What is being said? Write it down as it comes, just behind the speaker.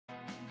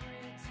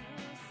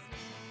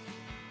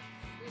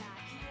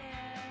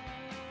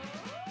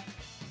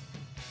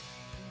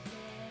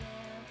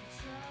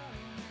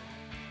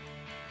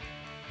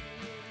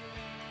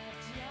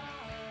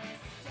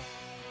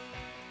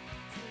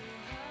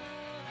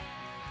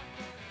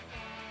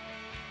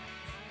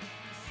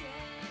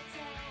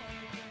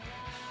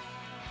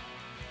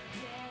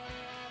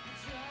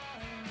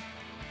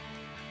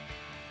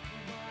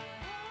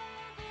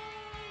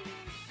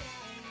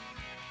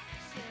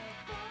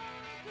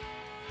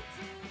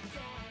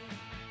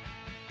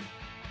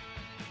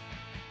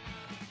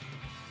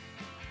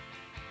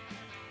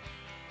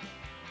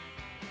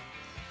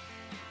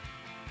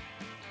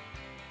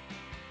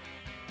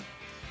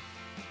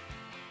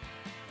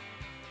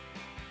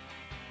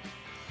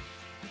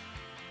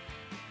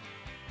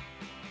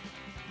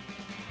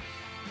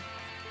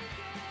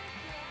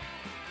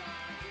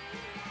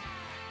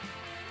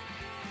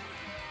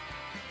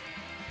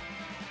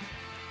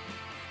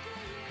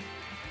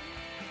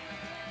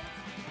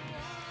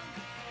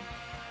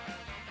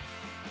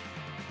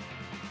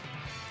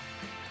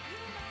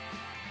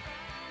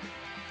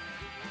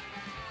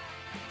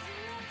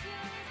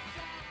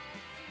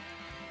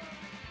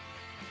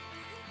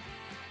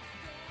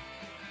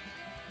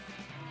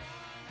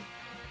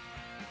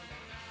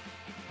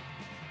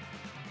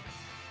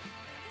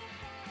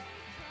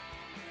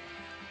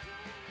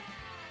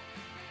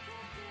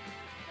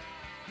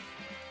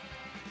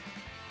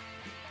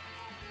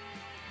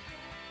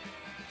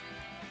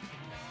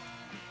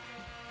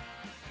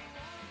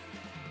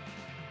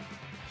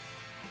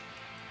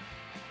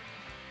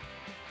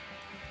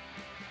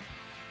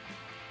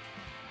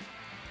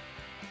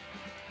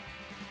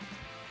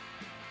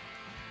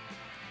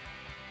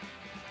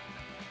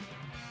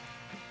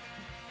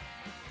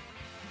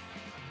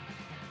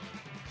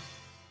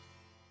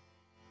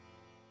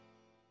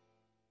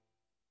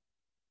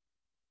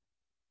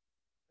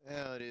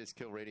Well, it is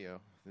Kill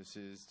Radio. This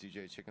is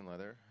DJ Chicken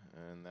Leather,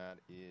 and that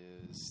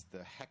is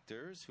the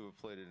Hectors, who have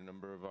played at a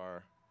number of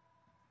our...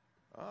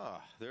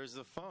 there's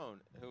the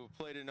phone, who have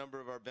played a number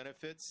of our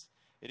benefits.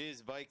 It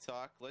is Bike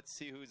Talk. Let's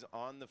see who's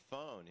on the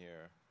phone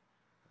here.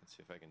 Let's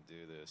see if I can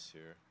do this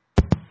here.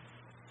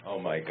 Oh,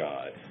 my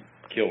God.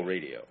 Kill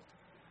Radio.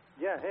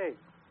 Yeah, hey.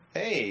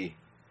 Hey.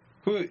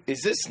 Who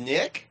is this,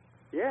 Nick?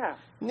 Yeah.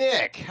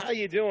 Nick, how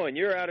you doing?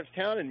 You're out of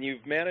town, and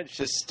you've managed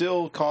to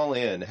still call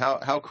in.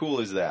 How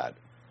cool is that?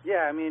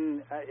 Yeah, I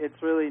mean,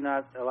 it's really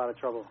not a lot of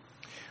trouble.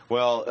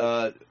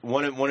 Well,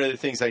 one of the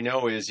things I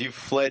know is you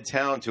fled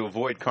town to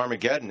avoid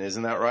Carmageddon.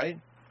 Isn't that right?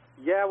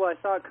 Yeah, well,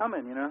 I saw it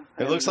coming, you know.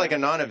 It looks like a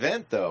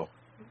non-event, though.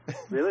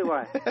 Really?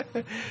 Why?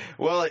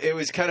 Well, it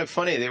was kind of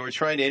funny. They were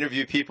trying to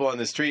interview people on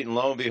the street, and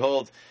lo and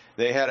behold,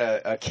 they had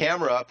a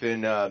camera up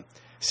in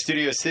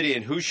Studio City,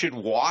 and who should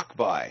walk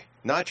by?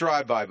 Not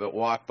drive by, but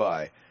walk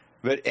by.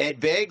 But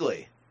Ed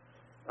Begley.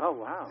 Oh,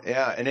 wow.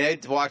 Yeah, and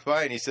Ed walked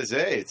by and he says,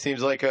 hey, it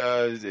seems like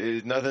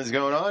nothing's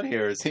going on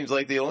here. It seems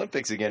like the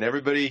Olympics again.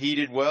 Everybody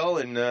heated well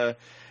and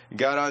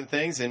got on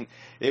things, and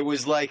it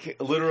was like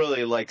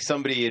literally like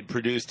somebody had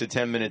produced a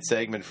 10-minute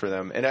segment for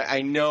them. And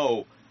I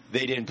know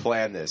they didn't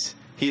plan this.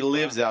 He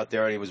lives out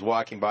there, and he was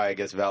walking by, I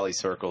guess, Valley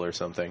Circle or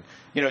something.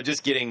 You know,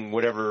 just getting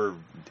whatever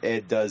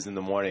Ed does in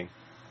the morning.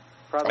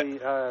 Probably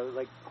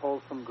like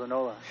wholesome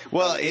granola.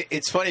 Well,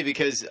 it's funny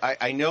because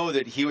I know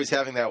that he was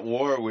having that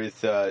war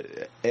with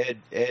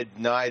Ed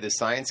Nye, the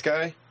science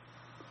guy.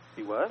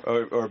 He was?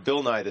 Or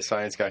Bill Nye, the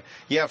science guy.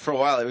 Yeah, for a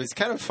while. It was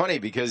kind of funny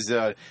because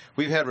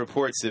we've had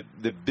reports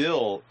that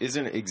Bill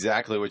isn't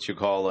exactly what you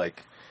call,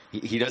 like,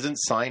 he doesn't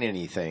sign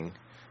anything.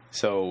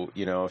 So,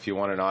 you know, if you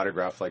want an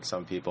autograph like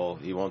some people,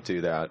 he won't do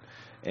that.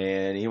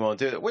 And he won't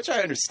do it, which I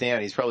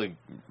understand. He's probably,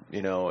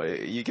 you know,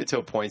 you get to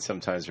a point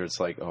sometimes where it's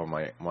like, oh,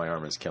 my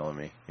arm is killing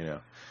me, you know.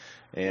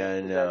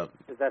 And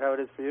is that how it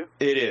is for you?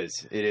 It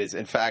is.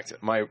 In fact,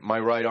 my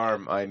right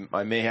arm,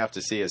 I may have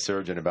to see a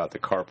surgeon about the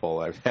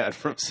carpal I've had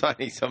from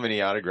signing so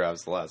many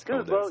autographs the last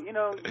couple days. Well, you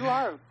know, you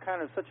are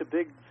kind of such a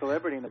big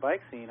celebrity in the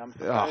bike scene. I'm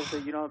surprised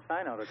that you don't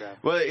sign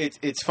autographs. Well,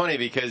 it's funny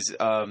because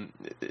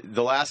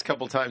the last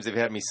couple times they've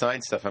had me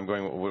sign stuff, I'm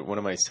going, what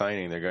am I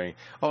signing? They're going,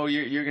 oh,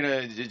 you're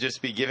going to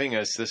just be giving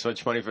us this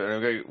much money for it. And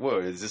I'm going, whoa,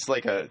 is this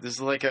like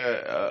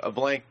a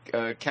blank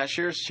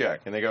cashier's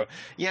check? And they go,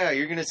 yeah,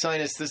 you're going to sign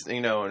us this,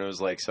 you know, and it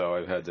was like, so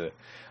I've had to,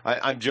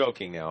 I'm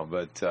joking now,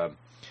 but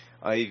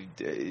I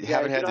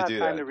haven't had to do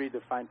that. Time to read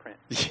the fine print.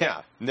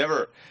 Yeah,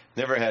 never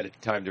had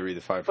time to read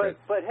the fine print.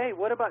 But hey,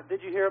 what about?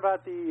 Did you hear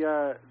about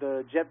the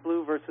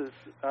JetBlue versus?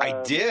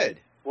 I did.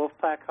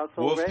 Wolfpack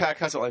Hustle. Wolfpack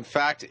Hustle. In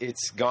fact,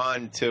 it's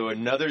gone to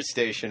another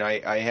station.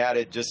 I had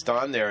it just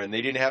on there, and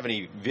they didn't have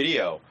any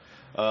video.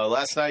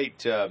 Last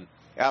night,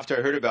 after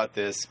I heard about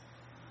this,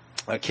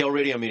 a Kill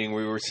Radio meeting,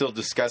 we were still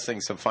discussing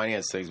some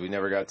finance things. We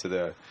never got to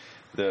the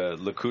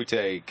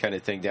Lakute kind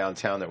of thing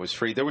downtown that was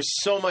free. There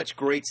was so much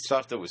great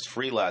stuff that was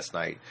free last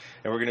night,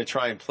 and we're going to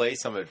try and play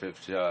some of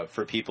it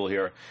for people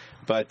here,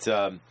 but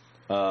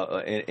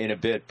in a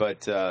bit.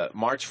 But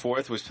March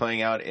 4th was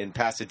playing out in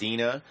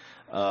Pasadena,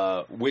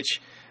 which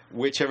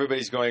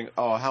everybody's going,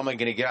 oh, how am I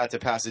going to get out to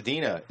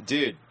Pasadena?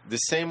 Dude, the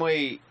same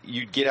way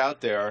you'd get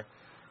out there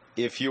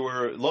if you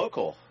were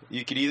local.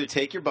 You could either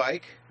take your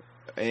bike,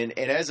 and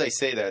as I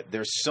say that,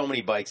 there's so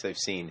many bikes I've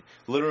seen,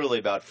 literally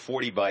about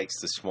 40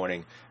 bikes this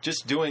morning,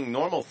 just doing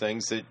normal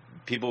things that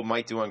people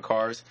might do on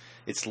cars.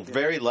 It's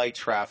very light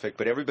traffic,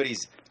 but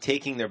everybody's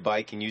taking their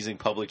bike and using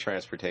public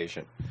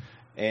transportation.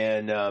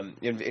 And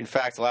in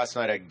fact, last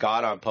night I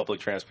got on public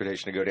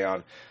transportation to go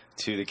down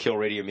to the Kill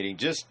Radio meeting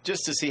just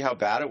to see how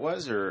bad it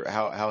was or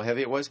how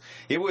heavy it was.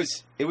 It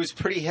was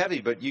pretty heavy,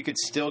 but you could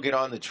still get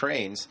on the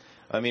trains.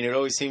 I mean, it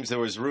always seems there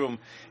was room.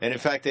 And in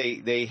fact,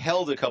 they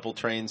held a couple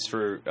trains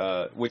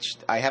for which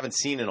I haven't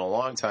seen in a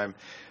long time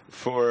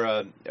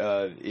for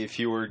if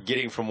you were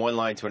getting from one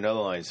line to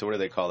another line. So what do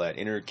they call that?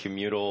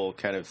 Intercommutal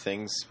kind of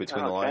things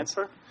between the lines?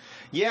 Transfer?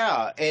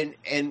 Yeah,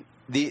 and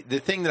the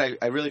thing that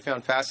I really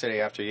found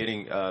fascinating after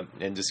getting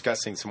and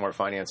discussing some more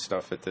finance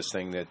stuff at this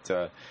thing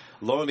that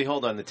lo and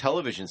behold on the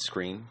television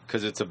screen,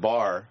 because it's a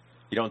bar,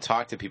 you don't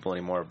talk to people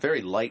anymore,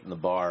 very light in the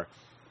bar,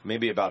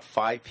 maybe about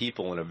 5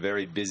 people in a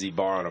very busy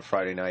bar on a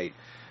Friday night,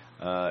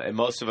 and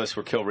most of us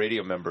were Kill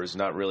Radio members,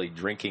 not really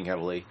drinking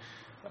heavily.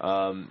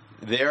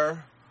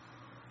 There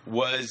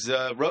was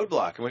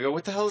Roadblock, and we go,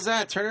 what the hell is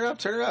that? Turn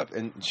it up.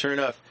 And sure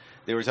enough,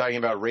 they were talking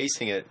about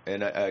racing it,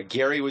 and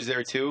Gary was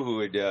there too, who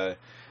had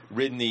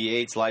ridden the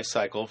AIDS life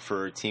cycle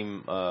for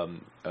Team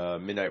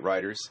Midnight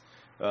Riders.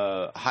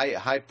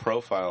 High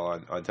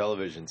profile on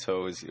television,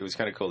 so it was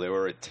kind of cool. They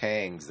were at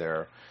Tang's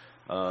there.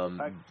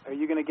 Are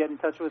you going to get in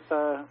touch with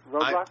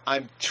Roadblock?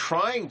 I'm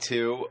trying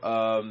to.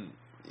 I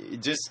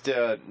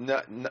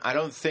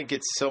don't think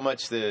it's so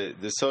much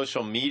the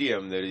social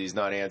medium that he's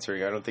not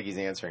answering. I don't think he's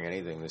answering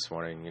anything this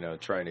morning, you know,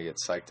 trying to get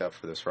psyched up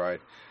for this ride.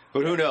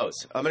 But who knows?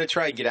 I'm going to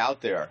try and get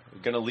out there.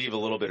 I'm going to leave a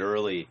little bit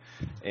early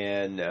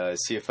and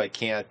see if I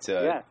can't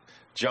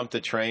jump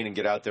the train and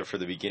get out there for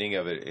the beginning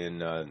of it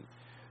in,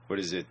 what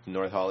is it,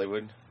 North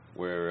Hollywood?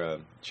 where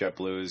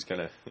JetBlue is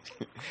going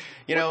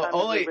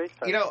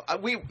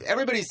to,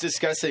 everybody's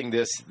discussing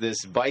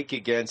this bike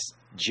against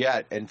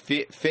jet and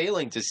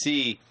failing to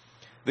see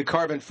the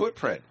carbon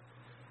footprint.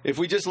 If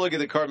we just look at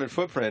the carbon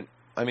footprint,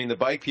 I mean, the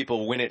bike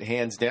people win it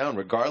hands down,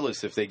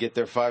 regardless if they get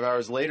there 5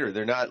 hours later.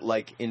 They're not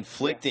like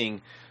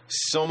inflicting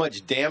so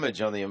much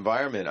damage on the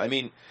environment. I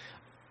mean,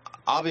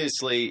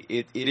 obviously,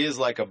 it is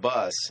like a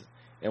bus,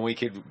 and we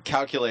could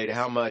calculate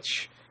how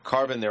much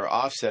carbon they're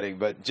offsetting,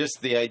 but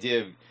just the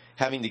idea of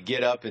having to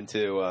get up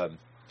into,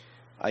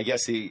 I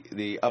guess,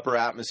 the upper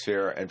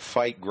atmosphere and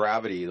fight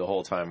gravity the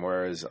whole time,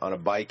 whereas on a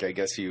bike, I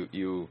guess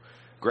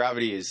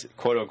gravity is,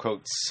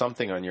 quote-unquote,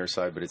 something on your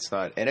side, but it's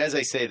not. And as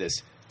I say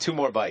this, 2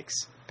 more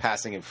bikes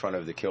passing in front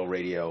of the Kill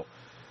Radio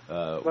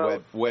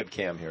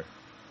webcam here.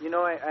 You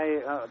know,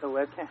 the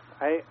webcam.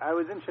 I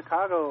was in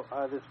Chicago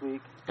this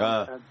week,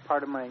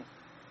 part of my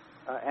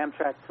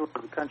Amtrak tour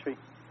of the country.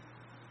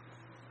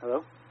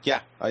 Hello?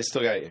 Yeah, I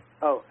still got you.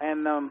 Oh,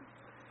 and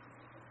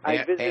I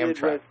visited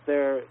Amtrak.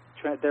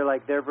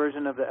 with their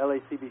version of the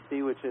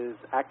LACBC, which is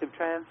Active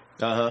Trans.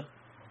 Uh-huh.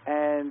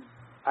 And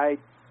I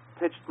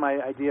pitched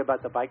my idea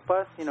about the bike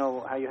bus. You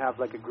know, how you have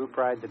like a group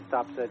ride that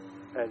stops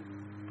at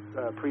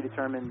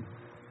predetermined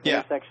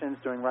intersections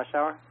during rush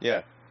hour.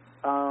 Yeah.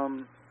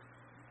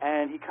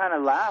 And he kind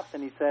of laughed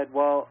and he said,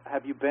 "Well,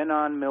 have you been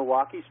on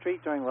Milwaukee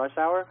Street during rush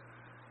hour?"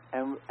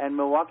 And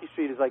Milwaukee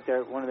Street is like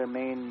one of their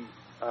main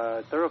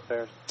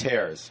thoroughfares.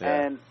 Tears.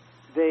 Yeah. And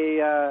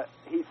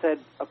he said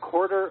a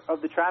quarter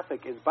of the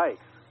traffic is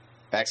bikes.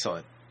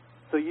 Excellent.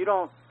 So you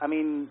don't. I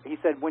mean, he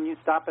said when you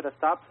stop at a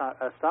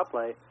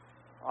stoplight,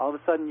 all of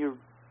a sudden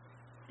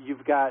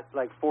you've got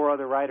like 4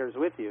 other riders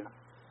with you.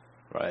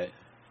 Right.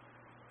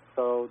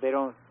 So they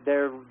don't.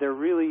 They're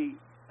really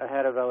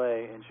ahead of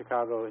LA in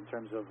Chicago in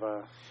terms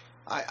of.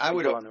 I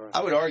would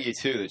argue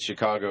too that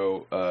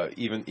Chicago,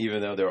 even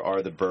though there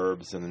are the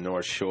burbs and the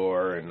North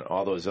Shore and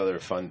all those other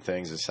fun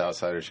things, the South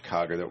Side of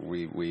Chicago that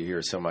we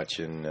hear so much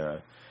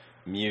in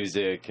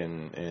music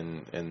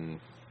and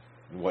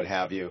what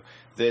have you,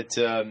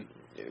 that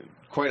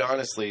quite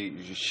honestly,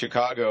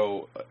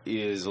 Chicago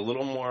is a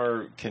little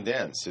more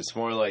condensed. It's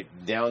more like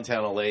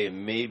downtown LA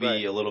and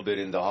maybe a little bit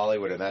into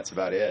Hollywood, and that's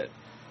about it.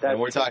 And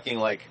we're talking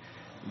like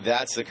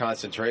that's the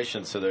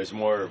concentration. So there's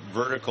more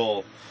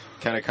vertical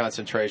kind of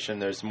concentration.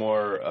 There's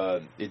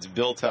more. It's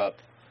built up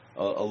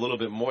a little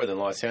bit more than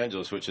Los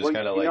Angeles, which is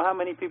kind of like. You know how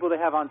many people they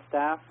have on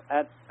staff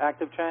at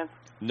Active Trans?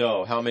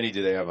 No, how many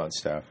do they have on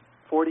staff?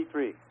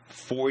 43.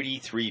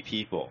 43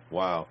 people.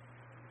 Wow.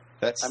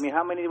 That's. I mean,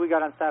 how many we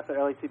got on staff at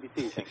LACBC?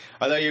 You think?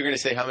 I thought you were going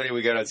to say how many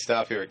we got on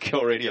staff here at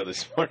Kill Radio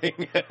this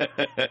morning.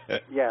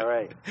 Yeah,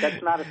 right.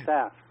 That's not a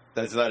staff.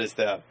 That's not a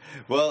staff.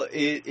 Well,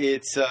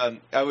 it's.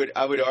 I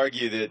would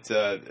argue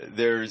that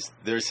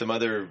there's some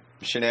other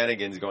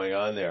shenanigans going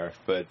on there,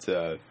 but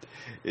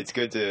it's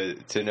good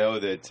to know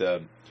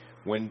that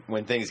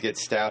when things get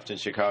staffed in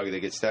Chicago,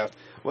 they get staffed.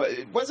 Well,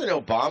 wasn't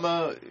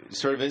Obama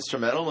sort of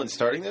instrumental in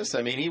starting this?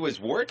 I mean, he was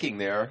working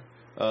there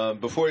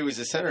before he was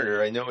a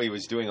senator. I know he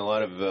was doing a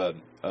lot of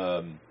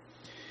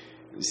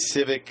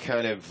civic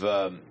kind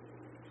of.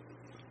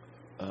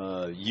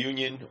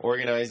 Union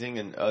organizing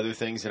and other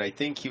things, and I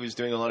think he was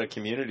doing a lot of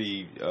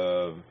community,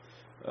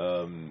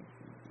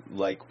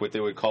 like what they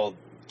would call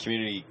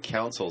community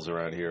councils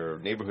around here, or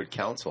neighborhood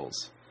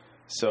councils.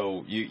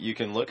 So you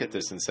can look at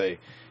this and say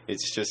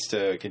it's just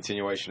a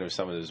continuation of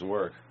some of his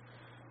work.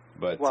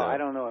 But I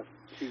don't know if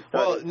he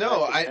started. Well,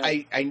 no,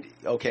 I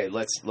okay.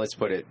 Let's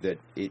put it that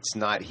it's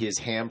not his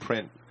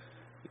handprint,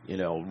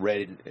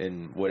 red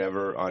and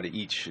whatever on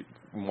each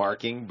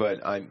marking,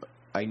 but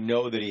I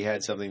know that he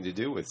had something to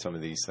do with some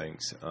of these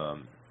things,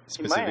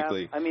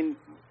 specifically. I mean,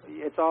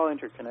 it's all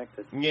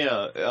interconnected.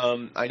 Yeah,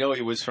 I know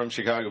he was from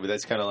Chicago, but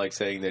that's kind of like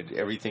saying that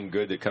everything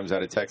good that comes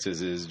out of Texas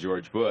is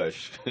George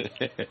Bush.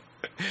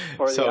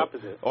 Or the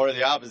opposite. Or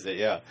the opposite,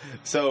 yeah.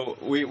 So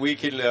we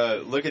can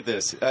look at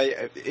this.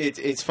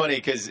 It's funny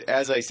because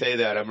as I say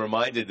that, I'm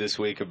reminded this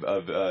week of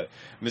Mr.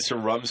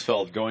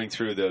 Rumsfeld going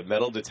through the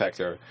metal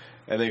detector,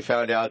 and they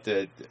found out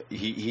that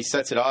he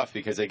sets it off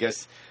because I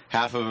guess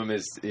half of them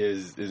is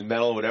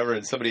metal or whatever,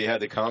 and somebody had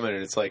the comment,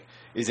 and it's like,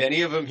 is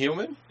any of them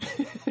human?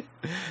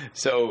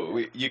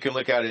 So you can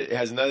look at it. It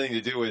has nothing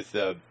to do with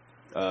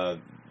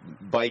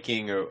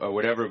biking or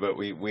whatever, but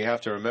we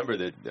have to remember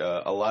that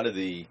a lot of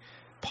the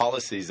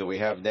policies that we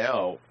have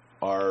now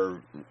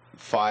are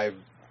 5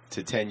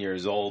 to 10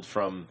 years old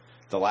from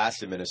the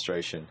last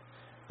administration.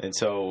 And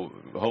so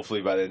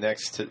hopefully by the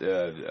next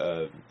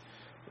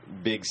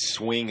big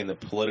swing in the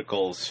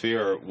political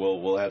sphere,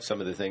 we'll have some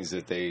of the things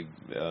that they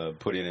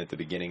put in at the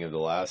beginning of the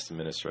last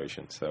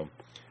administration. So,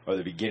 or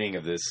the beginning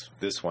of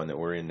this one that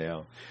we're in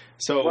now.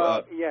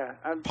 So,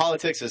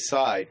 politics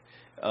aside,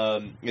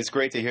 it's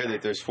great to hear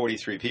that there's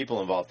 43 people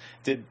involved.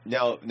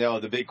 Now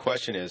the big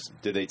question is,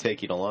 did they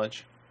take you to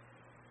lunch?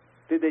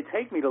 Did they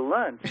take me to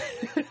lunch?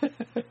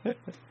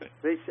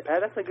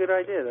 That's a good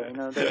idea. You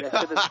know, I should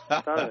have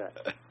thought of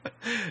that.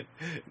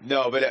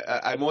 No, but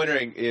I'm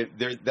wondering if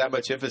there's that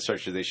much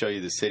infrastructure. They show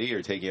you the city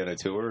or take you on a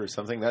tour or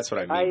something. That's what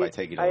I mean by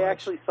taking you to lunch. I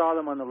actually saw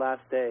them on the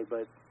last day,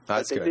 but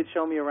they good. did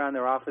show me around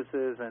their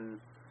offices, and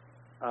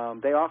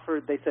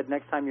they said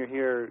next time you're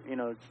here, you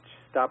know,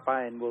 stop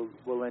by and we'll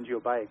lend you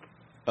a bike.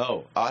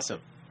 Oh,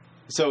 awesome.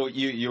 So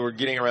you were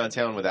getting around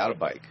town without a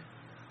bike?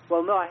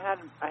 Well, no, I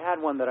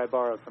had one that I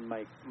borrowed from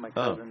my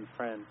cousin's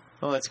friend.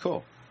 Oh, that's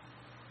cool.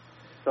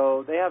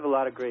 So they have a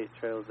lot of great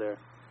trails there.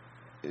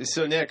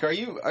 So Nick, are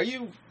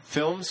you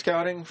film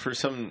scouting for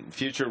some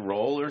future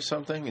role or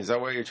something? Is that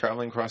why you're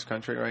traveling cross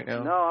country right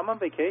now? No, I'm on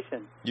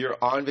vacation. You're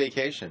on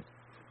vacation,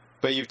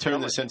 but you've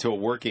turned this into a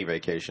working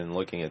vacation,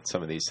 looking at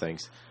some of these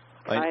things.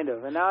 Kind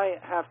of, and now I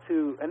have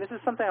to. And this is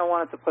something I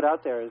wanted to put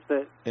out there: is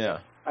that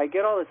I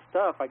get all this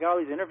stuff. I got all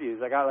these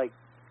interviews. I got like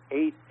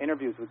 8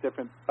 interviews with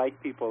different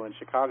bike people in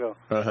Chicago.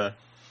 Uh-huh.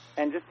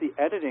 And just the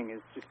editing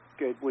is just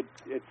good.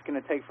 It's going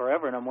to take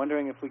forever, and I'm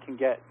wondering if we can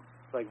get,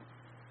 like,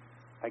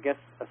 I guess,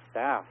 a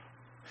staff.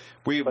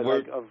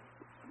 Of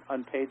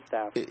unpaid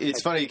staff.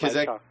 It's funny because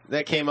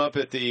that came up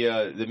at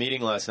the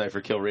meeting last night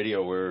for Kill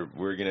Radio, where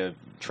we're going to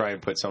try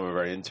and put some of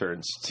our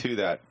interns to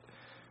that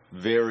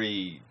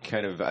very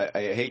kind of, I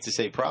hate to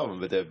say problem,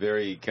 but that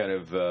very kind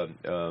of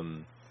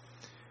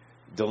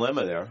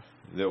dilemma there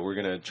that we're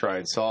going to try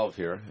and solve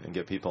here and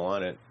get people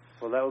on it.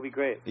 Well, that would be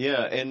great.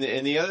 Yeah, and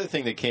the other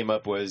thing that came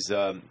up was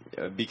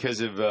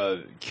because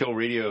of Kill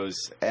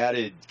Radio's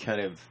added kind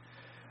of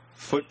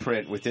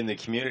footprint within the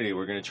community,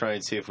 we're going to try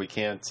and see if we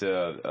can't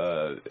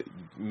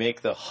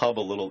make the hub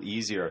a little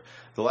easier.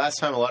 The last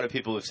time a lot of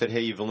people have said,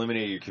 hey, you've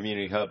eliminated your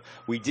community hub.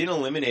 We didn't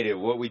eliminate it.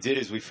 What we did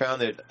is we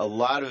found that a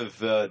lot of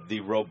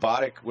the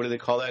robotic, what do they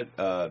call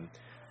that,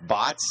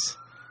 bots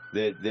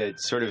that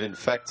sort of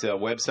infect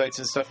websites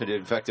and stuff. It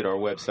infected our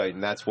website,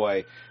 and that's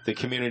why the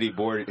community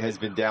board has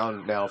been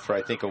down now for,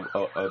 I think,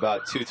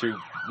 about 2-3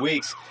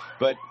 weeks.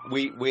 But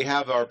we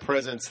have our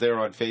presence there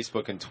on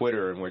Facebook and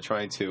Twitter, and we're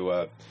trying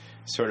to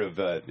sort of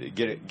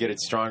get it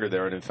stronger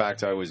there. And in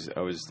fact, I was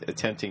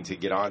attempting to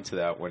get onto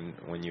that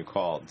when you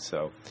called.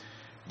 So,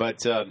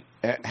 but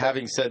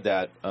having said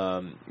that,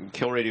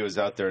 Kill Radio is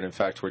out there, and in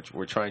fact,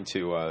 we're trying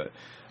to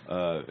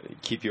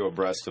keep you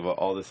abreast of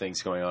all the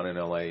things going on in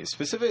LA.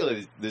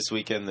 Specifically this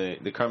weekend,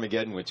 the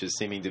Carmageddon, which is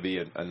seeming to be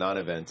a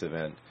non-event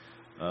event.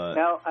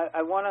 Now,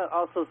 I want to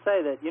also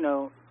say that, you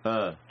know,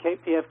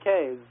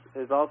 KPFK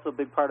is also a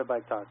big part of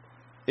Bike Talk.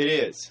 It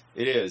is.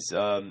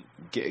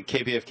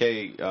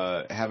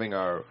 KPFK having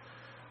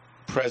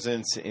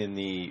presence in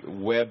the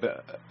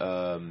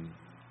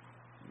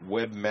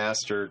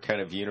webmaster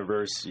kind of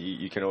universe.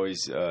 You can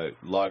always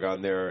log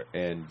on there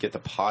and get the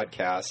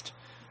podcast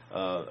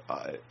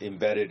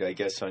embedded, I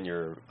guess, on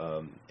your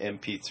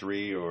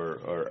MP3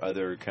 or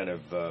other kind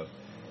of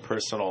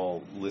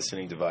personal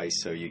listening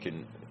device, so you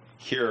can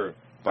hear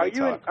Bike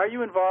Talk. Are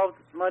you involved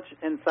much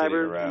in the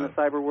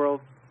cyber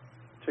world,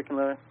 Chicken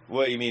Leather?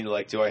 What do you mean?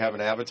 Like, do I have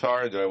an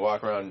avatar? Do I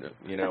walk around,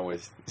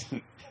 with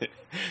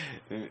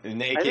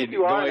naked,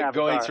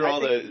 going through all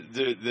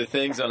the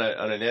things on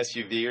an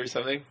SUV or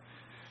something?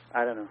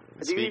 I don't know.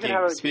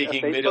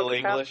 Speaking Middle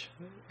English.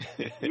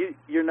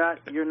 You're not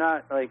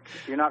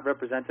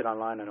represented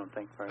online, I don't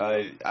think.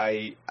 Right?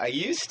 I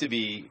used to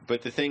be,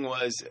 but the thing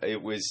was,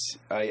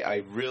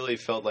 I really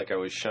felt like I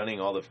was shunning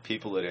all the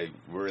people that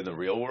were in the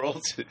real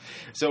world.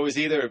 So it was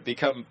either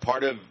become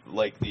part of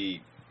like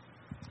the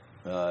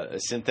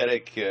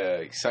synthetic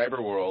cyber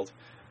world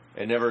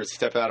and never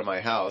step out of my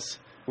house.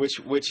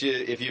 Which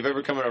if you've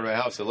ever come out of my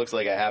house, it looks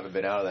like I haven't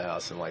been out of the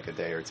house in like a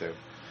day or two,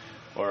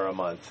 or a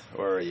month,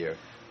 or a year.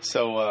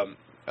 So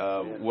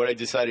what I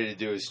decided to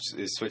do is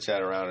switch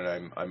that around,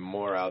 and I'm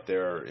more out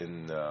there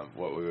in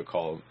what we would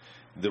call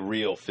the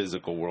real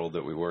physical world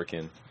that we work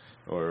in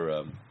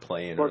or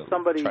play in. Well,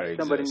 somebody needs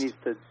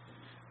to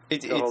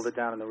hold it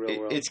down in the real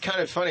world. It's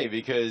kind of funny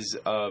because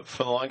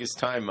for the longest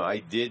time I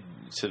did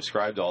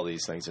subscribe to all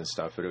these things and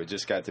stuff, but it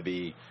just got to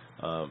be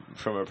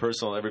from a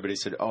personal. Everybody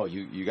said, "Oh,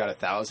 you got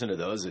 1,000 of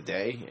those a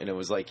day," and it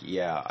was like,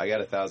 "Yeah, I got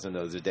 1,000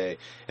 of those a day,"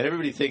 and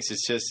everybody thinks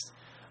it's just.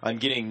 I'm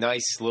getting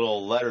nice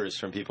little letters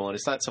from people, and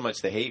it's not so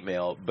much the hate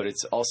mail, but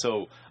it's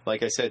also,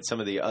 like I said, some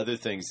of the other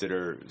things that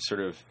are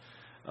sort of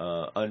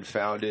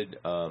unfounded.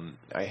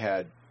 I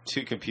had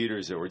 2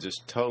 computers that were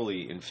just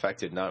totally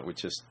infected, not with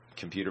just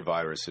computer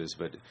viruses,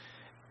 but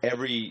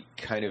every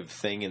kind of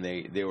thing, and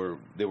they were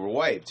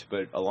wiped,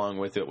 but along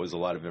with it was a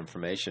lot of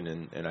information,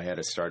 and I had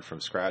to start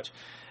from scratch.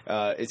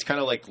 It's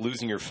kind of like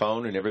losing your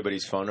phone and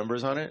everybody's phone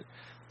numbers on it.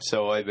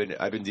 So I've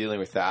been dealing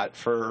with that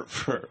for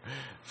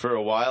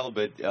a while,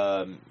 but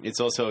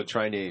it's also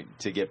trying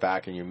to get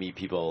back and you meet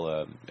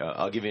people.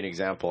 I'll give you an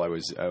example. I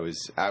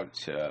was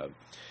out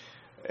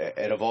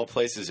at of all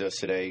places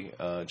yesterday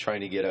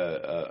trying to get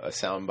a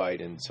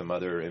soundbite and some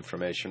other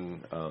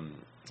information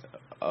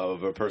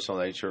of a personal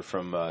nature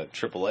from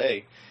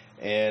AAA,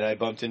 and I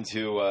bumped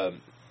into a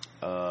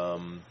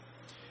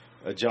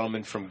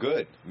gentleman from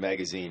Good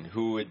magazine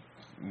who had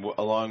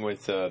along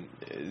with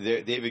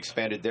they've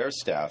expanded their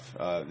staff.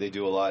 They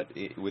do a lot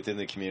within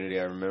the community.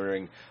 I'm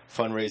remembering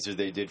fundraiser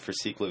they did for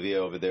Ciclavia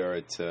over there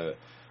at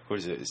what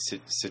is it,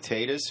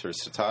 Citatus or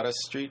Citatus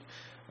Street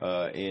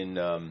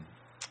in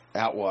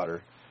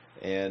Atwater,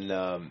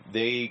 and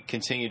they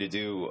continue to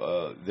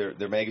do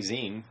their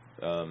magazine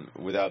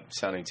without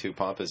sounding too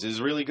pompous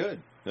is really good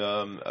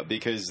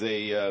because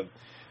they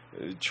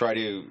try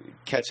to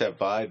catch that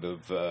vibe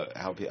of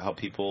how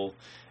people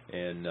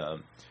and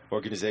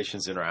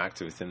organizations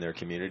interact within their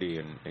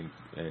community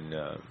and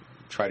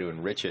try to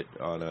enrich it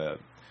on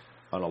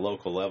a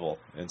local level.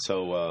 And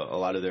so a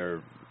lot of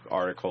their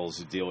articles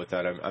deal with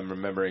that. I'm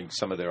remembering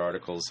some of their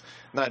articles,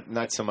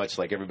 not so much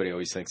like everybody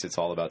always thinks it's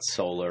all about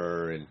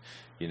solar and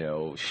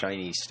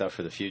shiny stuff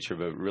for the future,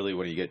 but really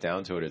when you get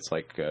down to it, it's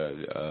like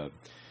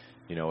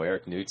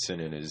Eric Knudsen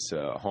and his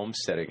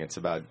homesteading. It's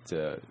about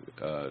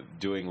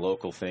doing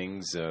local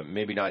things,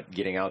 maybe not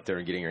getting out there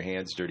and getting your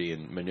hands dirty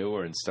in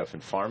manure and stuff in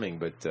farming,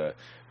 but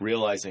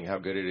realizing how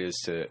good it is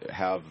to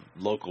have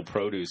local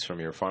produce from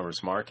your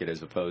farmer's market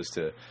as opposed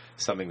to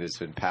something that's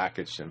been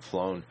packaged and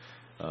flown.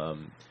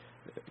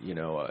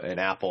 An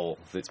apple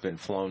that's been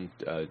flown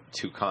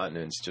 2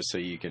 continents just so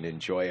you can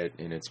enjoy it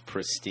in its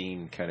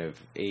pristine kind of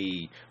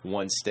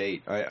one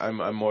state.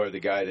 I'm more of the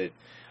guy that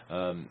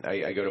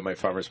I go to my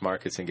farmers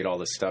markets and get all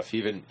this stuff.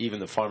 Even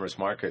the farmers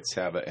markets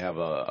have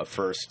a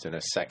first and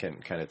a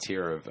second kind of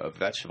tier of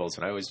vegetables,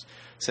 and I always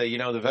say,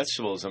 the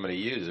vegetables I'm going to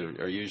use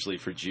are usually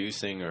for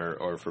juicing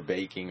or for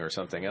baking or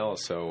something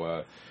else.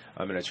 So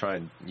I'm going to try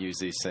and use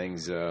these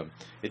things.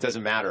 It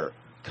doesn't matter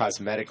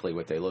cosmetically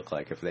what they look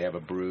like. If they have a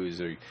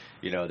bruise or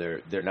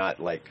they're not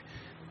like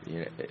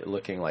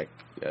looking like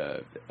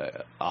a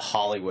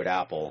Hollywood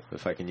apple,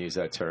 if I can use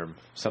that term,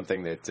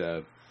 something that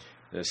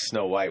the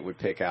Snow White would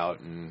pick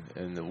out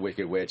and the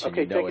Wicked Witch, and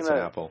it's an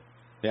apple.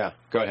 Yeah,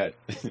 go ahead.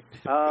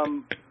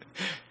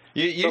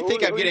 You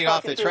think I'm getting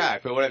off the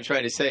track, but what I'm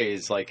trying to say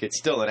is like it's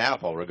still an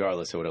apple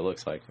regardless of what it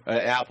looks like. An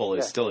apple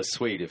is still as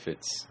sweet if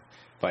it's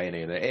by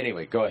any of that.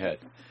 Anyway, go ahead.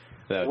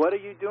 What are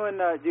you doing?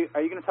 Are you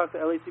going to talk to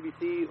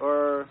LACBC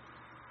or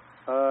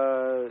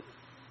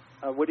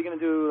what are you going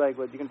to do? Like,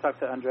 what you going to talk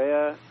to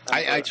Andrea?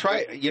 I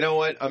try. You know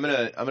what? I'm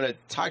gonna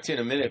talk to you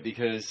in a minute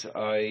because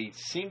I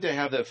seem to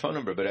have that phone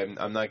number, but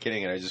I'm not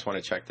getting it. I just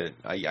want to check that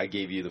I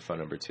gave you the phone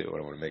number too.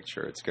 I want to make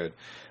sure it's good.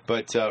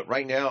 But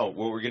right now,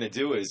 what we're going to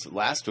do is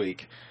last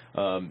week,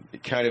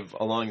 kind of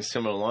along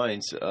similar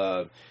lines.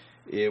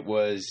 It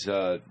was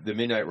the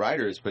Midnight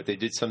Riders, but they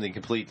did something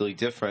completely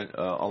different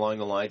along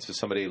the lines of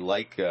somebody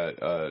like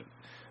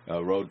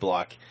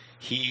Roadblock.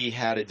 He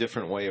had a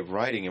different way of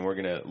writing, and we're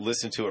going to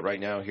listen to it right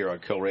now here on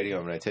Kill Radio.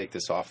 I'm going to take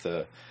this talk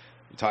to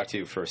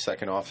you for a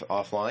second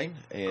offline,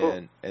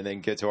 and then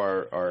get to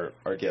our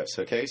gifts.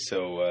 Okay,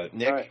 so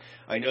Nick, right.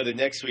 I know that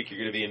next week you're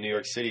going to be in New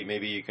York City.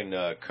 Maybe you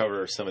can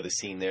cover some of the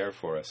scene there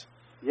for us.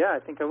 Yeah, I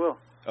think I will.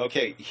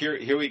 Okay,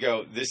 here we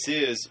go. This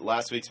is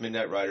last week's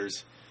Midnight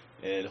Riders.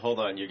 And hold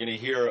on, you're going to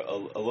hear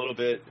a little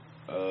bit.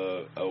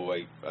 Oh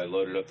wait, I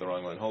loaded up the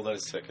wrong one. Hold on a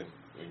second.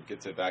 We can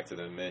get back to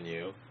the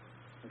menu.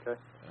 Okay.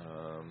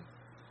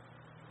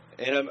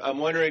 And I'm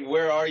wondering,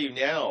 where are you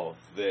now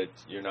that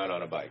you're not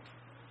on a bike?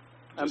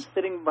 I'm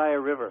sitting by a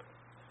river.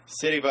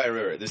 Sitting by a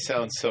river. This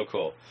sounds so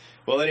cool.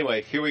 Well,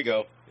 anyway, here we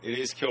go. It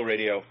is Kill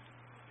Radio.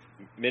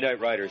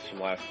 Midnight Riders from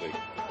last week.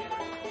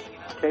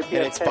 KPFK.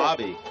 And it's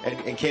Bobby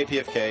and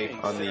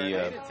KPFK on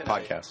the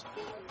podcast.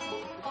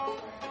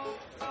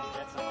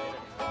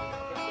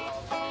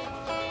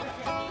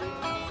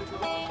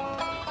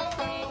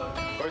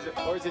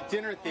 Or is it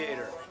dinner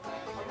theater?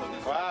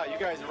 Wow, you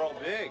guys are all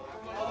big.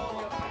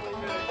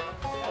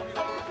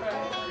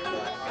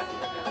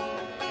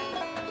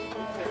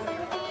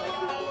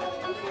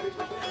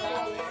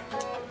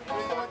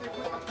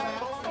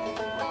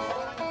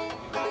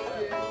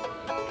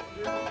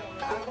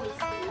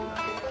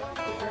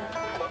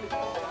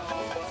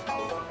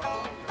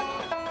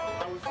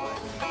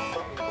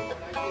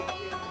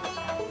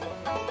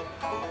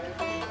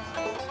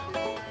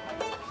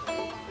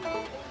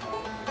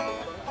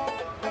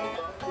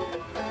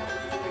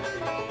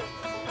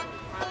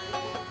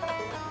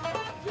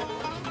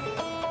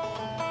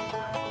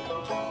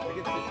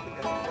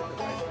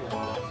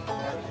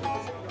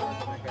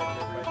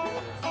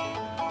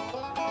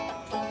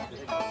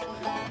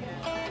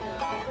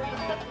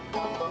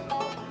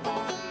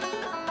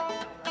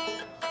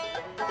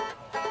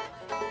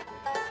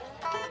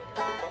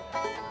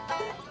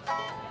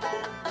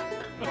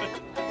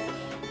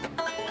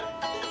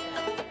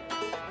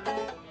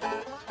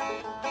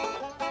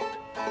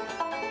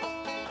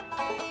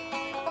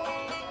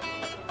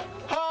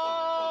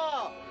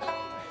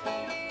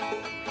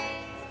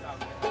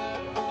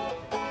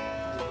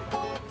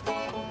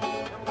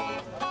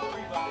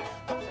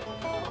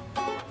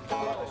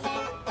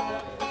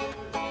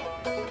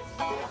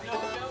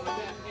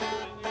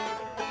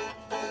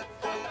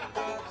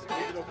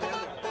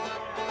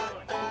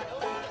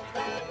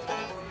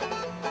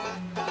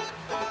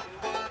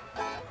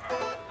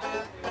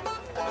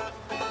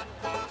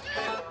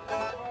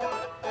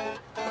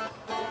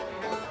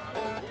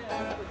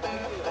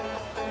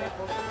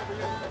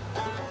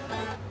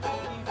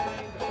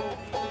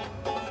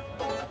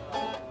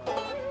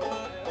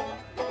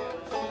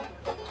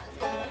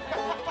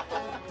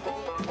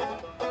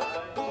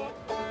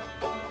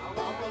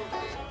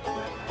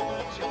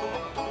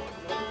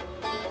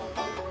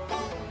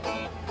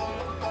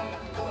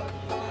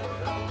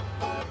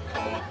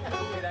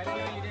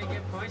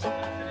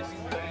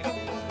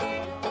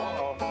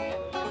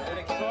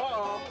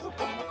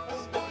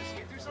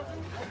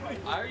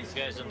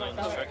 guys don't know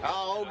this trick.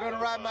 Oh, gonna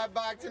ride my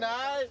bike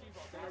tonight?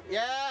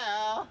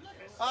 Yeah.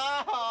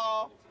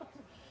 Oh.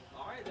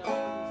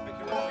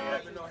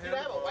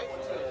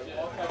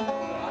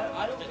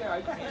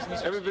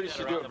 Everybody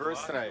should do a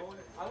verse tonight.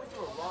 Oh,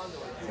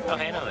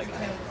 hey, I know that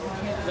guy.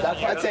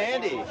 That's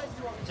Andy.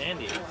 It's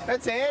Andy.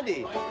 That's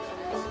Andy.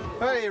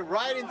 Hey,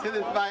 right into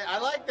this bike. I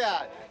like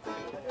that.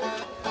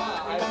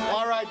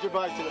 I'll ride your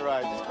bike to the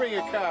ride. Just bring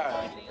your car.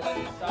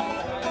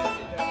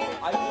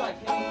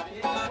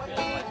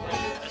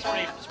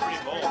 That's pretty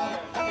bold.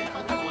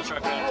 We'll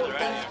truck around to the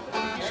right here.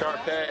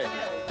 Sharpay.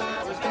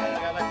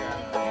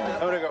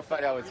 I'm gonna go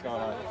find out what's going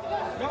on.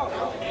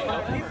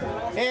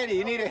 Andy,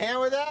 you need a hand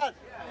with that?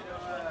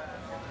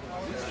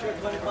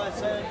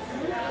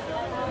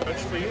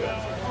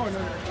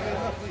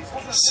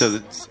 So,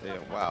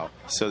 wow.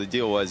 So the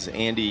deal was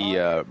Andy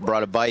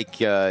brought a bike.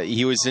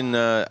 He was in,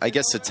 I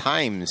guess, the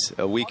Times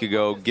a week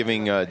ago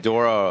giving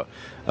Dora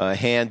a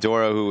hand.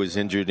 Dora, who was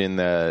injured in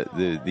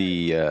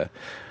the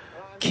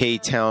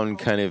K-Town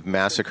kind of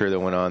massacre that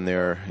went on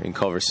there in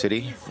Culver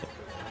City.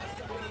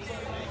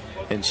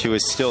 And she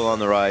was still on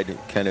the ride,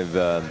 kind of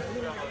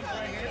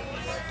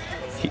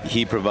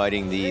he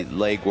providing the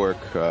legwork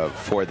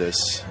for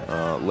this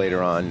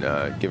later on,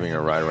 giving her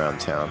a ride around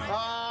town.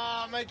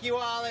 Oh, Mikey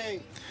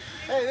Wally.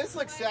 Hey, this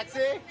looks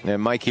sexy.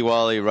 And Mikey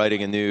Wally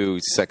riding a new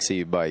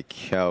sexy bike.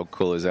 How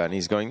cool is that? And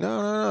he's going,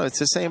 no, it's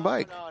the same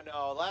bike.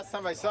 No. Last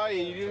time I saw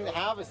you, you didn't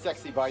have a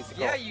sexy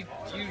bicycle. Yeah,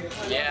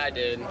 Yeah, I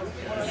did.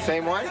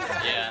 Same one?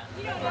 Yeah.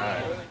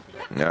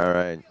 All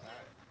right.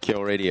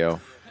 Kill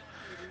Radio.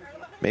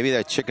 Maybe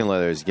that chicken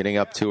leather is getting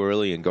up too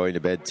early and going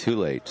to bed too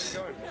late.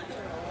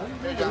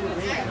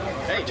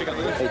 Hey, chicken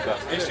leather.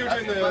 Are you still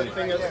doing the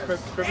thing at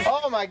Privilege?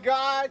 Oh, my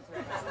God.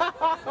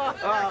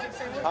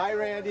 Hi,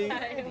 Randy.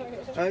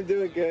 I'm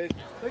doing good.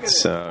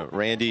 It's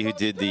Randy, who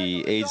did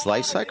the AIDS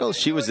life cycle.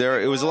 She was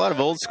there. It was a lot of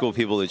old school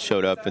people that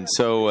showed up. And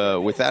so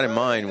with that in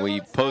mind,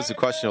 we posed the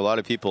question to a lot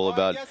of people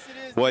about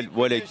what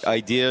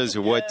ideas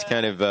or what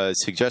kind of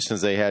suggestions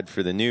they had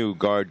for the new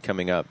guard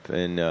coming up.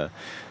 And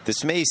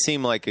this may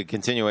seem like a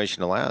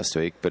continuation of last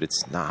week, but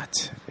it's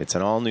not. It's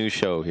an all-new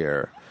show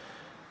here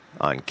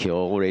on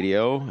Kill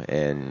Radio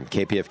and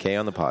KPFK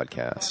on the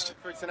podcast.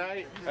 For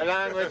tonight,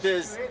 along with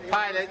his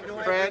pilot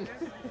friend.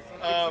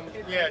 I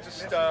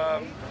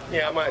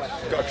might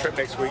got a trip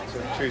next week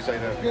to Tuesday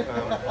though.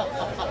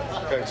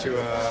 Going to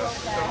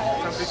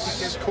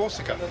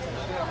Corsica.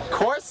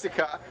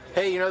 Corsica?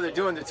 Hey, they're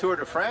doing the Tour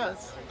de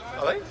France.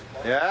 Are they?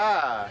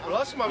 Yeah. Well,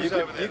 last time I was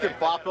over there, you could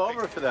bop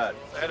over for that.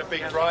 They had a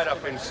big ride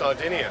up in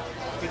Sardinia,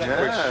 which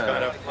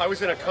I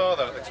was in a car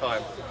though at the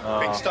time,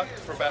 being stuck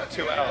for about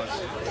 2 hours.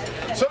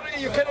 Sorry,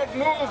 you cannot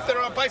move. There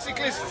are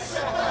bicyclists.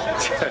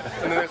 And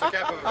then there's a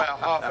gap of about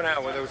half an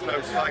hour where there was no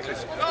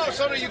cyclists. Oh,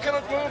 sorry, you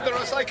cannot move. There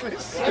are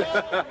cyclists.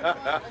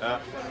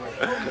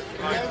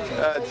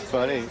 That's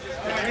funny.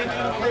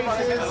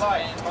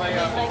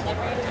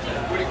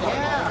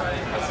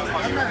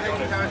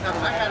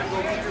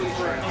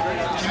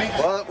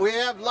 Well, we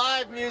have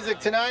live music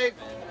tonight.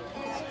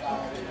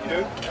 You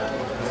do?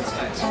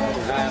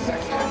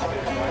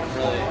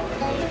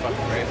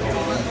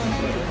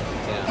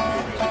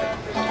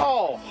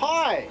 Oh,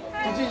 hi.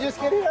 Did you just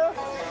get here?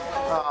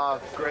 Oh,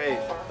 great.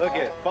 Look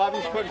at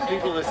Bobby's putting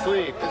people to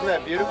sleep. Isn't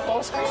that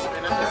beautiful?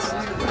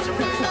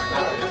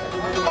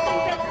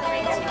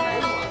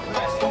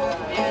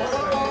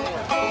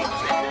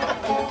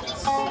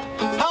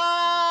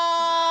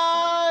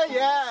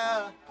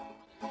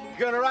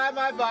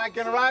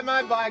 Gonna ride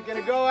my bike,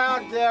 gonna go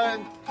out there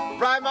and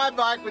ride my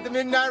bike with the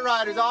Midnight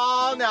Riders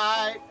all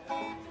night.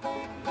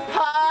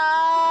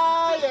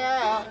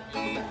 Yeah.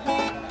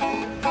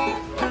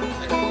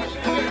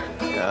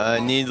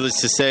 Needless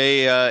to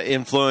say,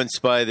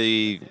 influenced by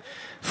the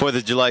 4th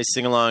of July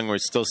sing-along, we're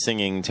still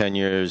singing 10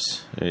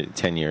 days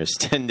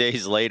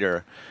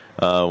later.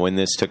 When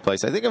this took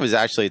place, I think it was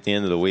actually at the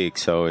end of the week,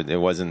 so it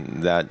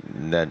wasn't that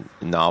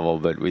novel.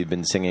 But we've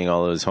been singing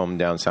all those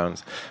hometown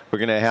songs. We're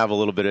going to have a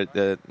little bit of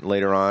that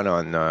later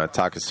on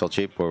Talk Is Still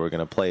Cheap, where we're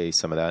going to play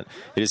some of that.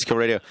 It is Kill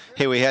Radio.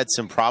 Hey, we had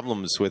some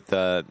problems with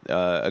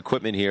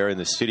equipment here in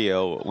the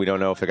studio. We don't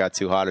know if it got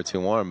too hot or too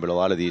warm, but a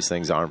lot of these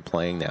things aren't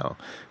playing now.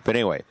 But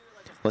anyway,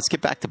 let's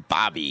get back to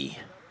Bobby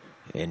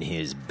and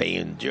his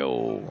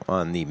banjo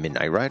on the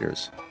Midnight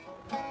Riders.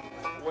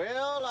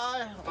 Well,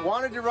 I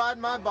wanted to ride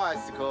my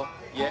bicycle.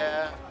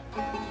 Yeah,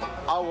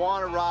 I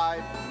want to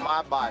ride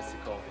my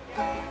bicycle.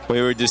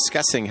 We were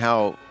discussing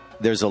how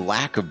there's a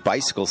lack of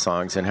bicycle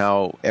songs and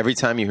how every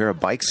time you hear a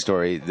bike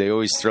story, they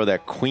always throw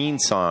that Queen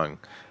song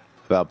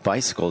about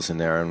bicycles in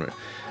there. And,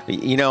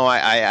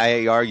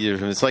 I argued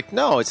with him. It's like,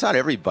 no, it's not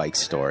every bike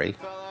story.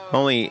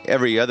 Only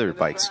every other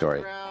bike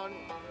story.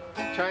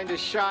 Trying to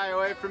shy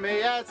away from me.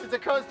 Yes, it's a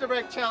Coaster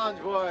Break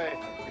Challenge, boy.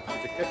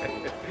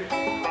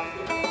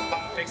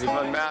 We've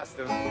unmasked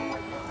him.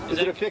 Is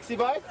it a Pixie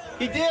bike?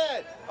 He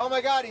did! Oh my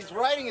God, he's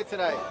riding it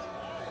tonight.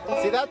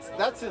 See,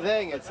 that's the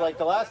thing. It's like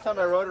the last time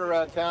I rode it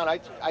around town,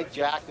 I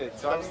jacked it,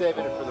 so I'm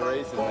saving it for the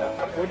races now.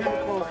 What do you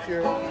post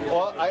your?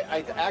 Well,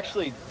 I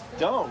actually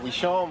don't. We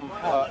show them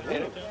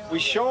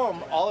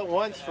all at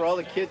once for all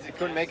the kids that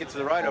couldn't make it to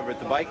the ride over at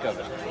the Bike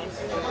Oven.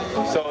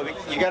 So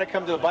you got to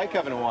come to the Bike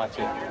Oven and watch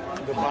it.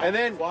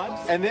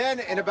 And then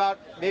in about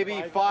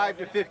maybe 5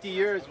 to 50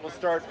 years, we'll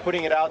start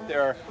putting it out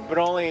there, but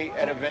only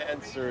at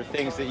events or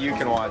things that you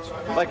can watch.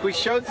 Like we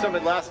showed some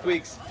at last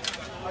week's.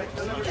 I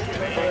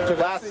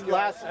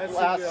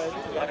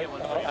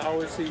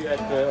always see you at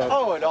the.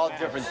 And all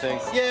different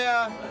things.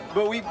 Yeah,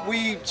 but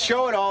we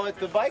show it all at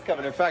the Bike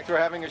Oven. In fact, we're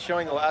having a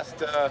showing the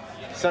last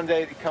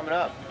Sunday coming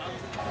up.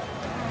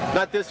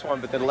 Not this one,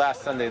 but the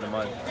last Sunday of the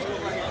month.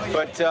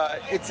 But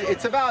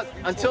it's about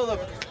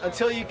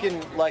until you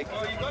can like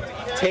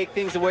take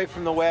things away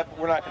from the web.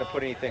 We're not going to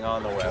put anything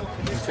on the web.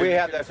 We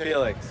have that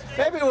feeling.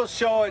 Maybe we'll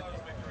show it,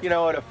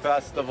 at a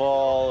festival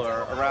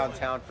or around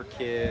town for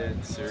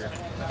kids, or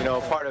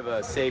part of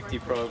a safety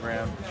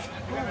program.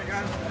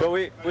 But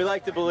we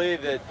like to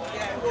believe that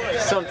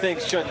some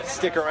things shouldn't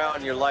stick around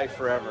in your life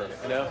forever.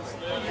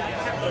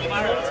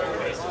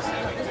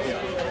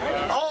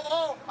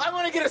 Oh! I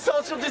want to get a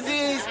social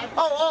disease.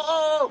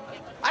 Oh!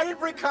 I didn't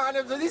bring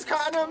condoms. Are these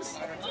condoms?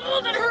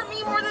 Oh, that hurt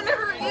me more than it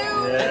hurt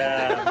you.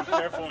 Yeah, be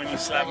careful when you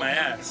slap my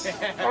ass.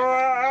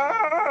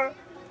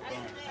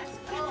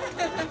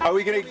 Are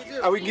we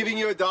giving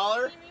you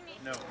 $1?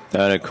 No.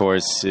 That, of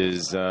course,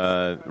 is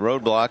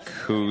Roadblock,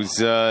 who's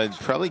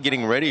probably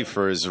getting ready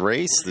for his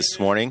race this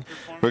morning.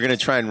 We're going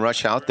to try and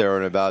rush out there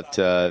in about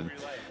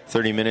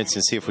 30 minutes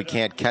and see if we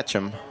can't catch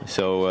him.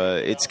 So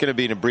it's going to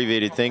be an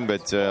abbreviated thing,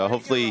 but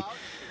hopefully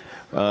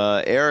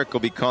Eric will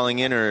be calling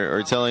in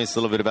or telling us a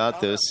little bit about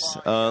this.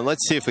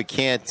 Let's see if we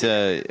can't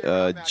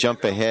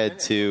jump ahead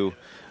to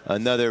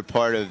another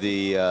part of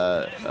the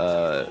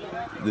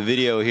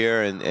video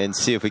here and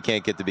see if we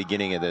can't get the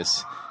beginning of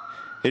this.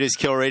 It is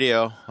Kill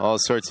Radio, all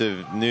sorts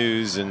of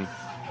news and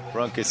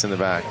ruckus in the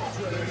back.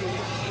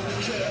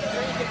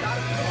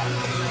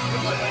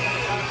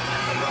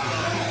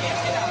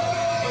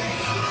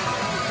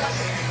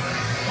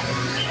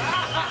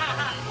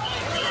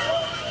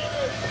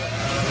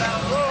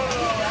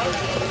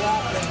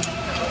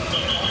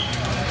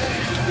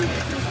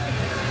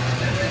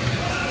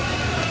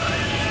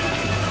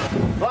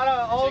 A lot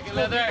of old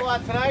school people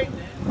out tonight.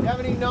 Do you have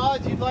any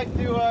knowledge you'd like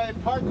to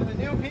impart to the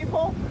new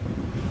people?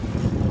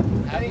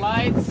 Have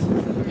lights.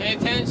 Pay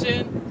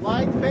attention.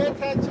 Lights, pay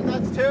attention.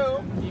 That's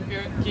two.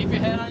 Keep your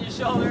head on your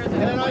shoulders. And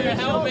Head on wear your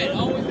your helmet. shoulders.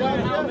 Always wear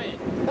your helmet.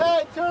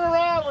 Hey, turn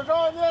around. We're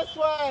going this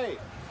way.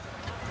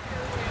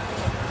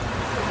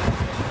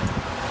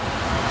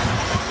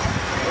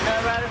 We're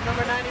gonna ride at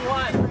number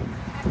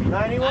 91.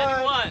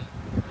 91.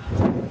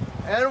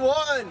 And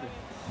 1.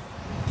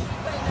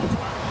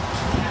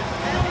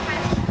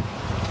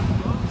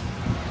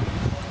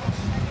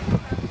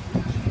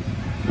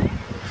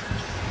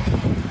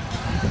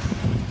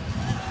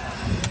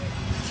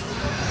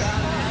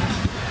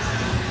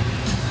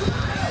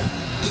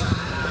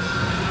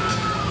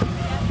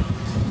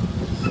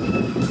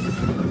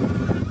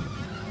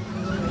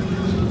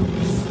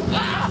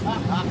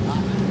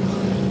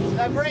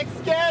 That brake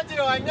scared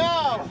you, I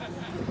know.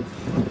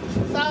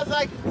 Sounds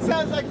like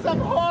some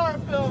horror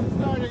film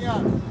starting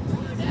up.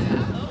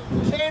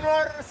 Chain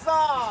Order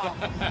Saw.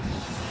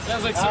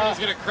 Sounds like somebody's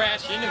gonna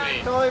crash into me.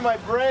 It's only my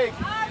brake.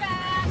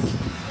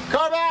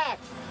 Car back.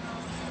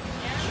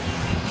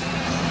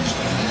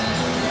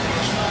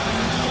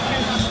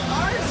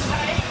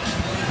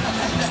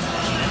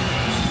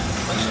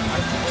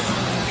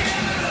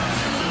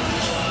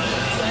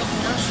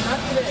 Not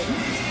today.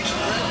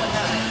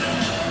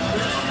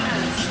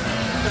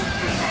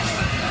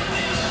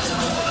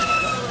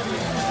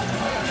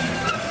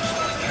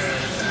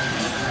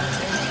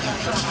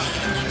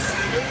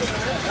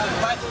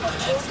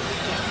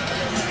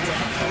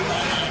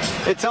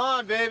 It's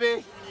on,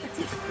 baby.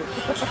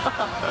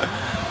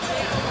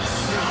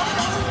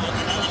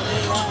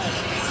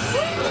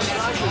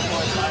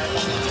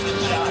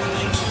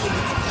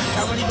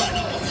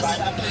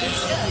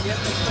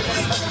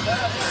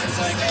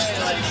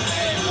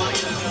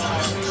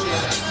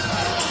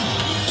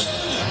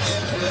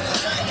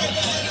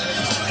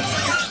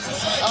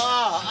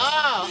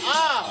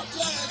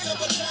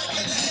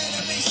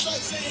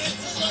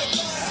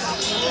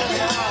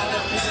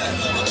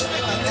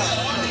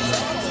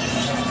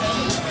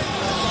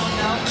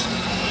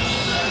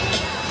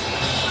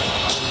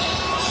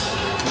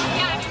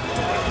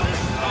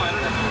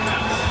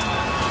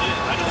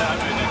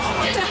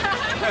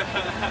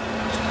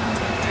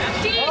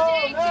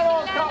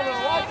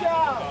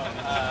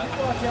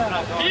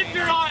 Keep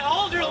your eye,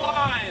 hold your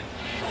line,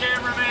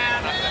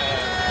 cameraman.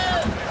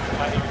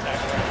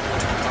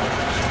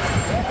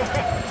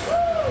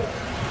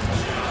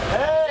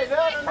 Hey,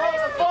 there's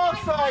another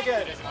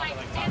Volkswagen.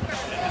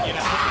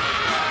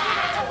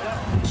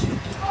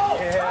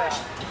 Yeah.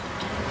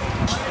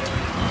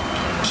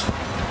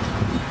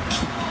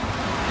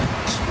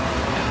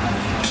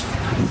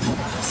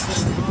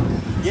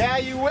 Yeah,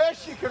 you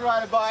wish you could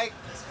ride a bike.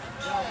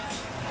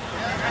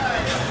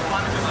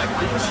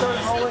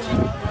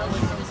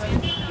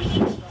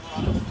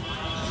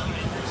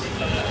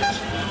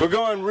 We're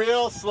going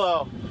real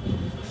slow.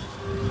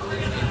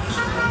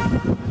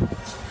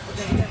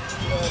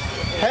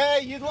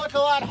 Hey, you'd look a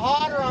lot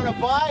hotter on a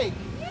bike.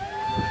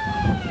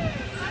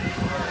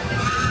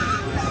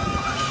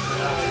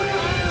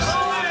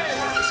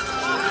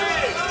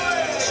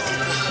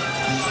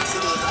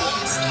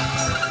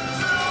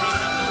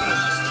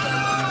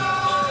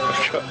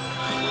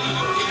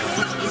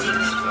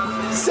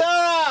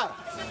 Sarah!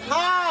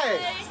 Hi!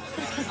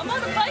 I'm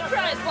on a bike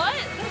ride, what?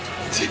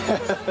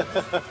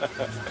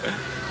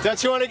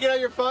 Don't you want to get on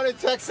your phone and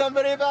text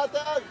somebody about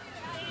that?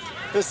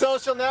 The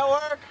social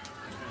network?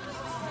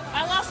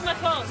 I lost my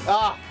phone.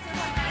 Ah.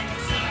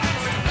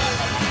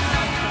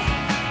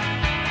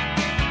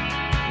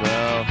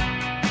 Well.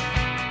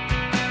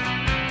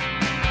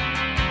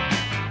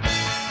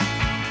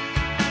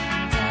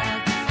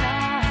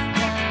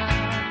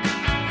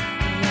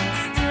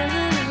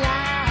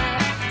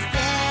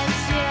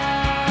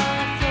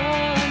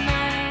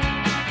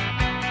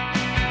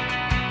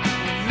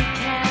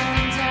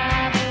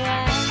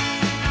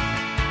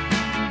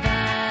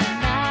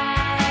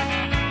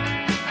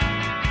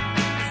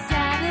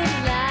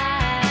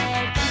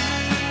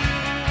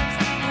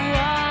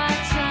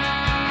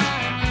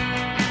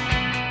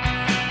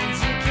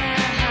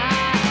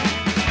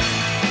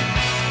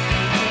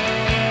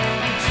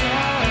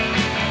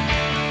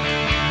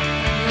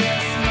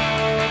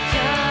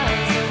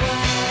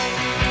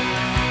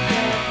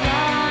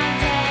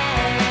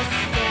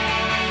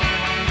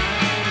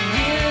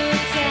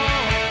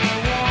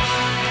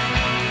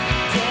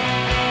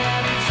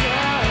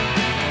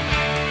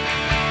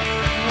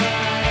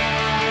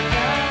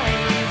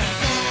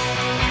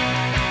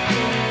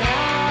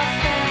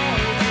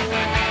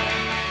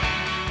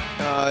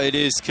 It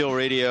is Kill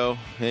Radio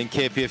and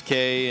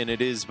KPFK, and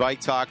it is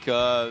Bike Talk.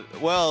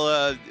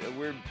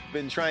 We've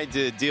been trying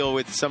to deal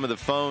with some of the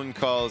phone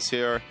calls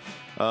here.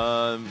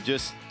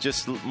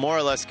 Just more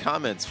or less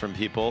comments from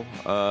people,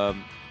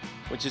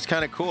 which is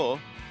kind of cool.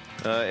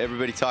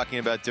 Everybody talking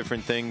about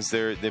different things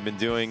they've been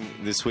doing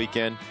this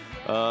weekend.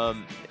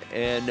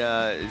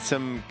 And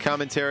some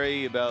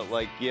commentary about,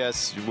 like,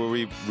 yes, were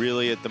we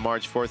really at the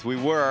March 4th? We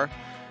were.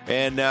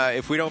 And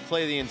if we don't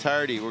play the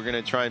entirety, we're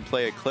going to try and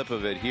play a clip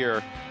of it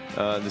here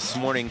this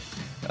morning.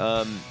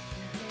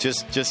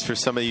 Just for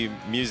some of you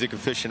music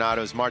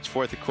aficionados. March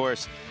 4th, of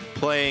course,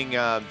 playing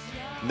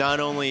not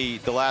only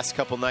the last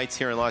couple nights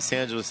here in Los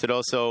Angeles, but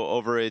also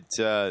over at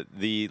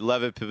the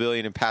Levitt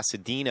Pavilion in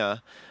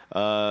Pasadena.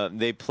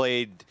 They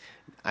played,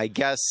 I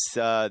guess,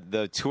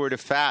 the Tour de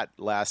Fat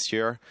last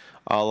year,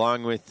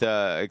 along with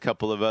a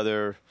couple of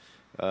other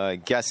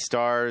guest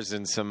stars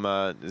and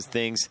some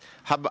things.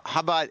 How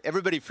about,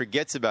 everybody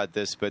forgets about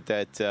this, but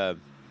that,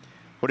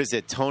 what is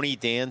it, Tony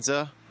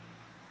Danza?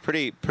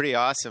 Pretty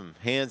awesome.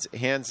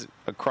 Hands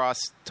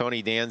across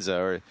Tony Danza,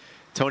 or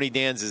Tony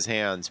Danza's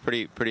hands.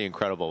 Pretty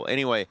incredible.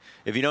 Anyway,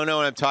 if you don't know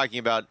what I'm talking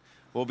about,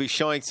 we'll be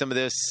showing some of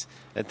this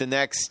at the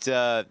next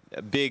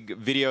big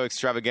video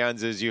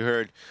extravaganza, as you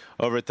heard,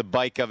 over at the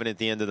Bike Oven at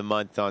the end of the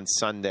month on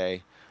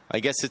Sunday. I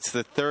guess it's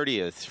the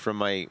 30th from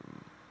my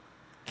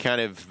kind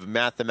of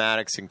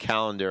mathematics and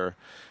calendar,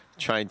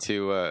 trying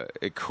to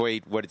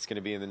equate what it's going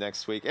to be in the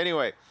next week.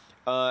 Anyway,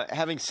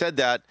 having said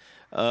that,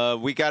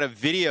 we got a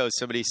video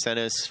somebody sent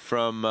us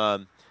from,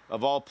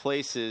 of all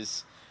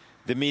places,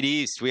 the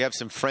Mideast. We have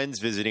some friends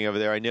visiting over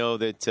there. I know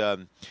that,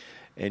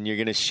 and you're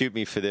going to shoot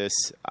me for this.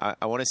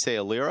 I want to say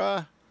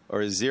Alira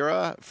or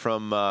Azira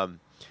from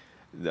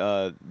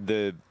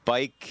the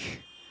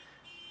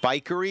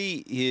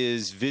Bikery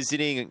is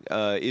visiting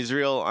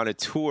Israel on a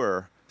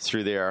tour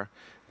through there.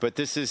 But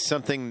this is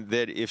something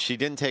that if she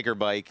didn't take her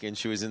bike and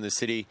she was in the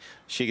city,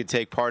 she could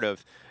take part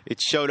of.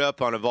 It showed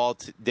up on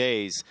Evolved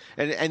Days.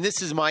 And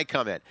this is my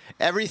comment.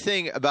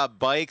 Everything about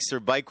bikes or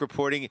bike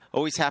reporting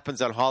always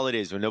happens on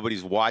holidays when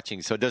nobody's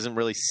watching, so it doesn't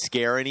really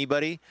scare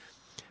anybody.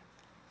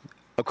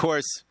 Of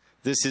course,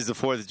 this is the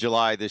 4th of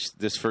July.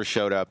 This first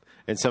showed up,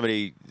 and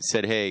somebody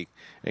said, hey,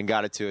 and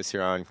got it to us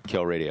here on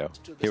Kill Radio.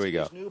 Here we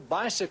go. New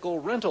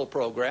bicycle rental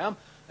program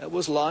that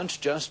was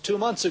launched just 2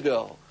 months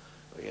ago.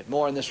 We get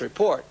more in this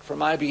report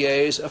from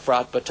IBA's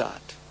Efrat Batat.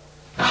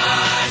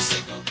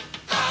 Bicycle,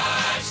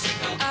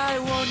 bicycle. I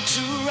want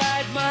to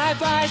ride my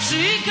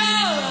bicycle.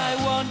 I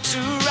want to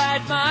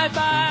ride my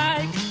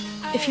bike.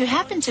 If you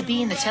happen to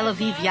be in the Tel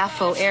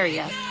Aviv-Yafo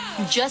area,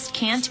 you just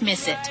can't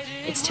miss it.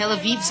 It's Tel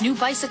Aviv's new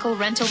bicycle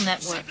rental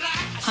network.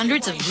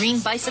 Hundreds of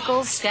green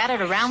bicycles scattered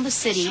around the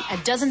city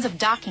at dozens of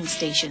docking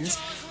stations,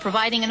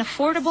 providing an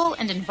affordable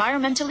and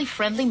environmentally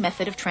friendly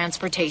method of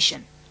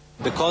transportation.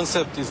 The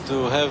concept is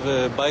to have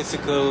a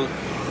bicycle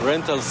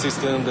rental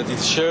system that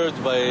is shared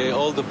by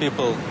all the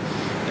people.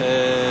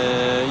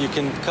 You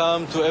can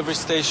come to every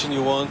station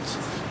you want,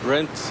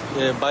 rent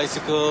a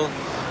bicycle,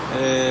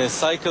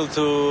 cycle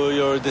to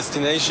your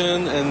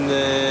destination,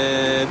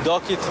 and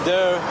dock it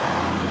there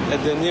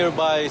at the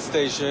nearby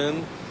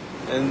station.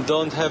 and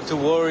don't have to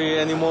worry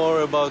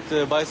anymore about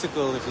the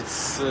bicycle. If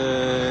it's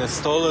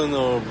stolen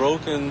or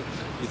broken,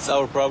 it's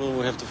our problem.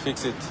 We have to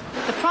fix it.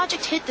 The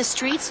project hit the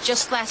streets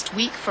just last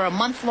week for a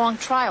month-long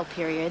trial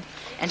period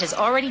and has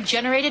already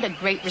generated a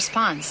great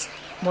response.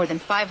 More than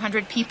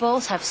 500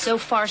 people have so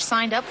far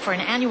signed up for an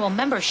annual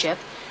membership,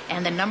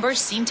 and the numbers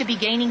seem to be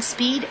gaining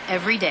speed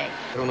every day.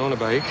 I don't own a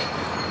bike.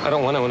 I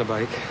don't want to own a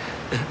bike.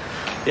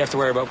 You have to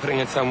worry about putting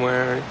it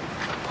somewhere.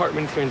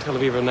 Apartments here in Tel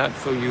Aviv are not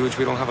so huge.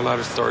 We don't have a lot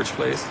of storage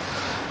place.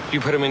 You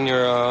put them in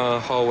your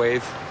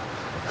hallways.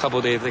 A couple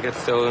of days they get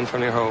stolen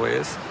from your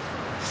hallways.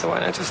 So why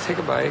not just take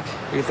a bike,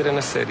 use it in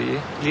a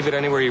city, leave it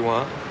anywhere you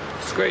want.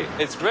 It's great.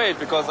 It's great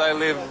because I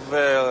live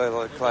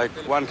like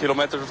 1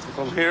 kilometer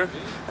from here,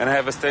 and I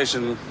have a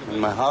station in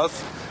my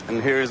house,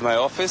 and here is my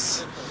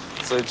office.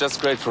 So it's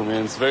just great for me,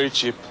 and it's very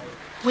cheap.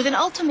 With an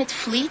ultimate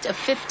fleet of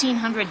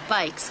 1,500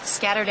 bikes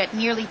scattered at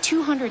nearly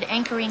 200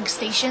 anchoring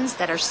stations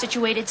that are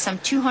situated some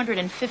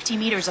 250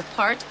 meters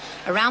apart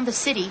around the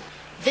city,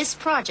 this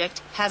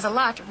project has a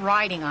lot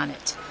riding on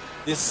it.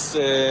 This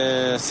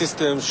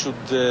system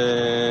should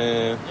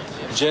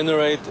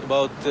generate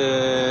about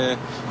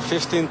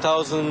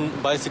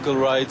 15,000 bicycle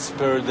rides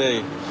per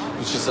day,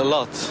 which is a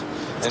lot.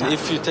 And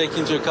if you take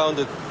into account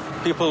that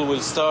people will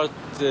start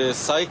the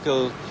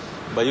cycle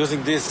by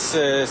using this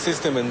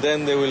system, and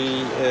then they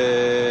will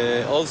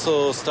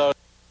also start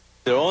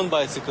their own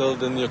bicycle,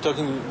 then you're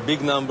talking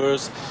big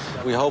numbers.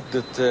 We hope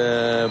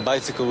that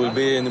bicycle will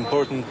be an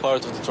important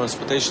part of the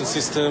transportation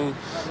system,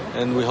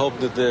 and we hope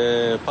that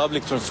the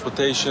public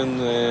transportation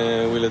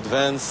will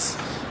advance,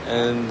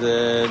 and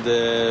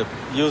the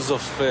use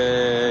of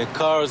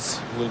cars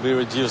will be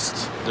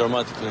reduced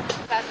dramatically.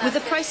 With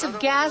the price of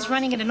gas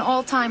running at an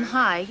all-time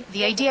high,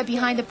 the idea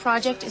behind the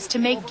project is to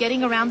make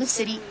getting around the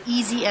city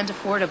easy and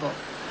affordable.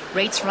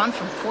 Rates run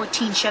from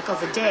 14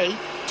 shekels a day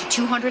to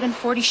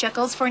 240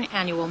 shekels for an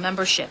annual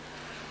membership.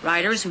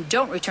 Riders who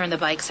don't return the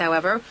bikes,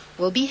 however,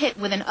 will be hit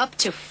with an up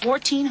to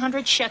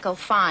 1,400 shekel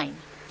fine.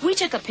 We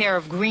took a pair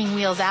of green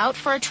wheels out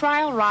for a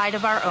trial ride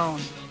of our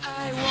own.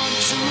 I want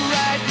to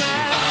ride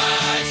my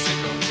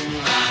bicycle,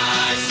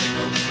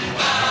 bicycle,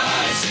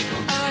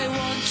 bicycle. I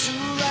want to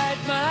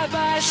ride my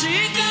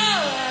bicycle. I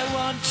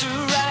want to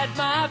ride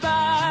my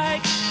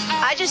bike.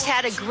 I just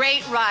had a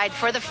great ride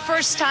for the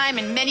first time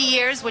in many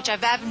years, which I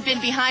haven't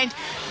been behind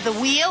the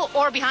wheel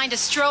or behind a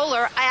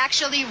stroller. I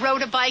actually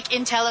rode a bike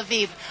in Tel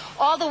Aviv,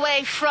 all the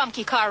way from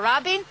Kikar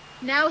Rabin,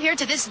 now here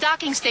to this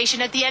docking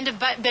station at the end of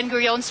Ben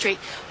Gurion Street,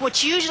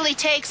 which usually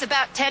takes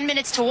about 10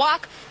 minutes to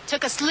walk,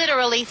 took us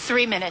literally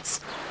 3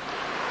 minutes.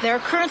 There are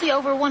currently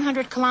over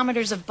 100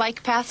 kilometers of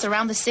bike paths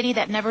around the city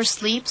that never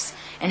sleeps,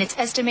 and it's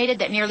estimated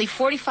that nearly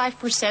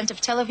 45%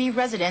 of Tel Aviv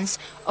residents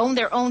own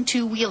their own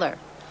two-wheeler.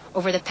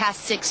 Over the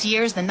past 6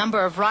 years, the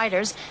number of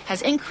riders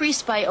has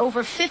increased by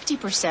over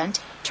 50%,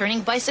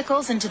 turning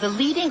bicycles into the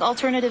leading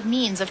alternative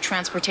means of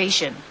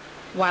transportation.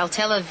 While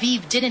Tel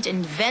Aviv didn't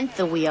invent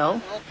the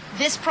wheel,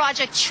 this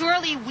project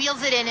surely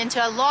wheels it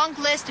into a long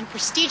list and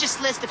prestigious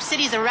list of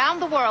cities around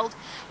the world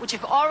which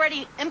have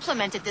already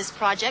implemented this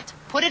project,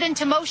 put it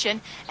into motion,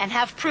 and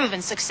have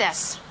proven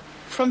success.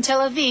 From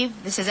Tel Aviv,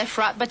 this is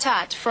Efrat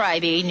Batat for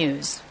IBA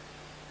News.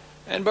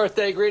 And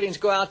birthday greetings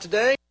go out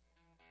today.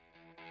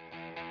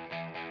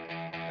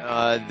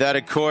 That,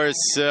 of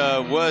course,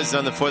 was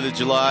on the 4th of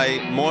July.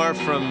 More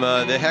from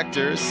the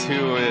Hectors,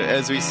 who,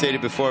 as we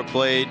stated before,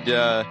 played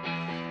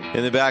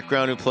in the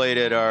background, who played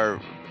at our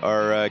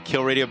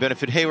Kill Radio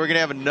benefit. Hey, we're going to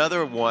have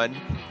another one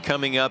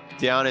coming up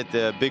down at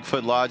the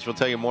Bigfoot Lodge. We'll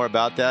tell you more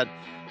about that.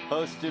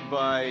 Hosted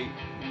by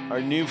our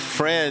new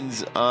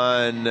friends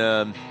on,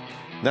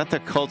 not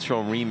the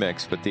Cultural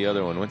Remix, but the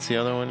other one. What's the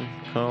other one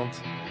called?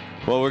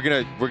 Well, we're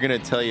gonna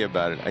tell you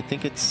about it. I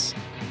think it's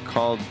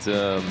called...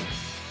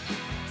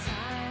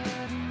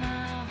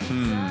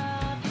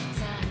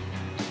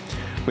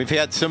 We've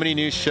had so many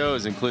new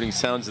shows, including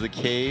Sounds of the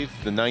Cave,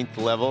 The Ninth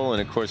Level,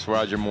 and of course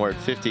Roger Moore at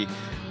 50.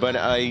 But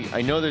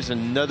I know there's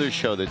another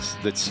show that's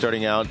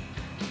starting out,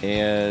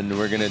 and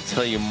we're going to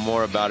tell you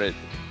more about it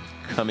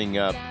coming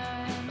up.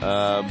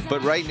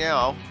 But right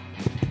now,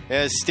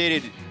 as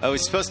stated, I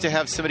was supposed to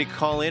have somebody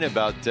call in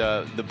about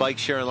the bike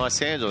share in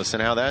Los Angeles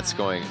and how that's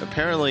going.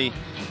 Apparently,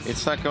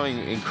 it's not going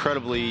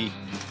incredibly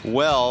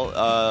well.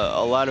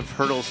 A lot of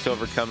hurdles to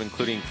overcome,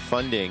 including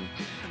funding.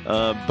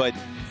 But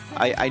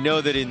I know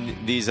that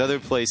in these other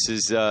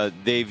places,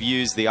 they've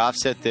used the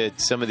offset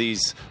that some of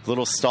these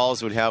little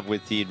stalls would have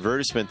with the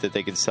advertisement that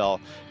they can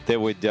sell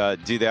that would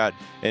do that.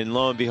 And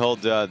lo and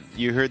behold,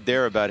 you heard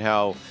there about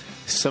how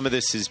some of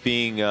this is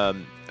being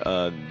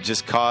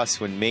just costs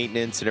when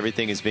maintenance and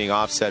everything is being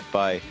offset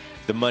by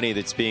the money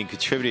that's being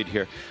contributed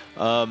here.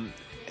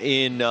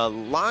 In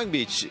Long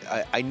Beach,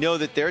 I know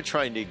that they're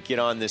trying to get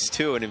on this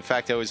too. And in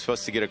fact, I was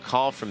supposed to get a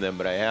call from them,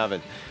 but I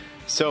haven't.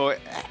 So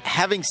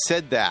having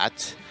said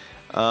that,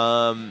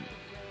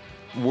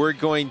 we're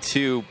going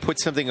to put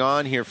something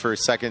on here for a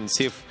second and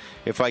see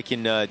if I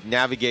can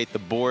navigate the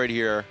board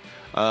here,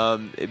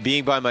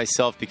 being by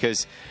myself,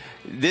 because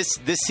this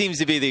seems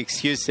to be the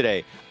excuse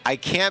today. I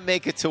can't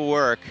make it to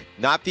work,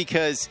 not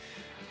because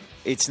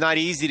it's not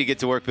easy to get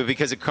to work, but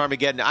because of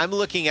Carmageddon, I'm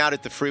looking out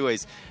at the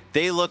freeways.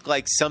 They look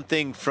like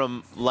something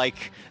from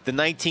like the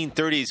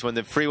 1930s when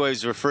the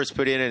freeways were first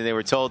put in and they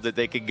were told that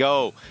they could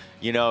go,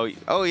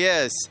 oh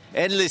yes,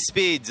 endless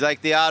speeds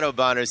like the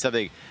Autobahn or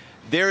something.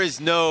 There is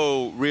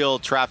no real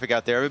traffic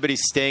out there.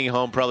 Everybody's staying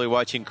home, probably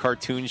watching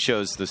cartoon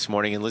shows this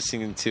morning and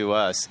listening to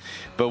us.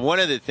 But one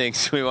of the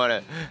things we want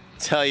to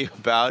tell you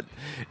about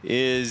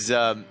is,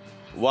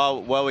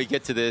 while we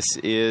get to this,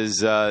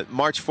 is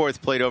March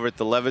 4th played over at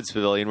the Levitz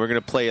Pavilion. We're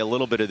going to play a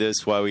little bit of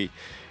this while we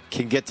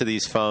can get to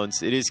these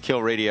phones. It is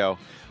Kill Radio.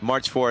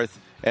 March 4th,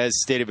 as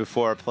stated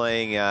before,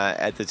 playing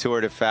at the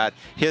Tour de Fat.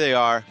 Here they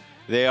are.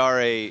 They are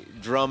a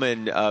drum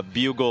and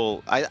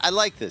bugle. I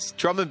like this.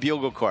 Drum and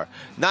bugle corps.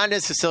 Not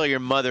necessarily your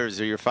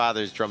mother's or your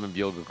father's drum and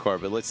bugle corps,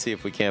 but let's see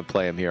if we can't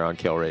play them here on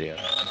Kill Radio.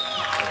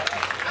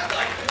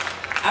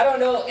 I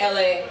don't know,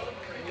 LA.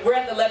 We're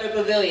at the Levitt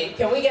Pavilion.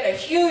 Can we get a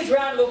huge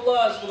round of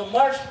applause for the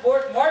March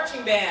 4th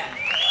Marching Band?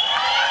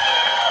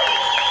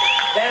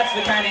 That's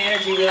the kind of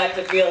energy we like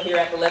to feel here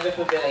at the Levitt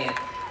Pavilion.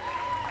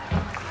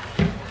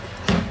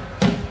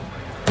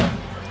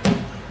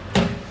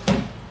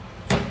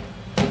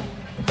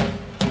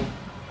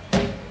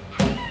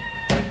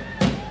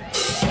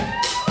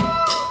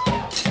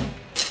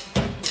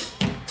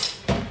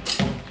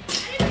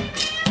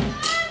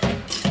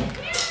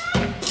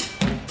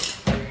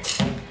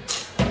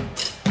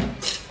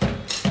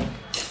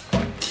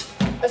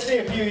 I see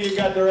a few of you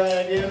got the right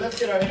idea. Let's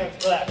get our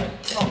hands clapping.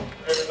 Come on,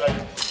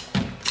 everybody.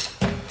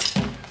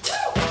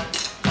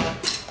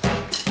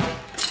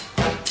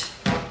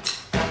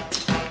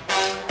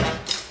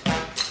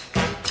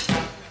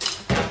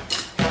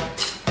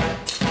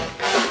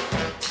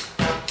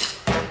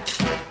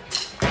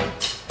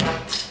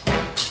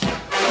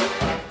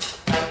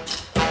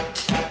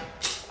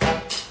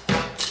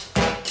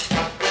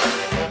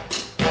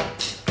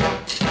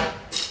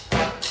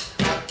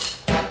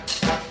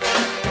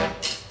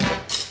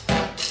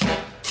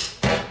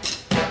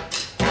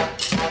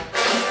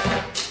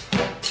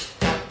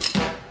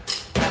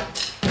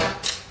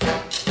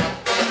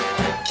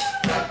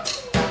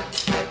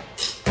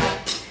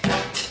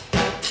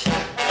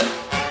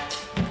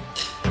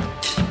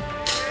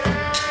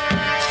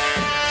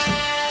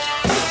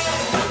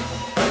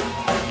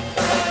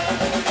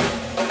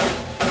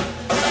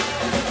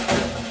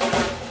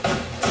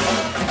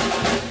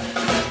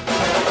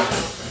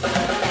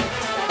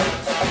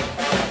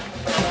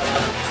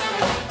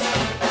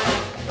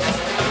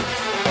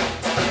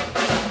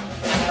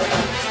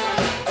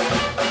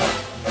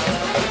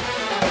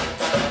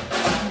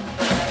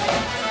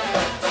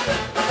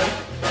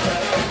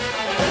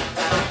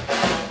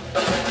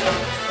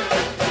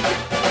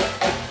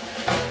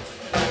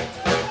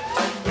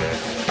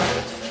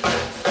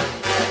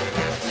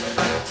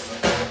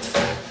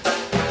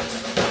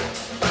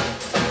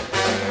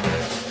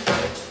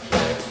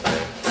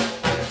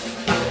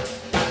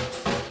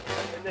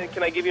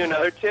 Can I give you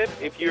another tip?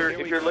 If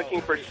you're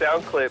looking for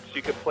sound clips,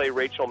 you could play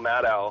Rachel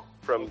Maddow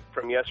from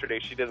yesterday.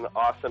 She did an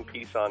awesome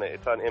piece on it.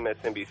 It's on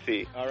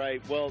MSNBC. All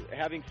right. Well,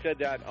 having said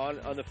that,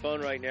 on the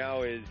phone right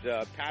now is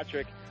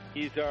Patrick.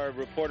 He's our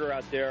reporter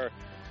out there,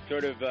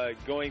 sort of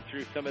going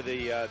through some of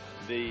the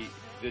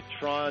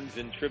trons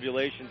and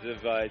tribulations of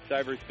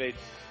cyberspace.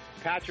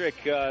 Patrick,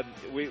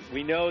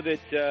 we know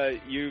that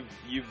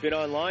you've been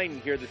online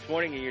here this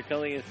morning, and you're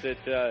telling us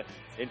that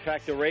in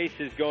fact the race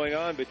is going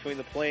on between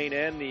the plane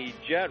and the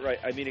jet.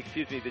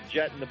 The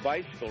jet and the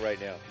bicycle right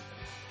now.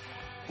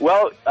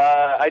 Well,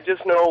 I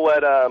just know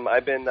what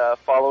I've been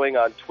following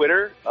on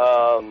Twitter.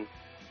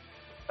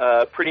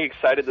 Pretty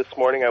excited this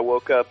morning. I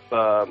woke up.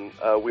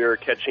 We were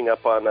catching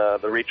up on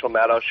the Rachel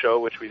Maddow show,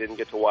 which we didn't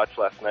get to watch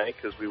last night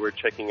because we were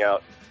checking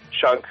out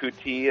Sean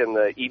Kuti and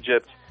the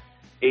Egypt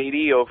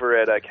 80 over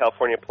at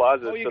California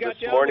Plaza. Oh, you so got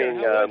this morning,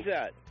 How was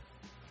that?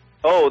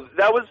 Oh,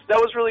 that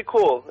was really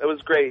cool. It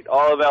was great.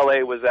 All of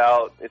LA was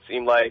out. It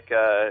seemed like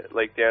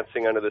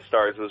dancing under the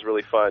stars. It was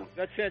really fun.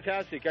 That's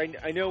fantastic.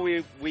 I know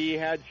we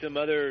had some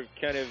other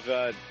kind of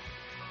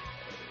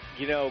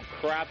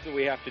crap that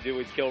we have to do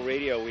with Kill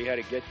Radio. We had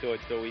to get to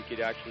it so we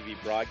could actually be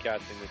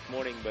broadcasting this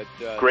morning. But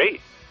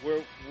great.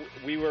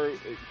 We were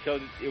so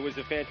it was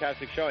a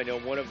fantastic show. I know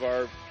one of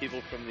our people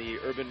from the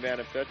Urban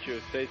Manifesto,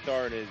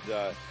 Cesar, and his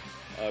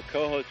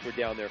co-hosts were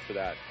down there for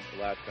that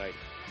last night.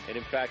 And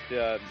in fact,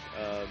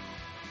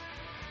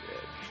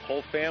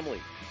 whole family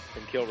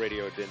from Kill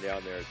Radio had been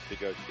down there to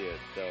go see it.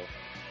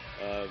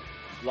 So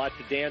lots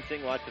of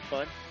dancing, lots of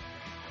fun.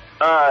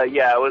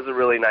 Yeah, it was a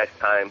really nice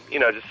time.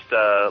 Just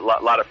a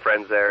lot of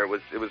friends there. It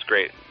was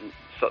great.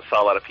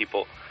 Saw a lot of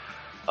people.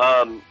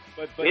 But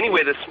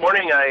anyway, this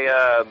morning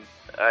I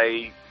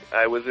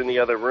was in the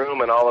other room,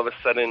 and all of a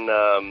sudden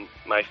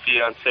my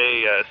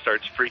fiance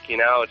starts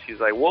freaking out. She's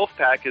like,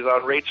 "Wolfpack is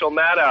on Rachel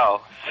Maddow."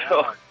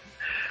 So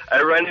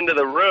I run into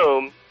the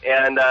room,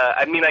 and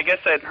I guess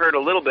I'd heard a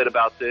little bit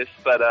about this,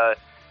 but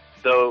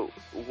the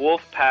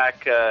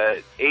Wolfpack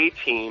A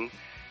team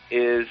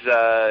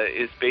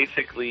is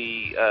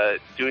basically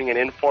doing an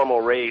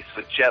informal race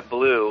with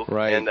JetBlue,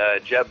 Right. and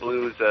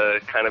JetBlue's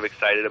kind of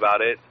excited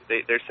about it.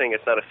 They're saying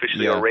it's not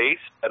officially a race,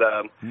 but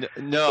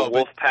no, the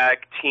Wolfpack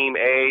Team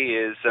A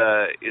is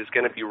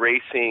going to be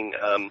racing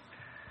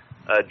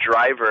a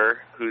driver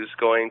who's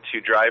going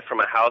to drive from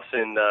a house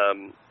in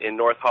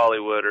North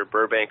Hollywood or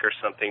Burbank or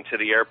something to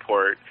the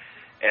airport,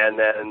 and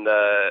then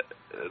the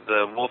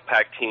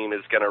Wolfpack team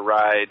is going to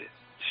ride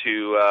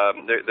to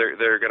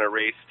they're going to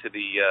race to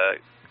the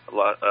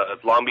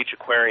Long Beach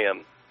Aquarium,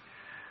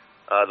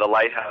 the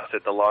lighthouse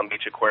at the Long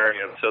Beach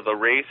Aquarium. So the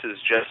race has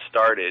just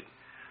started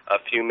a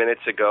few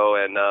minutes ago,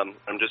 and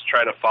I'm just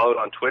trying to follow it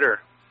on Twitter.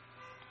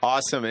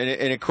 Awesome,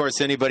 and of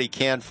course anybody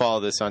can follow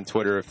this on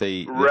Twitter if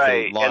they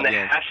Right, log and the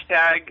in.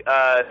 hashtag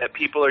that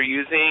people are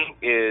using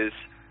is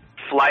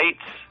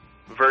flights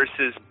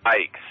versus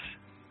bikes.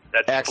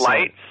 That's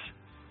Excellent. flights,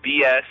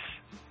 BS,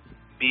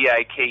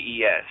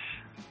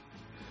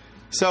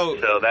 So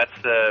that's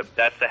the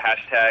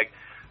hashtag.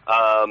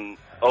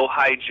 Oh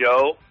Hi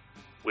Joe,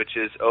 which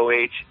is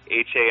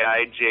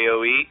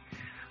OHHAIJOE.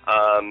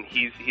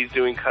 He's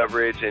doing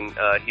coverage, and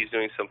he's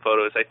doing some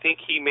photos. I think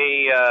he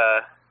may.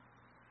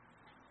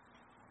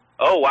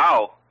 Oh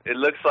wow! It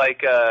looks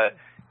like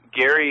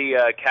Gary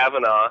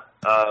Kavanaugh,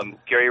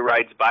 Gary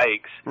Rides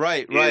Bikes,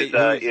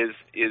 is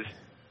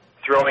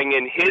throwing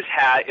in his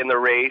hat in the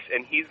race,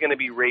 and he's going to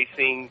be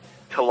racing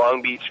to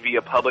Long Beach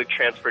via public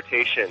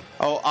transportation.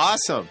 Oh,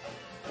 awesome!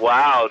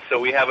 Wow! So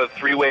we have a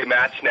three-way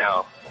match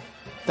now.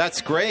 That's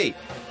great.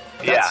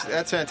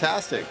 That's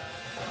fantastic.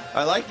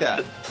 I like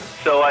that.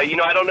 So I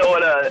don't know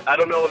I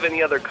don't know of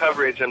any other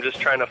coverage. I'm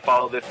just trying to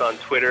follow this on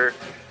Twitter.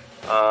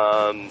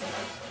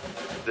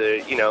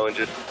 And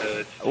just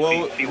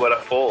see what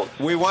unfolds.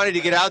 We wanted to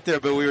get out there,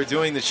 but we were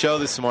doing the show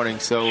this morning,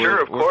 so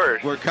Sure, of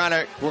course. we're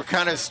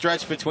kind of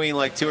stretched between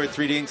like 2 or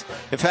 3 teams.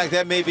 In fact,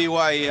 that may be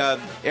why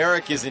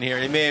Eric isn't here.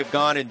 He may have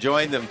gone and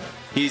joined them.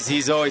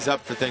 He's always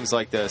up for things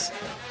like this.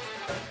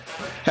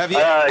 Have you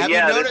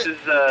noticed?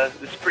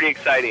 This is pretty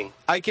exciting.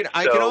 I can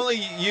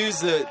only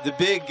use the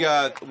big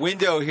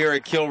window here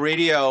at Kill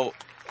Radio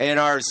and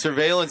our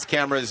surveillance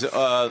cameras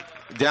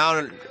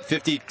down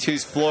 52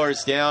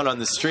 floors down on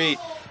the street.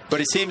 But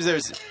it seems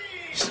there's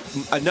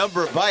a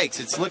number of bikes.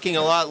 It's looking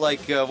a lot like,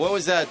 what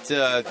was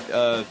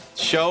that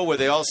show where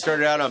they all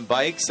started out on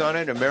bikes on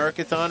it,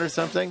 Americathon or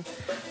something?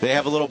 They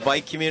have a little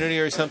bike community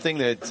or something,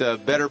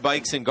 that Better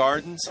Bikes and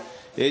Gardens.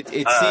 It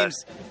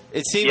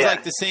seems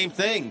like the same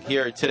thing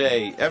here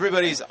today.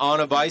 Everybody's on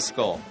a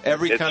bicycle,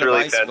 every kind of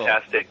bicycle. It's really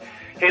fantastic.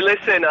 Hey,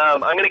 listen, I'm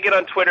going to get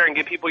on Twitter and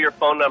give people your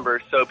phone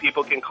numbers so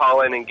people can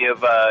call in and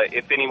give,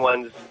 if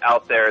anyone's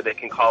out there, they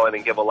can call in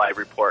and give a live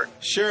report.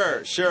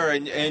 Sure.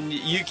 And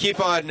you keep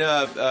on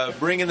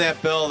bringing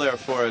that bell there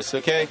for us,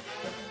 okay?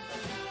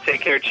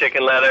 Take care,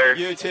 Chicken Leather.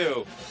 You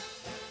too.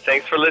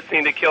 Thanks for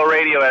listening to Kill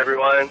Radio,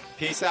 everyone.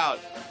 Peace out.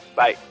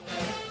 Bye.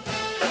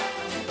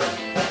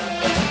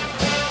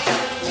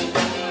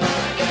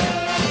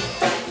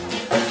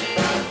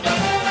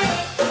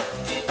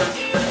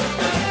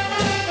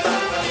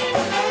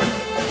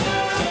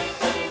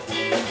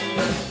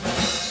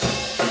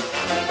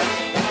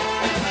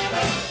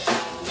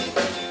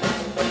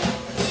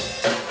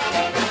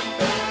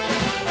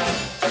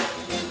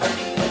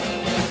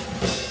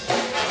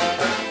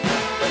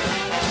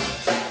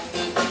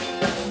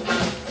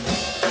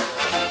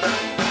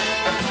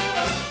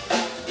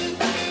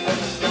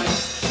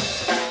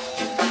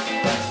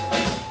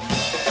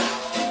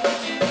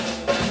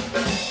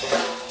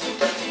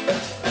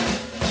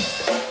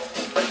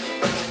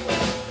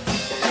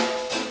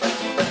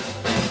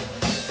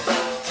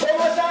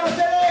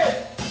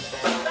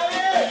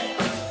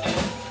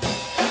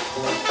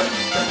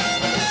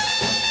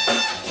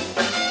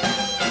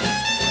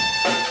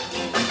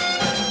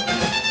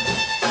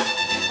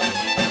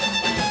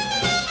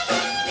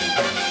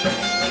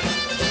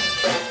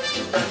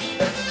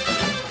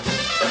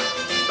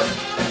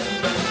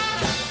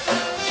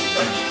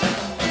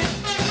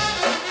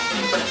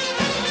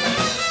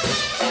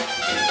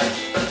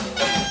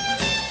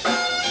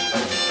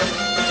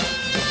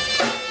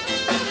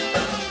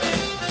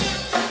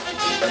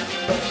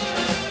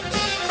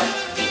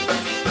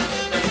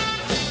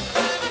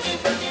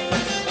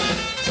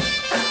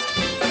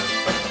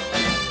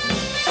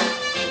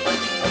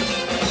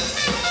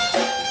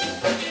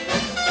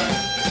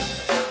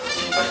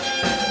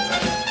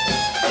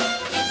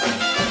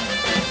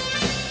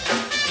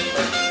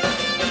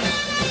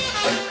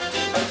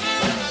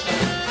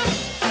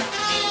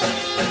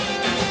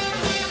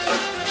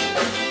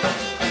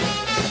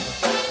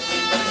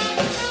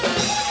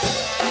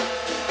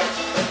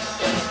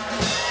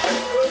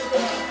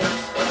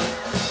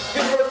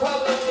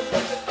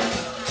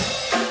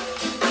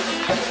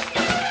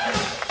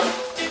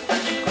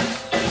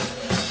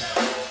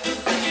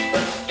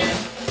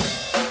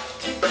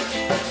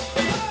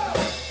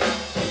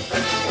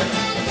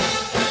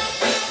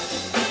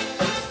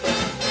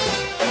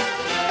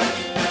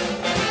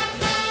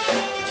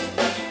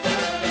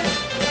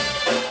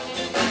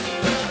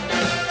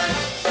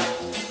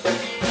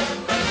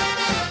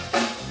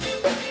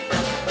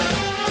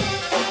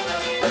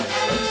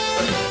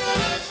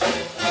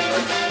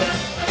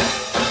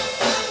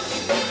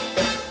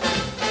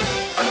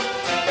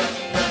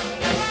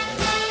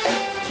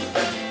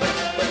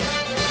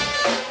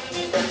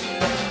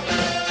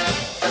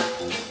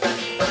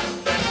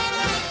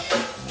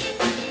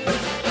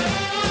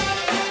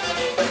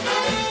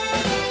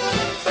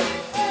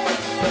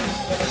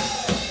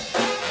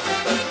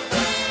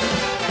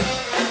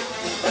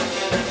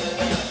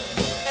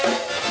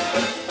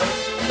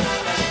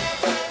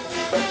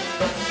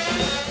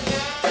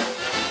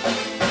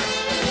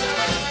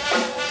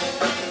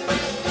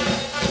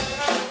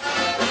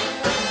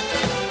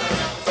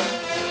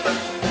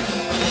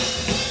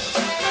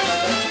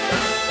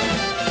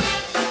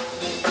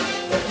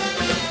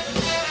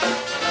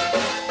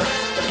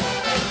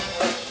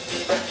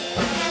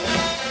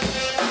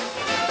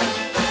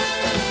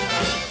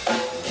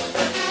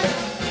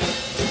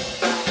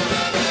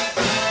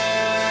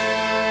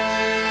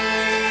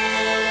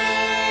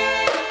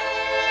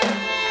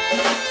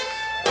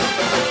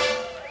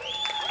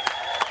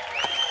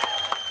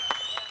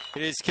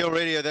 It is Kill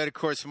Radio. That, of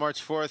course,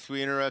 March 4th.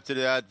 We interrupted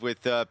that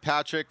with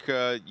Patrick.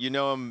 You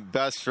know him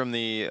best from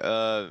the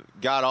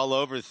God All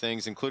Over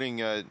things, including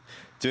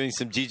doing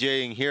some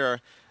DJing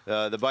here,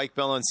 the Bike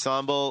Bell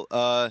Ensemble.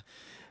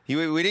 We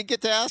didn't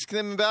get to ask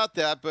them about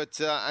that, but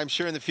I'm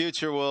sure in the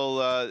future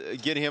we'll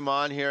get him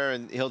on here,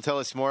 and he'll tell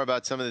us more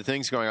about some of the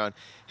things going on.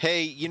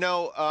 Hey, you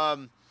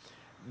know,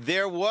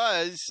 there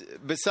was,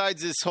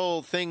 besides this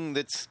whole thing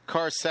that's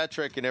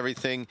car-centric and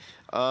everything,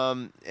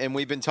 and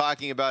we've been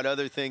talking about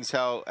other things,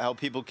 how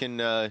people can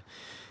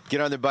get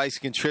on their bikes,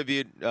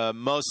 contribute,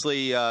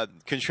 mostly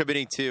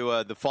contributing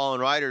to the Fallen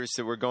Riders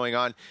that were going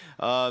on.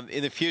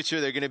 In the future,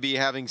 they're going to be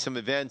having some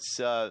events,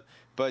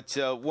 but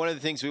one of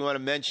the things we want to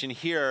mention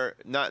here,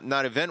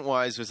 not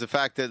event-wise, was the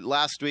fact that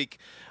last week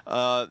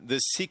the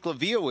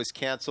Ciclovia was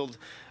canceled.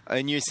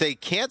 And you say,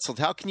 canceled?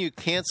 How can you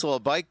cancel a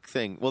bike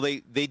thing? Well,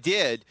 they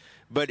did,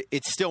 but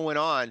it still went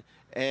on,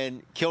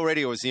 and Kill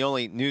Radio was the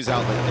only news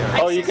outlet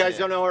there. Oh, you guys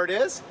don't know where it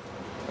is?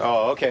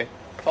 Oh, okay.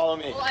 Follow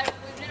me. Well,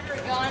 we've never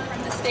gone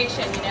from the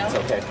station, you know? It's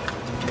okay.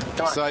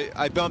 So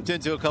I bumped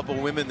into a couple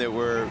of women that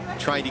were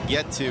trying to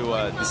get to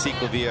the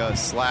Ciclovia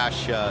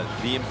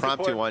 / the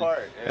impromptu one,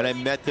 and I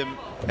met them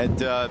at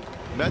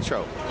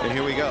Metro, and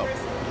here we go.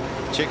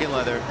 Chicken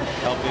Leather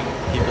helping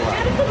people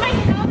out.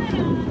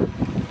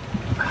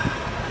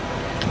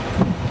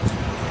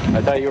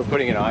 I thought you were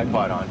putting an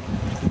iPod on.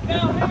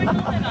 No, where am I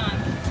holding on?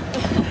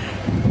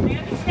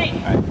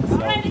 All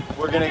right, so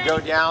we're going to go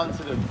down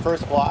to the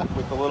first block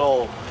with the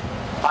little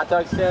hot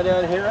dog stand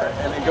down here,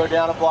 and then go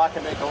down a block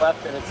and make a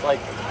left, and it's like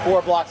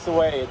 4 blocks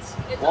away. It's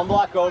 1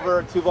 block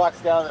over, 2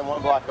 blocks down, and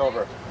 1 block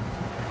over.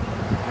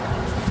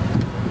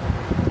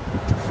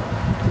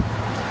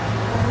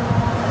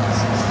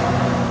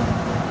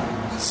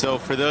 So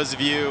for those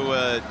of you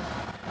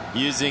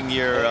using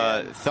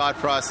your thought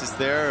process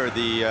there, or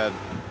the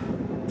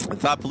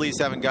thought police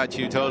haven't got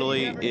you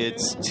totally,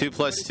 it's 2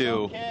 +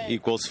 2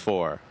 =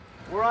 4.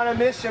 We're on a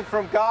mission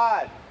from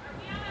God.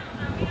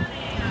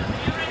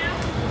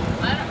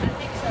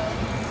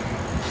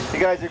 You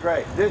guys are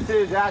great. This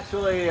is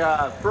actually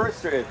First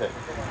Street, I think.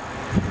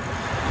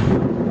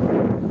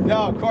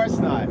 No, of course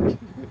not.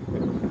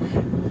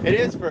 It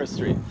is First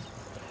Street.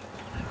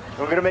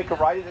 We're going to make a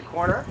right at the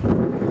corner.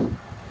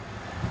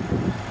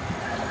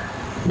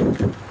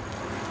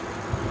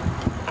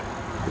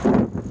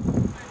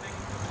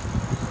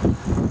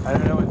 I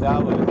don't know what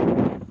that was.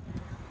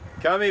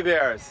 Gummy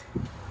bears.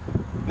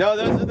 No,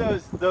 those are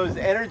those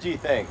energy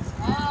things.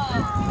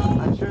 Oh.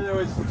 I'm sure there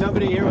was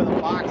somebody here with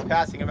a box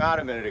passing them out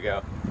a minute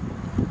ago.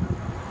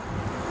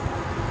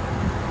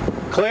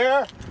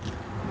 Clear?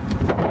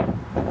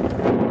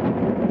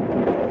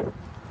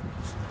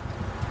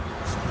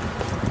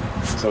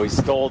 So he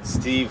stole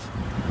Steve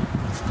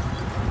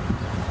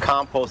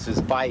Compost's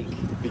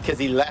bike because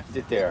he left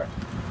it there.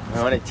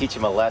 I want to teach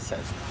him a lesson.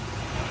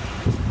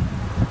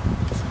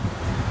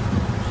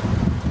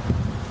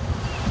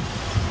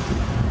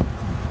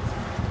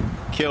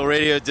 Kill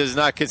Radio does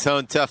not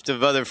condone theft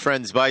of other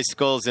friends'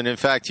 bicycles, and in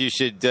fact, you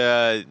should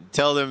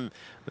tell them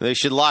they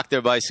should lock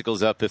their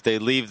bicycles up if they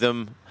leave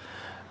them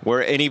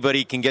where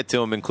anybody can get to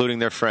them, including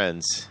their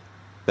friends.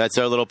 That's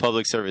our little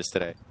public service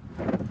today.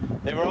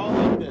 They were all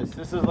like this.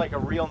 This was like a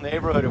real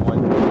neighborhood at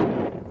one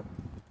time.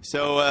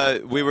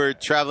 So we were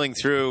traveling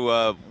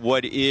through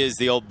what is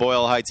the old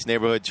Boyle Heights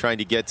neighborhood, trying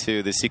to get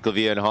to the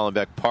Ciclovia in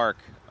Hollenbeck Park.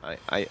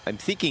 I'm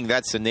thinking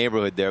that's a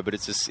neighborhood there, but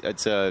it's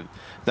a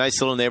nice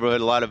little neighborhood.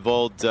 A lot of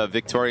old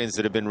Victorians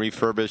that have been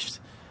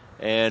refurbished,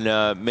 and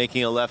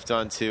making a left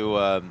onto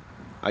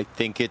I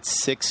think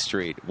it's 6th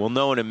Street. We'll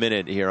know in a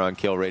minute here on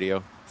Kill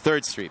Radio.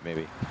 3rd Street,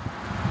 maybe.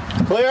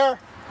 Clear?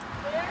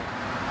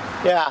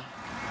 Yeah.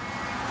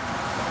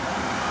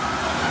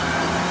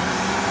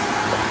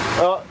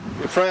 Oh,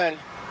 your friend.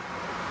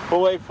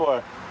 We'll wait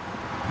for her.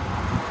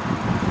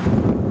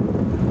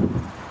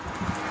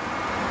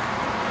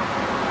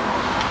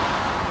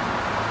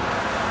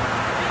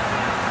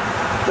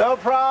 No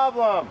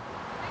problem.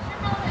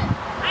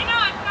 I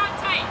know, it's not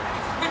tight.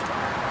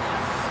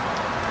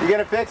 You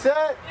gonna fix it?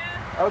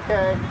 Yeah.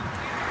 Okay.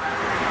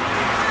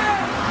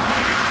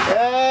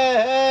 Hey,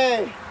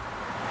 hey.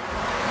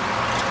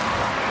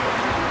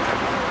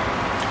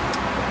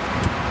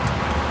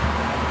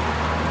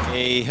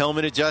 A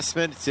helmet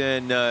adjustment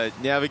and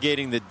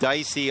navigating the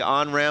dicey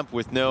on-ramp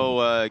with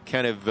no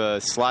kind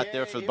of slot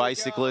there for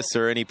bicyclists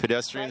or any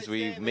pedestrians.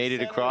 We made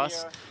it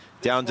across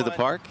down to the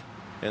park,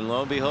 and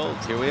lo and behold,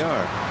 here we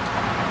are.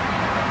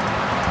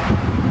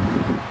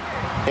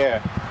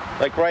 Here,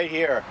 like right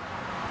here.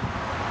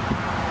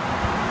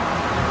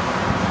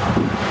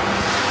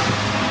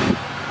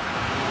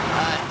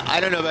 I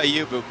don't know about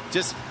you, but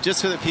just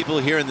for the people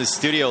here in the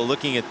studio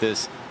looking at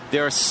this,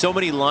 there are so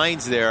many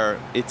lines there.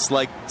 It's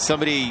like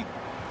somebody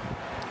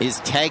is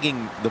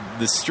tagging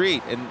the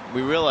street, and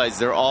we realize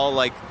they're all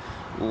like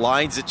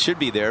lines that should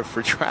be there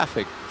for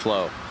traffic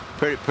flow.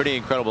 Pretty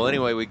incredible.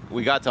 Anyway,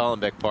 we got to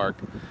Hollenbeck Park,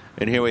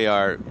 and here we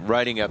are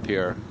riding up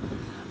here.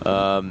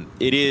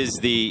 It is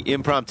the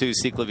impromptu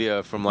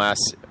Ciclovia from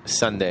last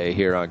Sunday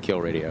here on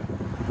Kill Radio.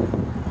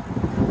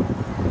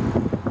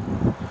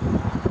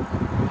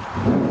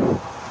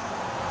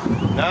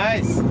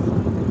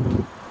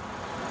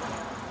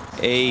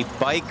 a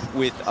bike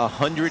with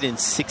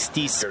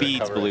 160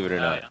 speeds, believe it or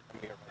not.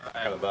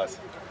 On the bus.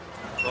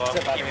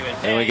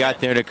 And we got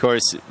there, and of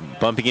course,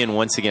 bumping in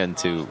once again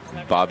to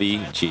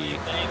Bobby G.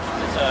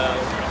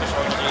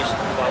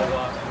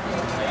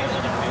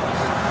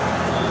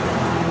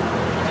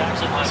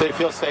 So you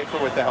feel safer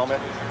with the helmet?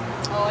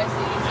 Oh, I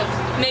see.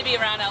 So maybe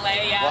around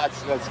LA, yeah. Well,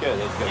 that's good.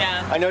 That's good.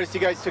 Yeah. I noticed you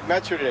guys took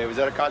Metro today. Was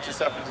that a conscious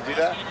effort to do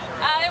that?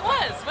 It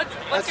was.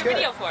 What's your good.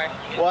 video for?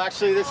 Well,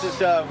 actually, this is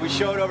we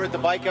showed over at the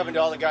bike oven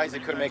to all the guys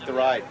that couldn't make the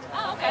ride.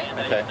 Oh, okay.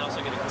 Okay.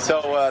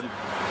 So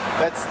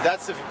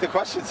that's the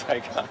questions I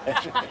got.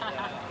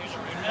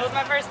 It was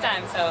my first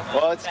time, so.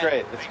 Well, that's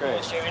great. That's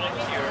great. Yes.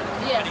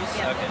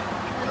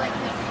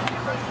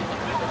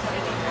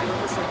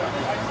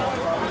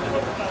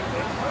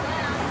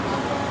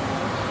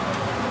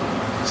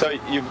 So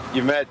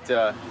you met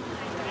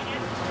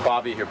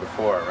Bobby here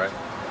before, right?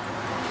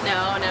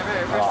 No, never.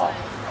 First time.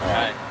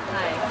 Hi.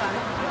 Hi.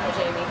 I'm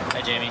Jamie.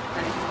 Hi, Jamie.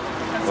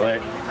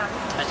 Wait.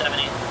 Hi,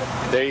 Stephanie.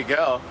 There you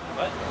go.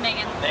 What?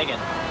 Megan. Megan.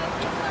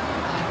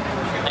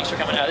 Thanks for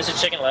coming out. This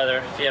is Chicken Leather.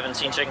 If you haven't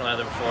seen Chicken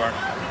Leather before,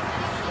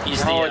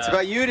 he's No, the. it's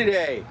about you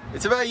today.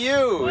 It's about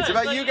you. What? It's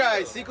about you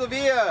guys.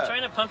 Ciclovia. I'm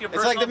trying to pump your It's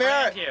personal like the mayor.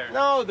 brand here.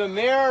 No, the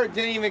mayor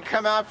didn't even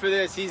come out for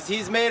this.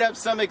 He's made up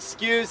some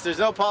excuse. There's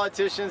no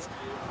politicians.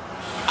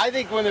 I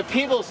think when the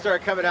people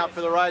start coming out for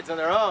the rides on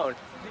their own,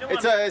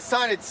 it's a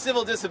sign of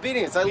civil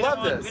disobedience. I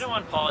love this. We don't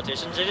want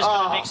politicians. They just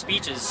want to make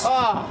speeches.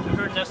 We've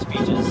heard enough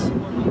speeches.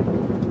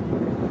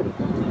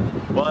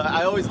 Well,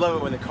 I always love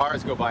it when the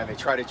cars go by and they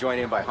try to join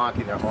in by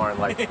honking their horn.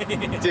 Like,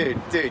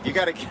 dude, you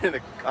got to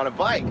get on a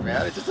bike,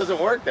 man. It just doesn't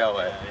work that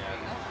way.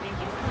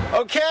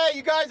 Okay,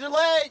 you guys are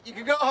late. You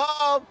can go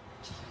home.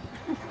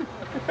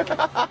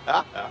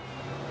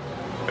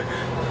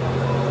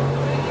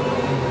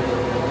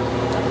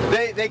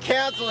 They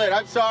canceled it.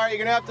 I'm sorry. You're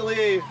gonna have to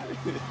leave.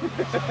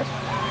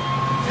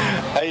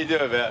 How you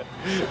doing, man?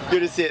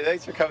 Good to see you.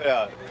 Thanks for coming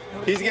out.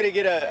 He's gonna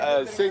get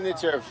a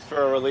signature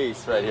for a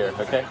release right here.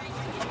 Okay.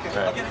 All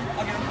right.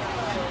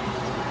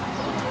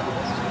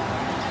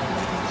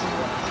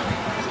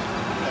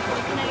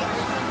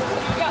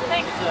 Yeah,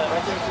 thanks.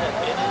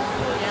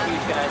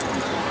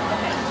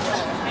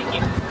 Thank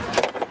you.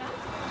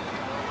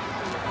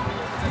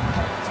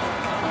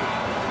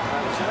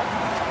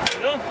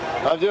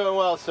 I'm doing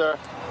well, sir.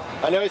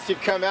 I noticed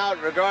you've come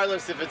out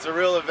regardless if it's a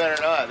real event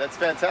or not. That's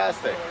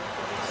fantastic.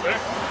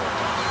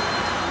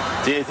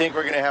 Do you think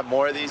we're going to have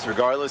more of these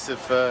regardless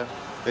if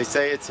they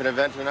say it's an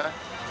event or not?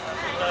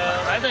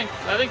 I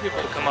think people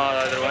will come out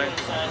either way.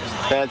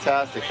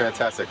 Fantastic,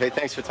 fantastic. Hey,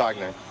 thanks for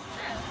talking to me.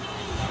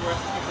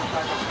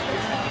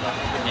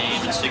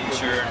 Name and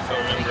signature and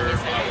phone number.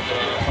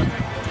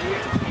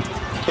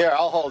 Here,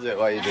 I'll hold it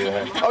while you do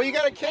that. Oh, you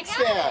got a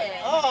kickstand.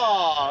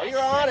 Oh, you're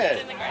on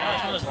it.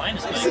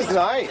 This is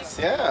nice,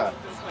 yeah.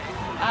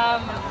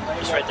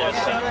 Just right there.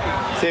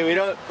 See, we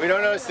don't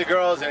notice the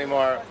girls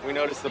anymore. We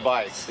notice the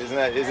bikes. Isn't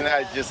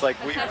that just like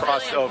we've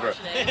crossed over?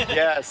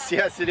 Yes,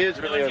 it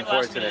is really When people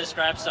ask me to unfortunate.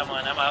 describe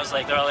someone, I was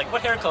like, they're all like,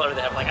 what hair color do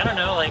they have? I'm like, I don't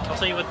know. Like, I'll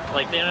tell you what,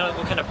 like, they know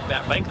what kind of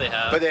bike they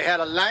have. But they had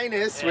a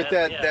Linus with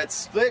that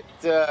split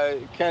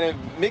kind of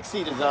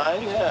mixy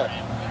design.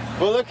 Yeah.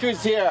 Well, look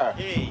who's here.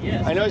 Hey,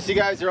 yes. I notice you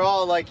guys are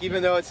all like,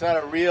 even though it's not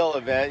a real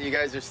event, you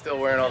guys are still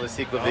wearing all the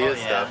Ciclovia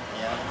stuff.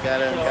 Yeah.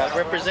 Gotta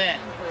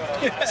represent.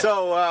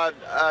 So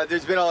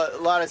there's been a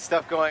lot of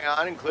stuff going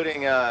on,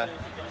 including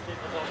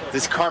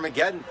this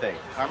Carmageddon thing.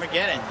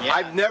 Armageddon, yeah.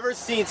 I've never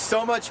seen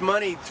so much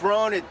money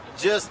thrown at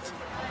just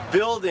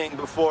building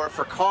before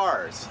for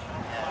cars.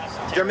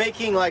 They're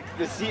making like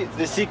the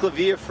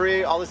Ciclovia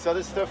free, all this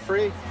other stuff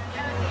free.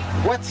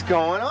 What's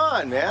going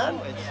on, man?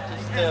 It's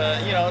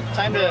just,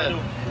 time to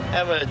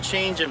have a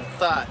change of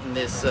thought in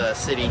this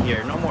city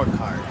here. No more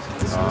cars.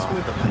 Let's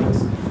move the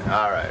bikes.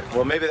 All right.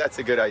 Well, maybe that's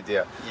a good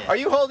idea. Yeah. Are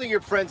you holding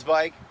your friend's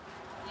bike?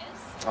 Yes.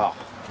 Oh.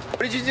 What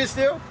did you just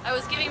do? I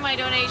was giving my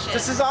donation.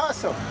 This is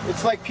awesome.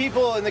 It's like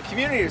people in the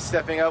community are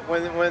stepping up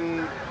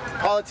when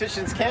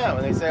politicians can't,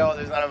 when they say, oh,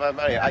 there's not enough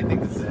money. I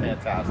think this is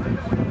fantastic.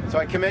 So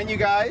I commend you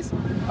guys.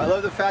 I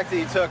love the fact that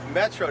you took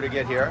Metro to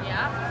get here.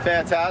 Yeah.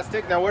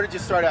 Fantastic. Now, where did you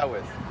start out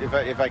with,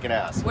 if I can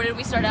ask? Where did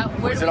we start out?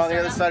 Was it on the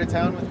other side of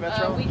town with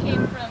Metro? We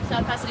came from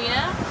South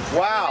Pasadena.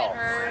 Wow. We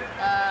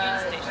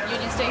met her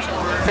Union Station.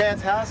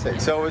 Fantastic.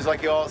 So it was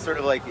like you all sort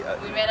of like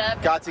We met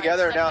up. got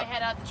together I now. stuck my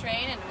head out the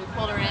train and we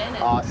pulled her in. And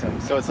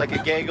Awesome. So it's like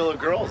a gaggle of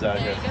girls out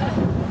there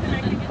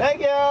here. you go.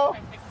 Thank you.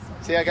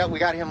 See, we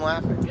got him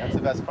laughing. That's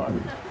the best part.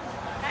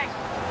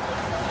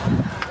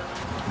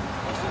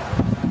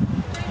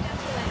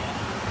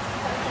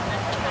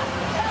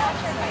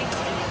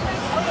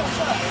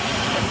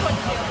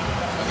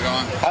 How's it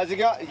going? How's it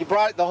going? You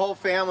brought the whole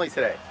family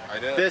today. I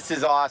did. This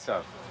is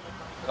awesome.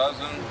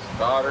 Cousins,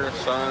 daughter,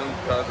 son,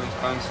 cousins,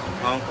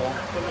 uncle.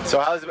 So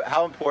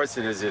how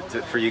important is it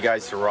for you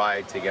guys to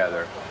ride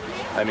together?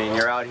 I mean,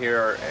 you're out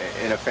here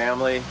in a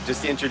family,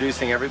 just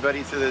introducing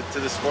everybody to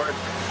the sport.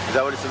 Is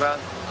that what it's about?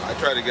 I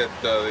try to get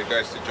the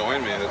guys to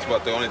join me. That's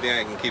about the only thing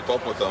I can keep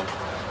up with them.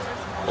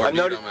 Or I've beat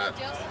noticed- them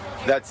at.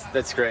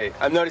 That's great.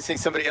 I'm noticing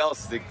somebody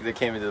else that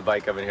came into the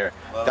bike oven here.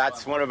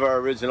 That's one of our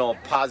original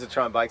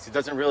positron bikes. It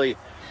doesn't really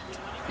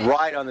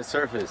ride on the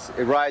surface.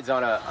 It rides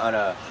on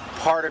a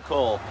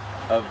particle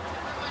of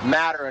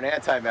matter and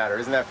antimatter.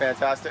 Isn't that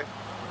fantastic?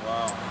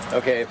 Wow.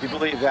 Okay, if you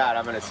believe that,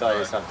 I'm going to sell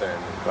you something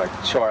like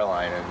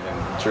Shoreline in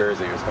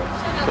Jersey or something.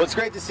 Well, it's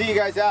great to see you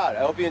guys out. I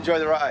hope you enjoy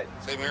the ride.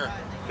 Same here.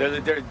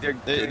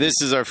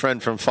 This is our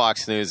friend from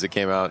Fox News that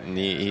came out, and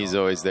he's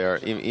always there.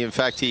 In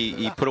fact,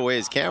 he put away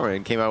his camera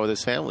and came out with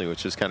his family,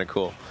 which was kind of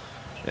cool.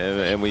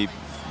 And we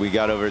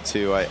got over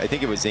to, I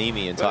think it was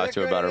Amy, and talked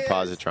to her about her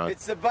positron.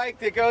 It's the bike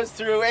that goes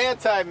through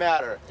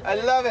antimatter. I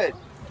love it.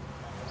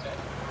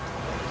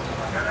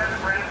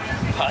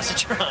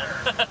 Positron.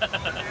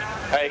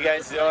 How you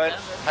guys doing?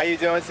 How you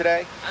doing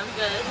today? I'm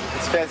good.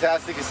 It's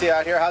fantastic to see you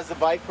out here. How's the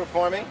bike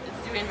performing?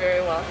 It's doing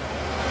very well.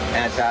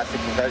 Fantastic.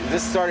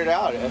 This started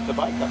out at the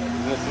bike company.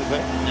 Isn't this the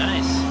thing?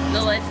 Nice.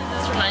 The license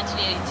is from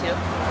 1982.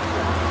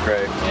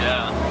 Great.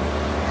 Yeah.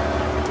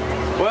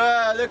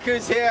 Whoa, look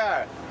who's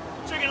here.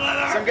 Chicken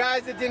leather. Some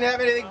guys that didn't have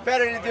anything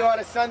better to do on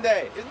a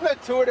Sunday. Isn't the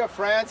Tour de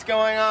France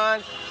going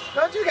on?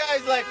 Don't you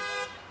guys like...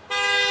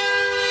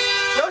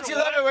 Don't you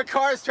love it when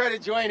cars try to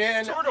join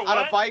in on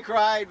a bike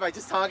ride by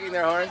just honking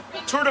their horn?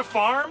 Tour de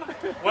Farm?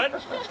 What?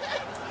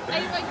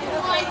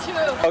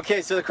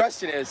 Okay, so the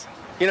question is,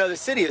 you know, the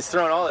city has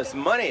thrown all this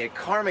money at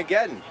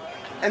Carmageddon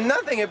and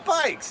nothing at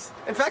bikes.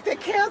 In fact, they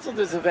canceled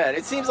this event.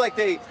 It seems like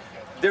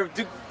they're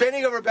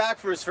bending over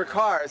backwards for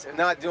cars and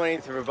not doing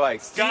anything for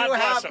bikes. God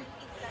bless them.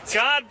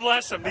 God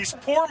bless them. These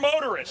poor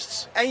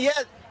motorists. And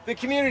yet, the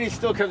community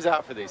still comes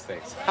out for these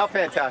things. How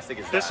fantastic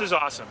is that? This is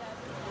awesome.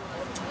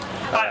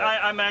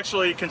 I'm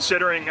actually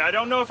considering, I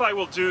don't know if I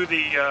will do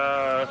the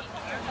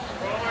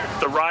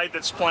ride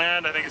that's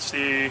planned. I think it's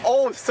the...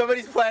 Oh,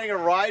 somebody's planning a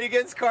ride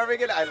against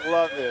Carmageddon? I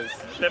love this.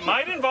 That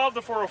might involve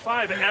the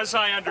 405, as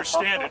I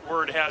understand it,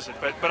 word has it.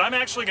 But I'm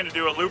actually going to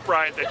do a loop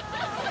ride that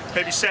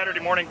maybe Saturday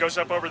morning goes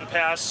up over the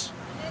pass,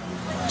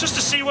 just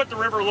to see what the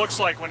river looks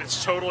like when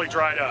it's totally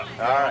dried up.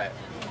 All right.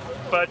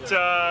 But,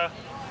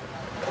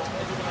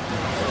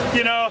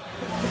 you know,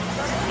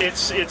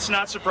 it's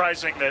not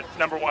surprising that,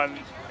 number one,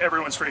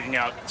 everyone's freaking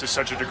out to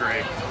such a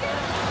degree.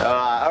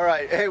 All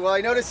right. Hey, well, I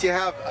noticed you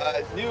have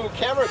a new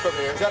camera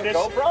equipment here. Is that a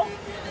GoPro?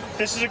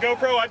 This is a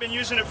GoPro. I've been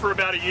using it for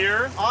about a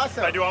year.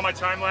 Awesome. I do all my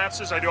time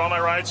lapses. I do all my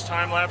rides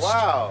time lapse.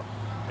 Wow.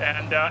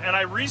 And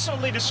I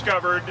recently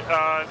discovered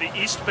the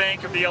east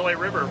bank of the LA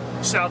River,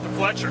 south of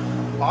Fletcher.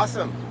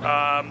 Awesome.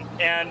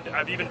 And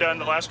I've even done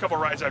the last couple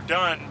rides I've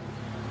done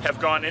have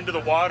gone into the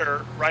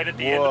water right at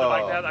the end of the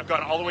bike path. I've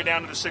gone all the way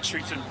down to the 6th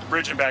Street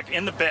Bridge and back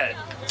in the bed.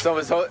 So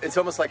it's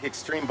almost like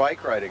extreme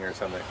bike riding or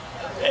something.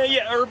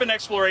 Yeah, urban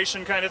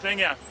exploration kind of thing.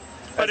 Yeah,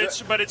 but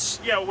it's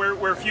yeah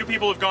where few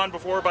people have gone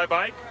before by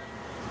bike.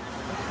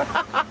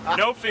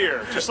 No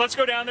fear. Just let's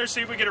go down there,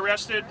 see if we get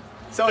arrested.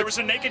 So there was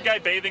a naked guy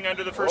bathing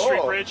under the 1st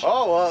Street Bridge.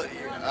 Oh well.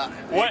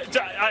 What?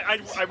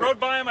 I rode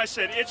by him. I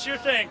said, "It's your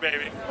thing,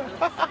 baby.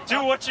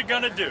 Do what you're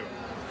gonna do."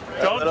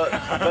 Don't.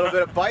 A little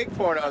bit of bike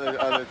porn on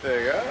the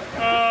thing,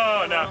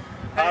 huh? Oh no.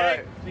 Hey, All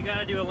right. we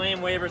gotta do a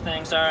lame waiver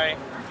thing. Sorry.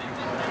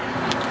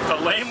 The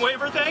lame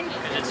waiver thing?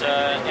 It's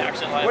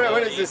accident liability.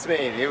 What does this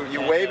mean?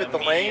 You wave at the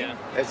lane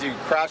as you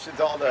crash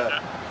into all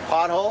the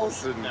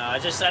potholes? And... No, I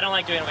don't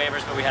like doing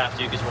waivers, but we have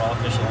to because we're all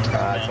official.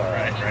 That's all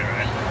right.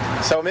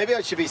 Right. So maybe I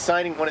should be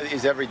signing one of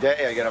these every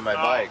day I get on my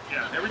bike.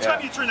 Yeah. Every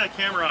time you turn that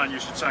camera on, you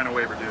should sign a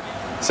waiver, dude.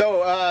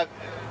 So,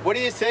 what do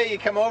you say you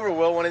come over,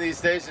 Will, one of these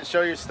days and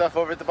show your stuff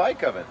over at the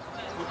bike oven?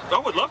 I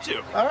would love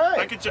to. All right.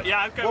 I could.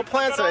 Yeah, we'll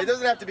plan something. It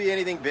doesn't have to be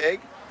anything big.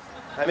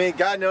 I mean,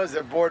 God knows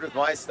they're bored with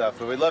my stuff,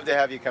 but we'd love to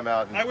have you come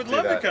out and I would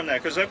love to come there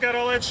because I've got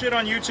all that shit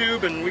on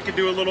YouTube, and we could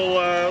do a little.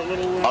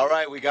 All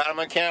right, we got them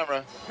on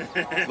camera.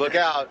 Look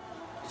out.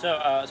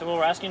 So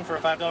we're asking for a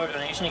 $5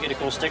 donation to get a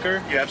cool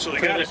sticker. You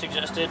absolutely got it.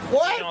 Suggested.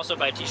 What? You can also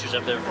buy T-shirts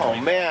up there. Oh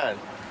man.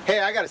 Hey,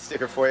 I got a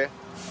sticker for you.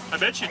 I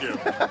bet you do.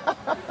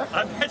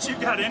 I bet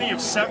you've got any of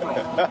several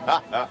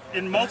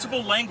in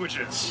multiple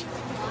languages.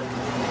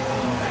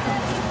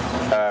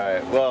 All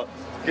right. Well,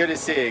 good to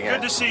see you again.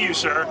 Good to see you,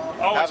 sir.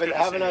 Always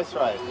have a nice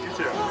ride. You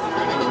too.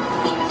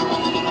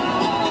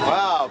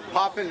 Wow,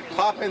 popping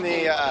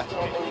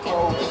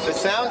the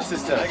sound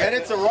system, and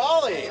it's a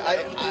Raleigh.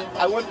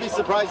 I wouldn't be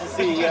surprised to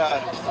see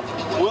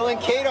Will and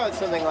Kate on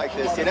something like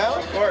this. You know?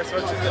 Of course.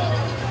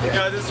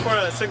 This is for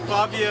a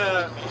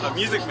Siglavia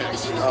music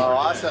mix. Oh,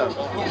 awesome!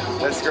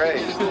 That's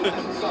great.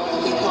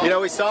 You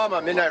know, we saw them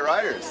on Midnight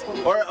Riders,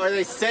 or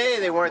they say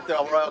they weren't the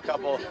royal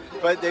couple,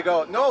 but they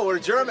go, "No, we're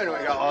German." And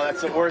we go, "Oh,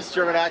 that's the worst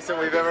German accent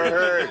we've ever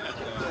heard."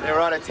 They were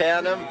on a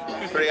tandem.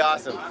 Pretty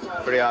awesome.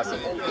 Pretty awesome.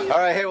 All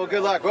right, hey, well,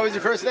 good luck. What was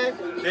your first name?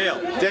 Dale.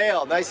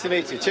 Dale, nice to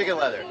meet you. Chicken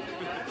Leather.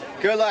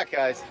 Good luck,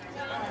 guys.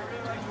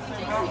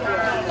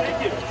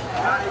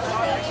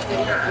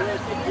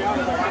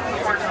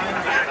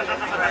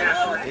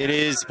 It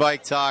is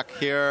Bike Talk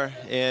here,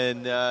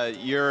 and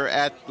you're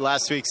at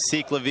last week's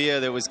Ciclavia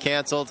that was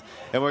canceled,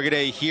 and we're going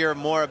to hear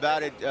more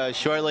about it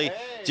shortly.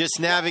 Just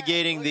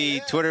navigating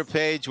the Twitter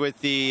page with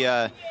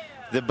the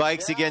the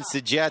bikes against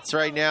the jets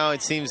right now.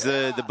 It seems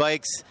the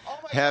bikes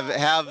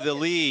have the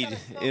lead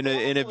in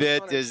a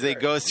bit as they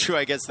go through,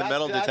 I guess, the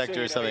metal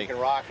detector or something.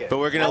 But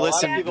we're going to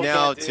listen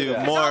now to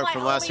more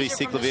from last week's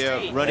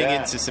Ciclovia, running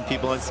into some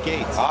people on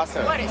skates.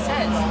 Awesome. What it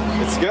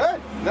says. It's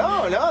good.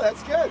 No,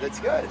 that's good. That's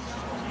good.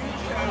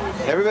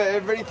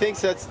 Everybody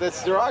thinks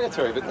that's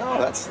derogatory, but no,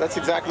 that's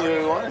exactly what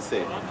we want to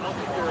see.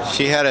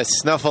 She had a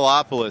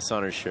Snuffleupagus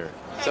on her shirt.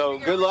 So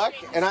good luck,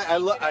 and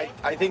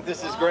I think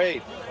this is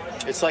great.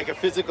 It's like a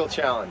physical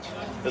challenge.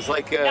 It's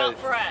like Not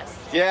for us.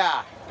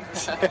 Yeah.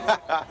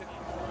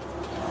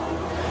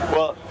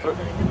 Well,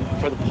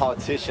 for the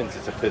politicians,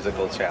 it's a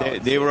physical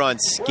challenge. They were on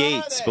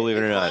skates, believe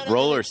it or not,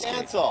 roller skates.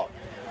 Cancel,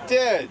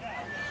 dude.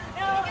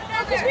 No,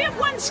 because we have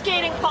one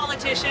skating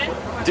politician.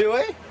 Do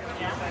we?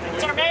 Yeah.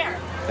 It's our mayor.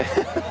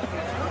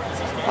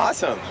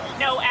 Awesome.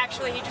 No,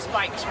 actually, he just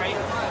bikes, right?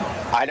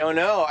 I don't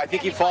know. I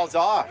think he falls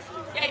off.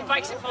 Yeah, he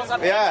bikes and falls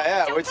off.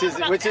 Yeah, Don't which talk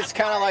about is that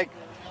kind of part. like,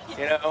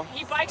 you know.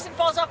 He bikes and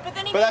falls off, but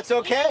then he But that's he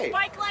okay. makes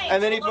bike lanes.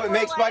 And then he all over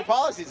makes LA. bike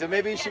policies, so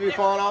maybe he should be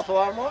falling off a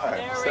lot more.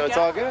 There So we it's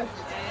go. all good.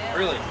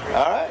 Really?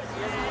 All right.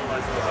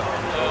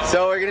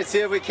 So we're gonna see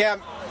if we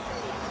can.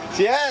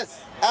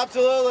 Yes,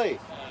 absolutely.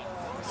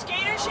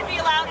 Skaters should be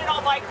allowed in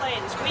all bike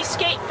lanes. We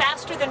skate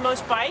faster than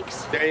most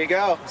bikes. There you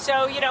go.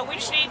 So, we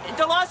just need...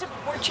 The laws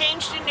were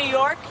changed in New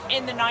York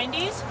in the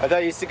 90s. I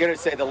thought you were going to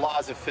say the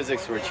laws of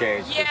physics were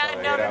changed. or Yeah,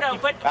 something, no, you know? no, no,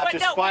 but After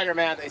no,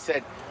 Spider-Man, they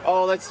said,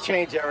 "Oh, let's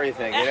change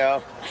everything." You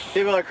know,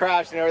 people are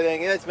crashing and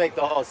everything. Let's make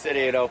the whole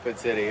city an open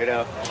city. You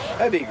know,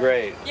 that'd be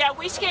great. Yeah,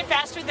 we skate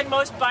faster than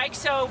most bikes,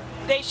 so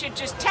they should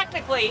just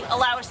technically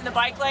allow us in the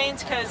bike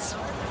lanes because,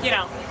 we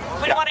don't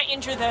want to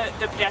injure the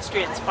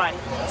pedestrians by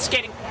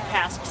skating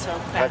past so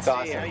fast. That's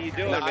awesome. How you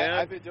doing, man?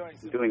 I've been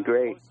doing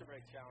great.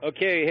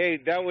 Okay, hey,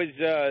 that was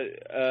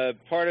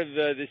part of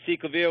the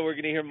Ciclovia. We're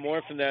going to hear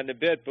more from that in a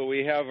bit, but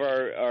we have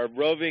our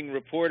roving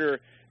reporter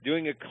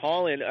doing a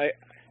call-in.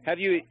 Have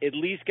you at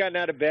least gotten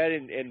out of bed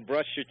and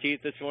brushed your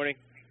teeth this morning?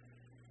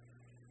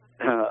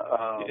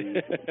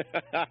 Okay,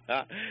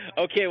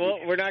 well,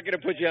 we're not going to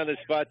put you on the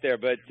spot there,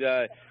 but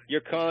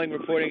you're calling,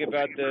 reporting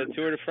about the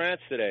Tour de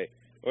France today,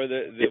 or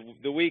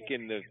the week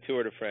in the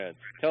Tour de France.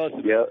 Tell us.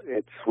 Yeah,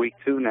 it's week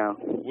 2 now.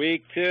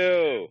 Week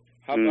 2.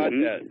 How about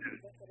that?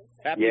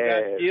 Happy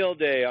Bastille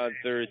Day on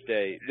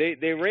Thursday.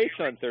 They race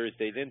on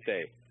Thursday, didn't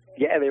they?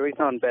 Yeah, they race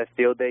on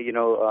Bastille Day.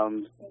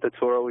 The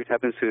tour always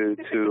happens to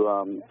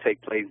take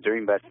place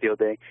during Bastille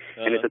Day,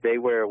 and it's a day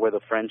where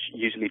the French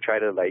usually try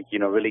to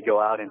really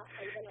go out and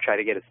try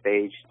to get a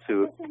stage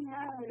to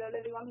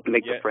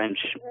make the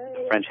French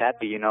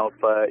happy.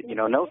 But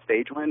no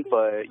stage win.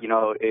 But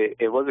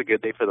it was a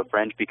good day for the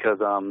French because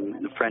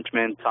the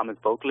Frenchman Thomas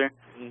Voeckler,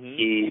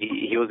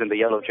 he was in the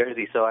yellow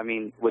jersey. So I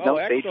mean, with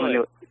no stage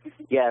win.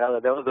 Yeah,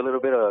 there was a little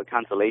bit of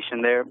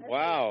consolation there.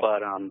 Wow.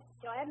 But,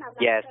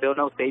 still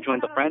no stage win.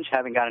 The French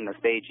haven't gotten a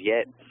stage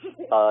yet.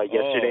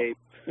 Yesterday,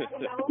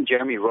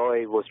 Jeremy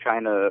Roy was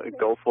trying to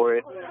go for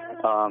it.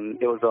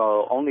 It was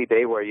the only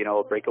day where,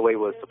 a breakaway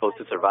was supposed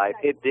to survive.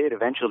 It did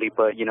eventually,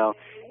 but,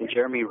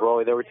 Jeremy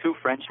Roy, there were 2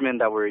 Frenchmen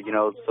that were,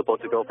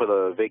 supposed to go for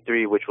the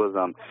victory, which was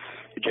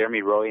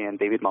Jeremy Roy and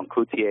David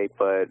Moncoutier.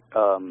 But,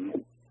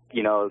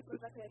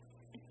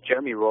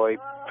 Jeremy Roy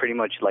pretty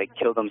much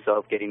killed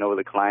himself getting over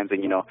the climbs,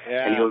 and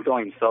and he was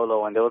going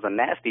solo, and there was a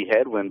nasty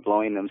headwind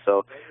blowing him.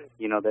 So,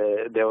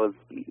 there was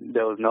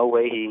no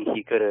way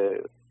he could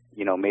have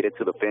made it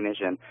to the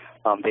finish. And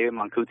David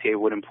Moncoutier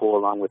wouldn't pull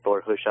along with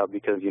Thor Hushovd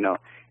because he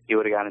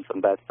would have gotten some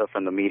bad stuff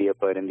from the media.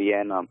 But in the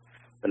end,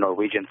 the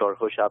Norwegian Thor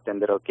Hushovd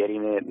ended up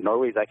getting it.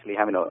 Norway's actually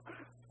having a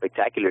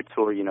spectacular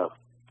tour.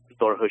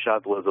 Thor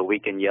Hushovd was a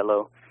week in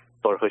yellow.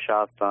 Thor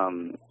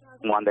Hushovd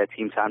won that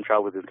team time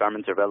trial with his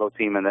Garmin Cervelo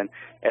team, and then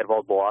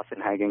Edvald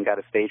Boassenhagen got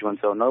a stage one.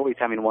 So Norway's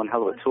having one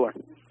hell of a tour.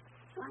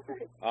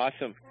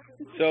 Awesome.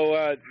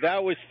 So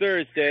that was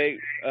Thursday.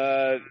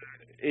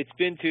 It's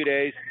been 2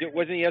 days.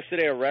 Wasn't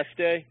yesterday a rest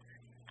day?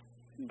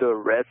 The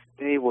rest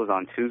day was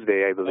on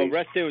Tuesday, I believe. Oh,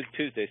 rest day was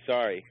Tuesday.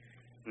 Sorry.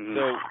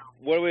 So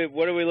what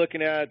are we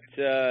looking at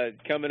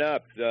coming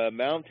up? The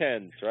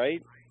mountains,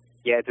 right?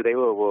 Yeah, today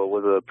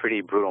was a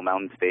pretty brutal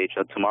mountain stage.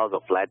 Tomorrow's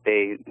a flat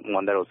day,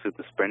 one that'll suit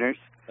the sprinters.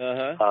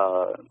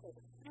 I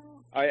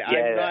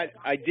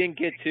didn't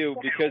get to,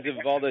 because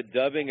of all the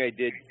dubbing I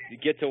did,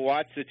 get to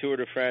watch the Tour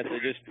de France.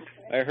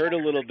 I heard a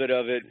little bit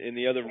of it in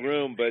the other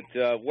room, but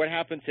what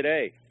happened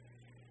today?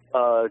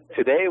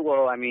 Today,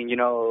 well, I mean,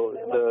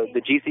 the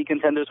GC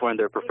contenders were in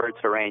their preferred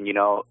terrain,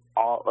 all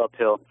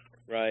uphill.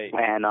 Right.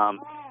 And,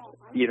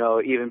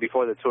 even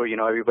before the tour,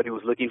 everybody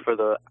was looking for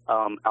the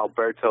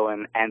Alberto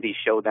and Andy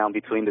showdown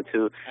between the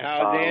two.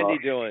 How's Andy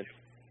doing?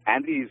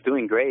 Andy's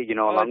doing great,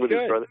 along with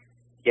his brother.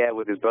 Yeah,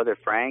 with his brother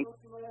Frank.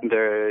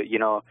 They're,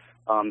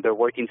 they're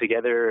working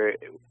together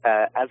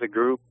as a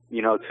group,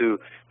 to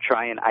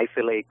try and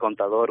isolate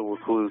Contador,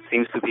 who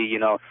seems to be,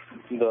 the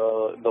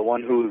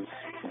one who's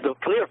the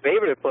clear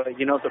favorite. But,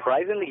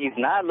 surprisingly, he's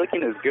not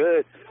looking as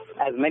good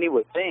as many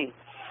would think.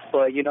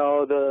 But, you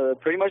know,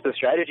 pretty much the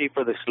strategy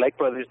for the Schleck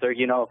brothers, they're,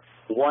 you know,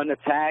 one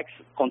attacks,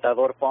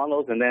 Contador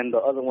follows, and then the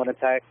other one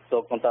attacks,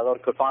 so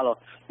Contador could follow.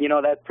 You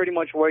know, that pretty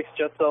much works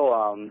just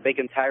so they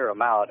can tire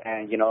them out.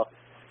 And, you know,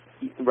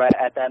 right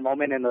at that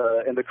moment in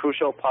the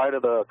crucial part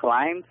of the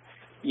climb,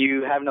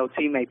 you have no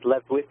teammates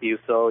left with you,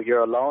 so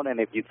you're alone, and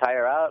if you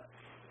tire out,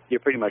 you're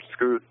pretty much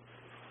screwed.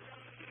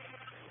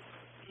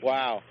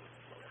 Wow.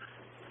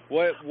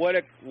 What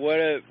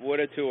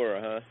a tour,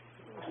 huh?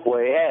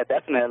 Well, yeah,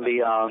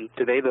 definitely.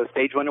 Today the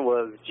stage winner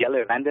was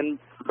Jelle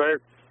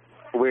Vandenberg.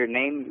 Weird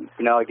name.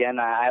 You know, again,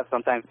 I have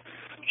sometimes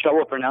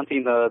trouble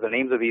pronouncing the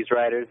names of these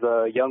riders.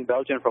 The young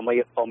Belgian from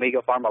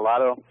Omega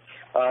Pharma-Lotto.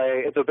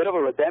 It's a bit of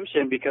a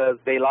redemption because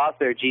they lost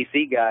their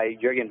GC guy,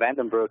 Jurgen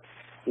Vandenbroek,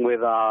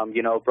 with,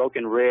 you know,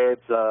 broken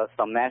ribs,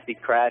 some nasty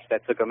crash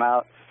that took him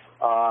out.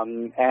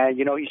 And,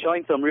 you know, he's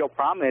showing some real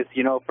promise,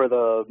 you know, for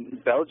the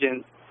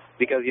Belgians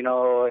because, you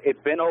know,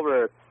 it's been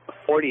over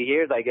 40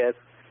 years, I guess,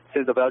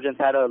 since the Belgians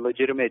had a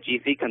legitimate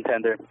GC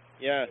contender.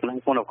 Yeah. The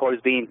last one, of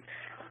course, being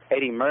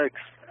Eddie Merckx.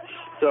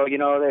 So, you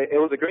know,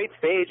 it was a great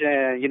stage.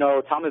 And, you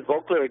know, Thomas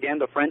Voeckler, again,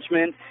 the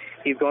Frenchman,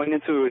 he's going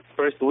into his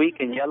first week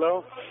in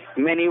yellow.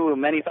 Many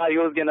thought he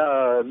was going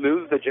to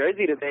lose the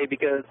jersey today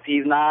because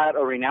he's not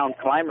a renowned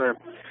climber.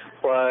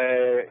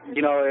 But,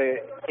 you know,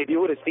 if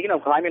you would have seen him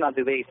climbing on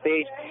today's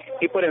stage,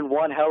 he put in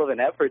one hell of an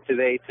effort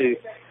today to,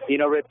 you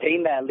know,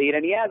 retain that lead.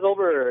 And he has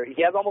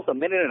almost a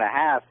minute and a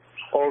half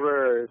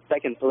over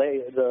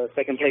the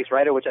second place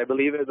rider, which I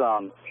believe is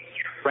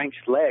Frank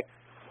Schleck.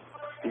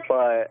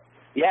 But,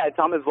 yeah,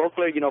 Thomas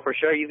Voeckler, you know, for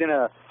sure he's going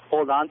to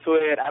hold on to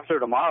it after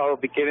tomorrow,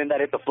 given that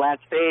it's a flat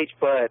stage.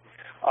 But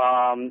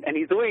and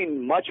he's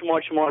doing much,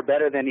 much more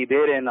better than he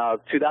did in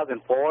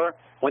 2004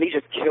 when he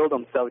just killed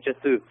himself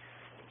just to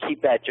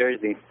keep that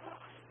jersey.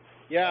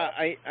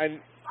 Yeah,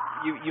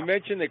 you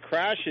mentioned the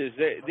crashes.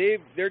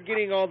 They're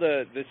getting all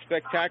the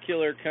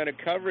spectacular kind of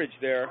coverage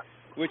there,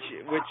 which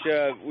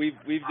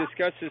we've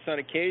discussed this on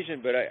occasion,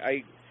 but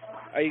I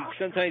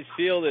sometimes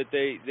feel that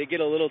they get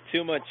a little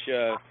too much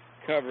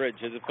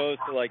coverage as opposed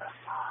to like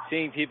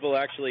seeing people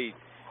actually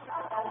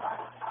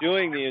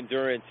doing the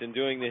endurance and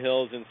doing the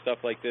hills and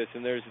stuff like this.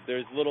 And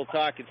there's little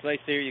talk. It's nice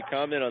to hear you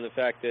comment on the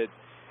fact that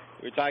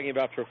we're talking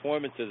about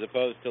performance as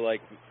opposed to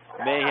like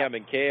mayhem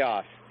and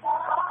chaos.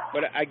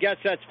 But I guess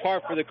that's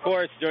par for the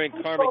course during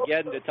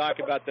Carmageddon to talk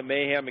about the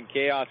mayhem and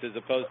chaos as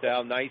opposed to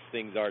how nice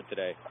things are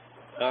today.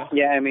 Huh?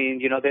 Yeah, I mean,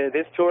 you know,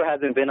 this tour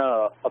hasn't been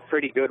a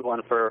pretty good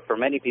one for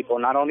many people,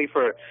 not only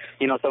for,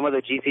 you know, some of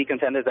the GC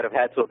contenders that have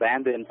had to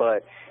abandon,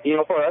 but, you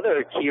know, for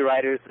other key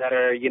riders that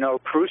are, you know,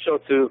 crucial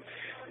to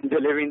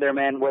delivering their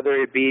men, whether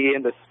it be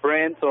in the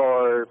sprints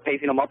or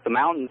pacing them up the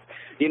mountains.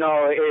 You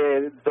know,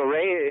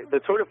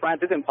 the Tour de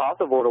France is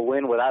impossible to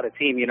win without a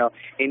team. You know,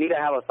 you need to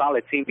have a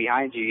solid team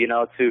behind you, you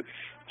know, to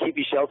keep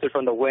you sheltered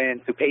from the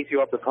wind, to pace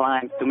you up the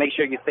climb, to make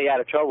sure you stay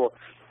out of trouble.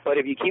 But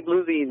if you keep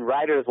losing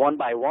riders one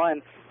by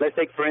one, let's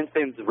take, for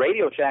instance,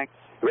 Radio Shack.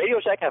 Radio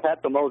Shack have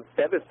had the most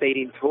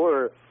devastating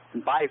tour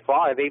by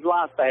far. They've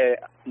lost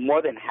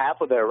more than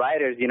half of their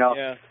riders, you know.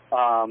 Yeah.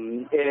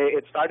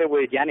 It started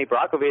with Yanni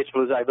Brockovich, who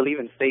was, I believe,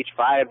 in stage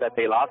 5 that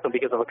they lost him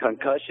because of a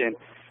concussion.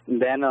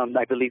 And then,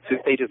 I believe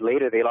 2 stages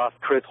later, they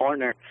lost Chris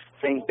Horner,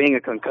 same thing,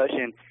 a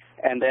concussion.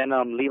 And then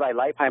Levi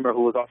Leipheimer,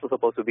 who was also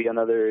supposed to be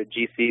another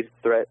GC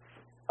threat,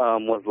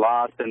 was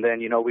lost. And then,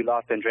 you know, we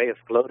lost Andreas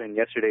Gloden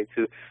yesterday,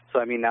 too. So,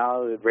 I mean,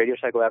 now Radio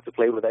Shack will have to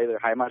play with either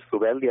Heimar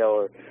Subelia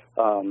or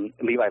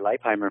Levi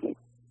Leipheimer.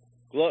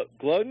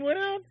 Gloden went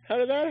out? How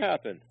did that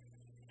happen?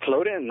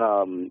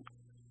 Gloden,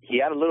 he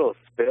had a little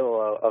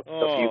spill a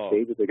few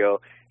stages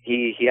ago.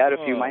 He had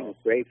a few minor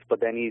scrapes, but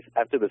then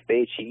after the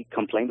stage, he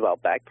complained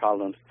about back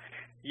problems.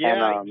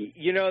 Yeah, and,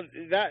 you know,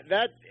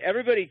 that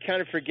everybody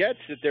kind of forgets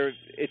that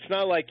it's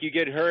not like you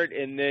get hurt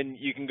and then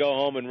you can go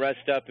home and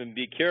rest up and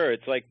be cured.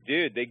 It's like,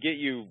 dude, they get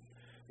you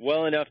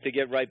well enough to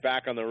get right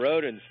back on the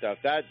road and stuff.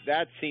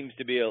 That seems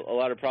to be a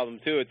lot of problem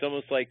too. It's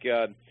almost like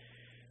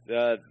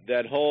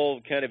that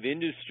whole kind of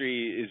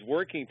industry is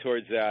working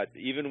towards that,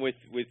 even with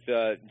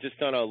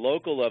just on a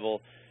local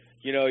level.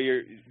 You know,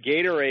 your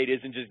Gatorade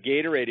isn't just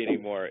Gatorade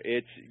anymore.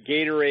 It's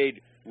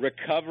Gatorade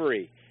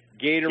recovery,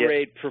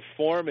 Gatorade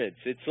performance.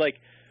 It's like,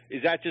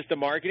 is that just a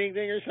marketing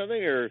thing or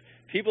something? Or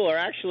people are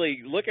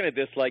actually looking at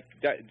this like,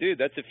 dude,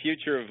 that's the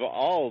future of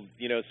all,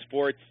 you know,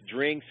 sports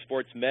drinks,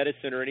 sports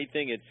medicine or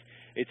anything.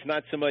 It's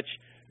not so much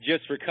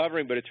just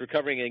recovering, but it's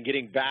recovering and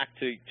getting back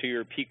to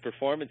your peak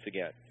performance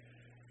again.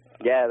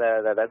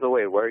 Yeah, that's the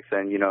way it works.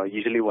 And, you know,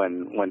 usually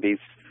when these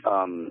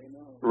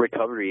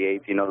recovery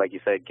aids, you know, like you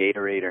said,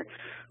 Gatorade or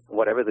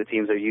whatever the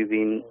teams are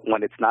using,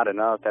 when it's not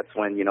enough, that's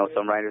when, you know,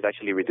 some riders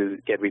actually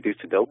get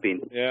reduced to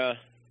doping.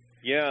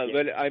 Yeah,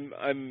 but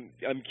I'm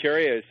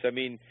curious. I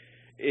mean,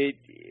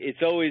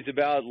 it's always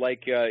about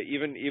like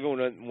even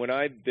when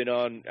I've been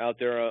out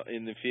there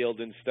in the field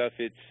and stuff,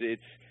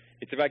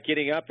 it's about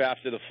getting up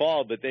after the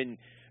fall, but then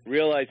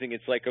realizing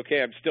it's like,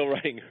 okay, I'm still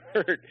riding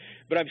hurt,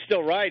 but I'm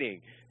still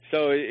riding.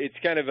 So it's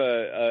kind of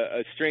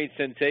a strange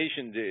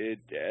sensation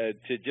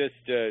to just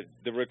the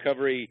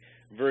recovery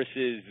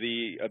versus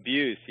the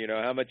abuse. You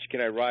know, how much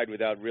can I ride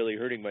without really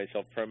hurting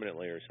myself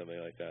permanently or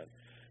something like that?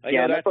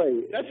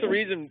 That's the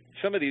reason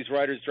some of these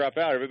riders drop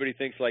out. Everybody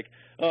thinks like,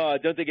 oh,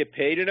 don't they get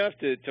paid enough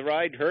to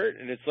ride hurt?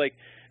 And it's like,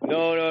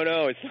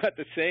 no, it's not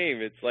the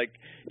same. It's like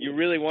you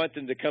really want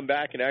them to come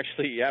back and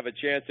actually have a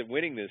chance at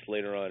winning this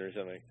later on or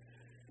something.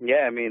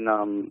 Yeah, I mean,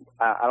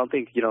 I don't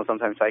think,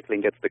 sometimes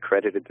cycling gets the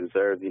credit it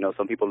deserves.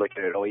 Some people look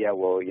at it, oh, yeah,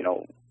 well,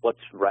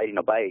 what's riding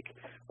a bike?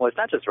 Well, it's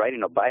not just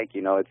riding a bike,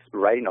 it's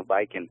riding a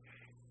bike in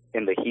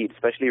the heat,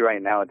 especially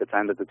right now at the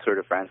time that the Tour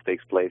de France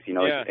takes place,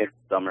 it's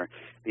summer.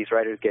 These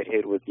riders get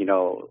hit with,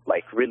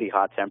 like really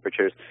hot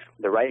temperatures.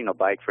 They're riding a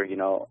bike for,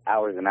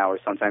 hours and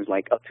hours, sometimes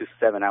like up to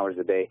 7 hours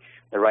a day.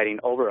 They're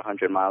riding over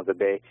 100 miles a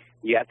day.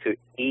 You have to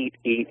eat.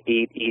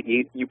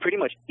 You pretty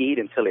much eat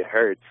until it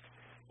hurts.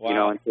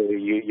 Wow. Until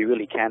you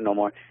really can't no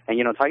more. And,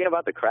 talking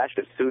about the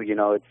crashes, too,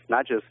 it's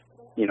not just,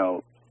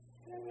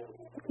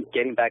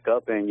 getting back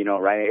up and,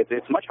 right,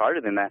 it's much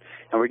harder than that.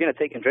 And we're going to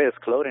take Andreas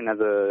Kloden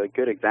as a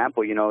good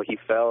example. He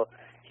fell,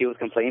 he was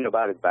complaining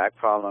about his back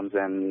problems,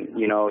 and,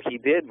 he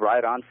did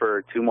ride on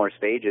for 2 more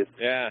stages.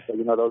 Yeah.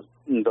 So,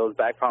 those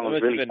back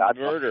problems really got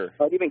murder.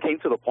 It even came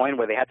to the point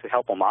where they had to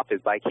help him off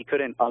his bike. He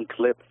couldn't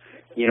unclip,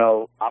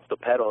 off the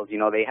pedals.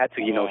 They had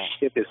to,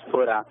 shift his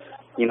foot out,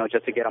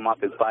 just to get him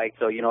off his bike.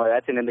 So,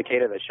 that's an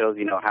indicator that shows,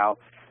 how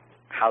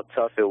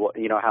tough it was,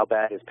 how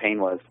bad his pain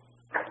was.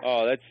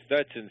 Oh,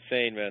 that's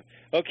insane, man.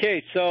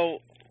 Okay,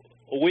 so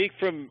a week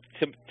from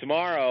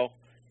tomorrow,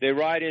 they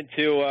ride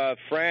into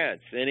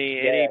France.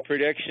 Any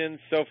predictions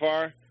so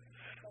far?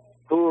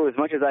 Ooh, as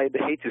much as I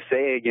hate to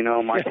say it,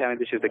 Mark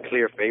Cavendish is the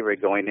clear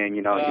favorite going in.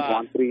 He's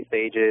won 3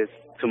 stages.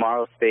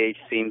 Tomorrow's stage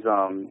seems,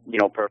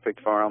 perfect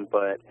for him.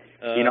 But,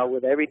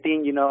 with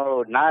everything,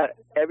 not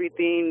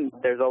everything,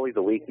 there's always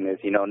a weakness.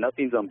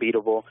 Nothing's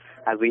unbeatable.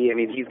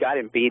 He's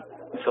gotten beat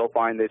so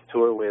far in this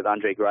tour with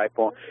Andre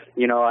Greipel.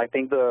 I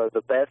think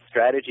the best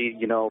strategy,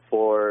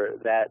 for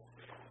that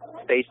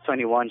stage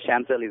 21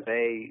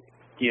 Champs-Élysées,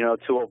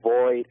 to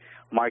avoid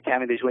Mark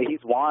Cavendish,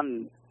 he's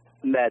won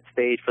that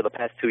stage for the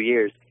past 2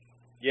 years.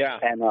 Yeah.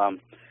 And,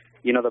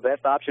 the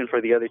best option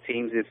for the other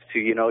teams is to,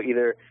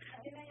 either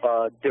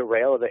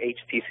derail the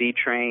HTC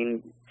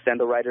train, send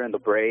the rider in the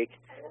break,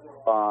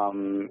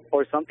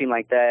 or something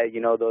like that.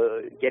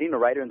 Getting the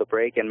rider in the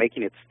break and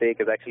making it stick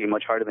is actually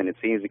much harder than it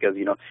seems because,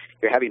 you're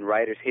having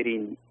riders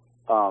hitting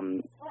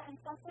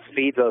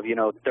speeds of,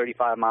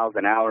 35 miles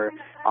an hour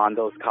on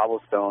those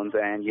cobblestones.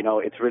 And,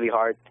 it's really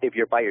hard if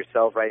you're by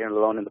yourself riding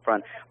alone in the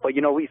front. But,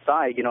 we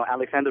saw it,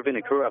 Alexander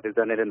Vinokurov has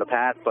done it in the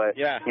past, but,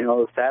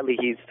 sadly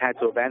he's had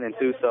to abandon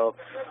too. So,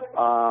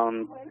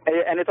 and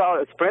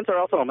sprints are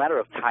also a matter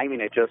of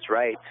timing it just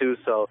right too.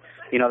 So,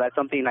 that's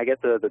something I guess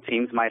the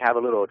teams might have a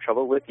little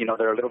trouble with.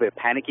 They're a little bit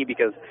panicky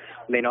because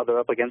they know they're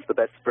up against the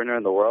best sprinter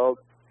in the world.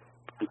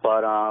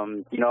 But,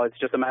 it's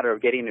just a matter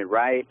of getting it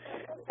right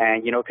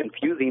and,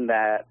 confusing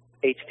that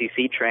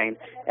HTC train.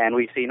 And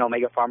we've seen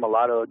Omega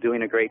Pharma-Lotto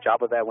doing a great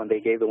job of that when they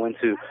gave the win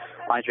to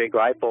Andre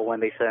Greipel when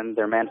they send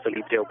their man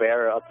Felipe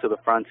Gilbert up to the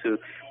front to,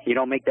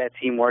 make that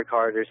team work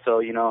harder.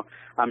 So,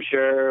 I'm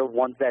sure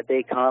once that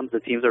day comes, the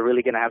teams are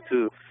really going to have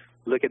to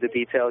look at the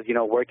details,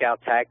 work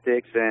out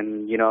tactics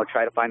and,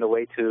 try to find a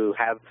way to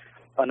have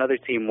another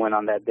team win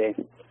on that day.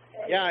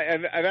 Yeah,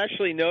 I've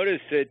actually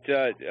noticed that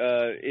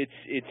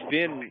it's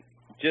been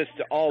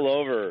just all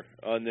over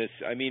on this.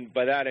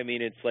 By that I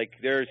mean it's like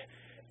there's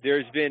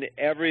been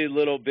every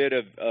little bit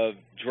of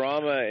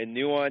drama and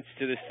nuance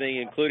to this thing,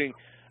 including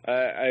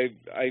I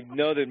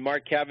know that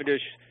Mark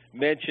Cavendish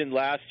mentioned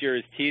last year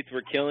his teeth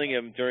were killing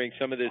him during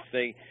some of this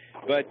thing,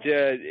 but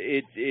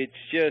it's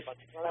just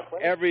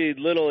every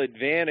little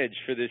advantage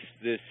for this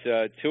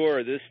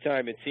tour this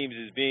time it seems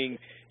is being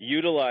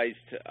utilized,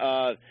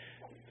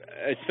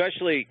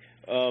 especially.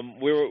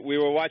 We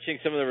were watching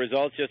some of the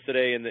results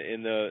yesterday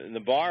in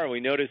the bar, and we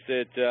noticed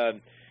that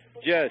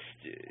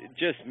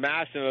just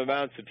massive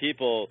amounts of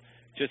people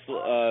just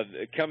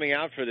coming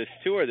out for this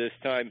tour this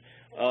time.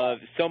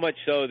 So much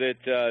so that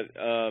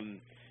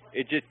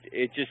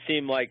it just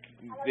seemed like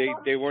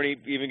they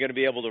weren't even going to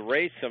be able to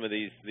race some of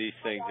these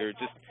things. There were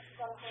just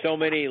so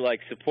many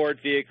like support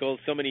vehicles,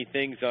 so many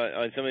things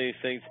on some of these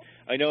things.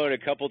 I know a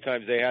couple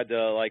times they had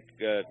to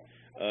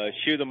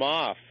shoo them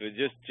off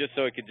just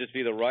so it could just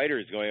be the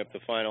riders going up the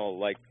final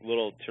like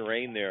little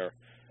terrain there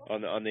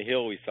on the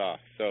hill we saw.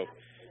 So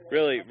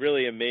really,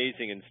 really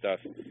amazing and stuff.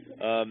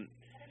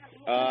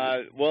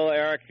 Well,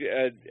 Eric,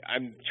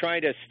 I'm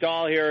trying to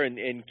stall here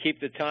and keep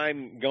the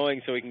time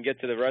going so we can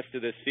get to the rest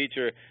of this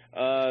feature.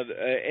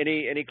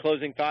 Any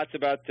closing thoughts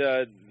about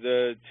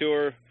the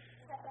tour?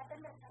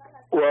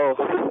 Well,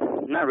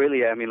 not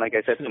really. Like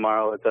I said,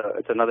 tomorrow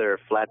it's another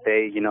flat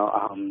day.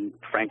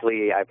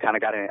 Frankly, I've kind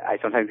of I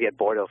sometimes get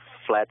bored of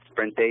flat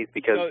sprint days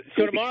because.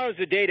 So tomorrow's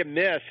the day to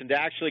miss and to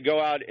actually go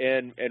out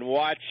and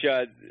watch.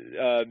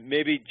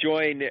 Maybe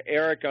join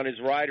Eric on his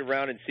ride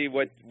around and see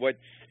what's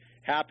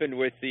happened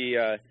with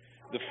the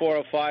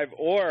 405,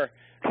 or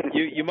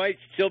you might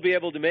still be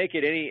able to make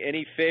it.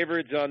 Any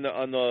favorites on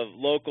the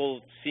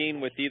local scene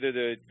with either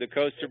the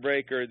coaster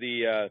break or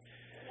the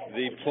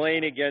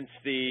plane against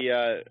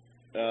the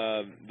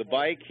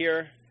bike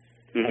here.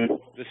 Mm-hmm.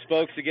 The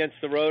spokes against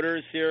the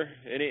rotors here.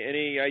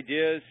 Any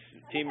ideas,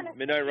 Team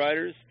Midnight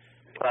Riders?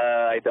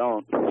 I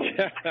don't.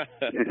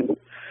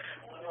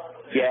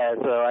 Yeah,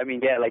 so I mean,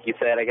 yeah, like you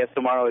said, I guess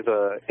tomorrow is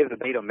a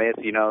day to miss.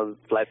 You know,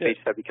 last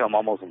stages have become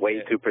almost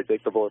way too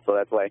predictable, so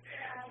that's why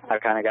I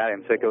kind of got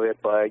sick of it.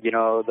 But you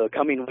know, the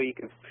coming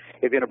week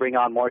is going to bring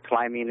on more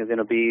climbing. Is going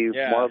to be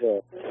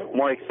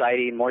more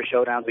exciting, more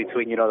showdowns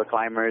between the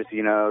climbers,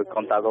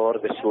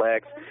 Contador, the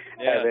Schlecks,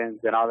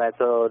 Evans, and all that.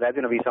 So that's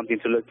going to be something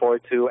to look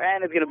forward to,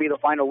 and it's going to be the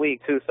final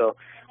week too. So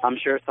I'm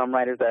sure some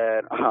riders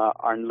that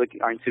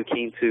aren't too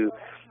keen to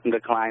the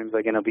climbs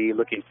are going to be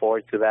looking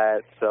forward to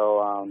that.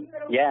 So,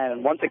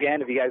 and once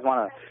again, if you guys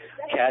want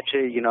to catch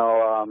it,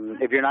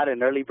 if you're not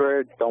an early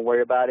bird, don't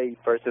worry about it.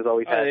 Versus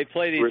always they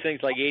play these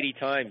things like 80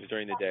 times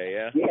during the day,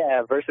 yeah?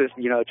 Yeah, versus,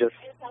 just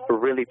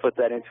really put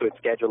that into its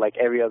schedule like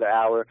every other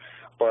hour.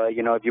 But,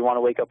 if you want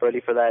to wake up early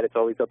for that, it's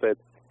always up at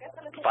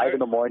 5 in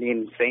the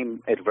morning,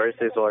 same at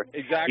Versus or...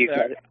 Exactly.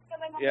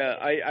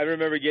 I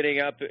remember getting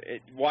up,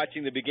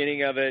 watching the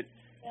beginning of it,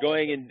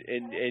 going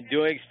and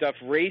doing stuff,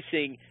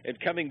 racing, and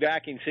coming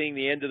back and seeing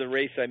the end of the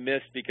race I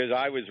missed because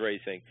I was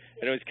racing.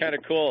 And it was kind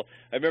of cool.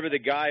 I remember the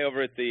guy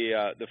over at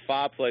the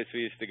Fa place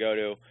we used to go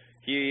to,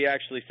 he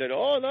actually said,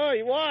 "Oh, no,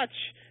 you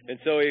watch." And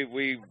so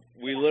we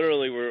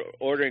literally were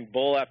ordering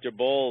bowl after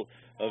bowl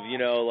of,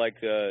 like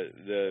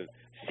the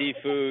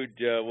seafood,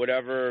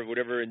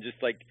 whatever, and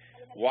just like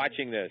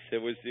watching this.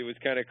 It was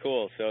kind of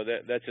cool. So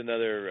that's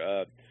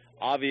another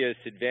obvious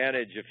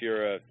advantage if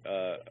you're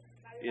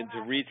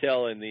into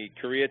retail in the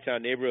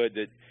Koreatown neighborhood,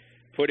 that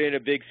put in a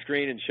big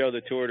screen and show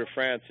the Tour de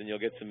France, and you'll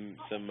get some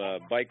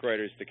bike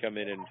riders to come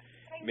in and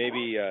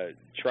maybe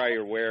try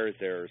your wares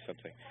there or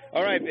something.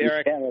 All right,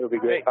 Eric. Yeah, that'll be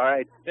great. All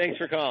right. Thanks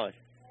for calling.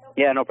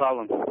 Yeah, no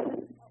problem.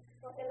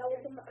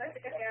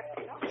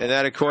 And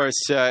that, of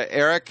course,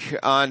 Eric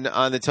on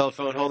the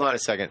telephone. Hold on a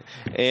second.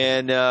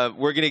 And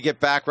we're going to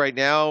get back right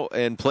now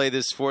and play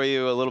this for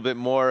you, a little bit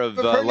more of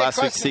last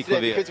week's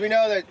Ciclovia. Because we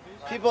know that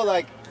people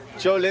like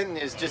Joe Linton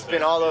has just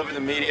been all over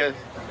the media.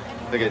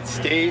 Look at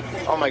Steve.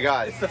 Oh, my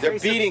God. They're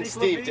beating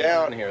Steve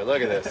down here.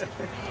 Look at this.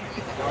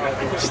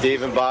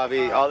 Steve and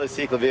Bobby, all the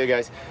Ciclovia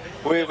guys.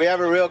 We have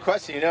a real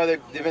question.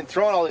 They've been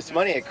throwing all this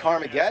money at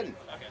Carmageddon.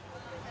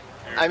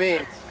 I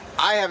mean,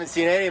 I haven't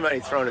seen any money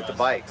thrown at the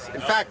bikes.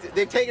 In fact,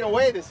 they've taken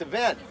away this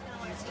event.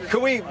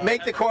 Could we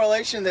make the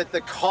correlation that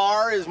the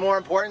car is more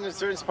important in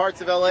certain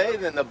parts of LA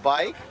than the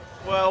bike?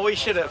 Well, we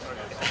should have.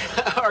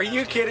 Are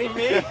you kidding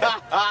me?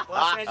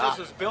 Los Angeles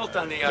was built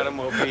on the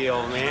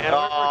automobile, man. We're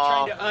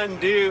trying to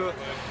undo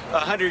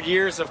 100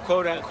 years of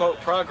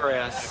quote-unquote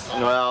progress.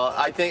 Well,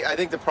 I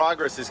think the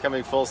progress is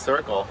coming full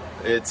circle.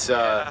 It's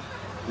now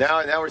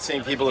we're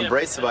seeing people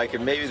embrace the bike,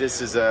 and maybe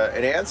this is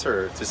an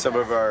answer to some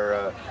of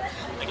our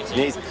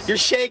needs. You're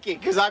shaking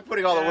because I'm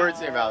putting all the words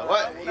in your mouth.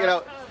 What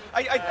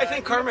I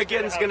think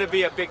Carmageddon's going to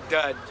be a big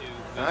dud.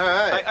 All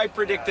right. I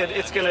predict that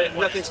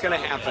nothing's going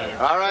to happen.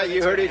 All right,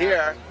 you heard it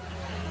here.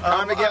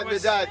 Carmageddon the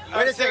dud.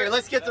 Wait a second,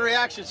 let's get the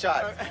reaction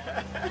shot.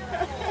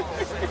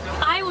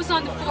 I was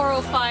on the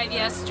 405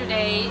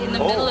 yesterday in the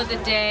middle of the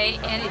day,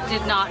 and it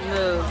did not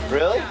move.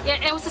 Really?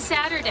 Yeah, it was a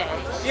Saturday.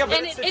 Yeah, but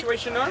and it's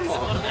situation normal.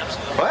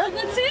 What?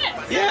 That's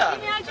it. Yeah.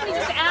 Can you imagine you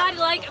just add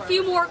like a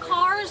few more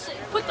cars,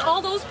 put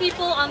all those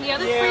people on the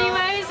other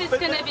freeways? It's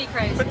going to be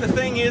crazy. But the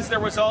thing is, there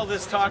was all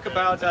this talk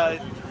about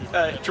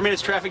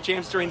tremendous traffic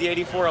jams during the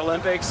 '84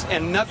 Olympics,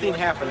 and nothing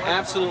happened.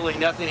 Absolutely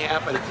nothing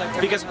happened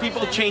because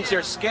people changed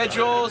their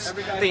schedules,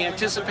 they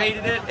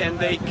anticipated it, and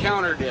they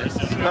countered it.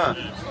 Huh.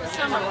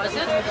 Summer, was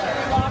it?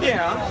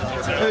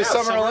 Yeah. It was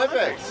Summer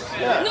Olympics.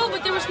 Yeah. No,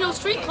 but there was no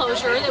street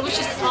closure. It was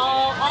just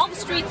all the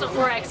streets that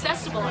were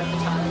accessible at the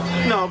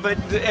time. No, but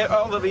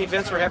all of the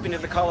events were happening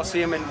at the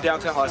Coliseum in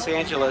downtown Los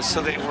Angeles,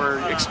 so they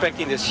were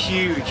expecting this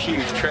huge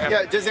traffic.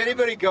 Yeah. Does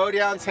anybody go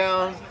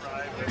downtown?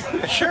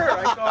 Sure,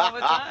 I go all the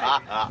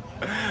time.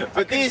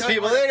 But these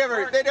people, they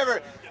never,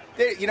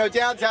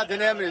 downtown to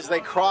them is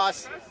they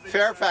cross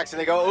Fairfax and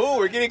they go, "Ooh,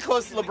 we're getting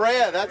close to La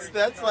Brea.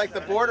 That's like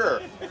the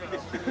border."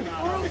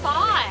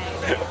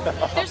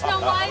 405. There's no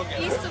life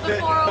east of the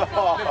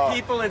 405.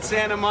 People in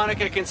Santa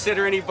Monica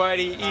consider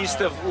anybody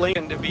east of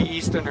Lincoln to be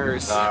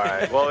Easterners. All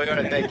right. Well, we got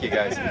to thank you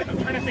guys.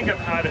 I'm trying to think of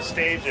how to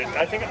stage it.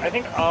 I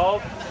think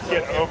I'll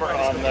get over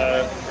on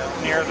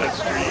near the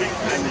street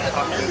and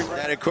talk to people.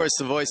 And of course,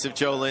 the voice of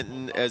Joe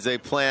Linton as they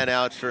plan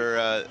out for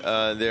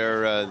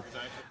their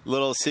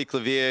little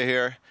Ciclovia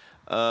here.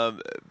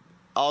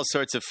 All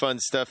sorts of fun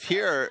stuff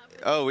here.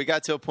 Oh, we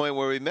got to a point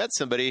where we met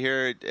somebody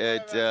here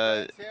at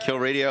Kill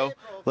Radio.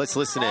 Let's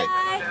listen in.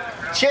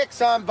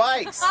 Chicks on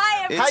bikes.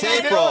 Hi, It's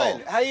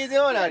April. How you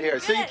doing out here?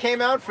 So you came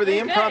out for the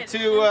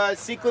impromptu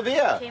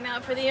Ciclovia. Came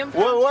out for the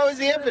impromptu. What was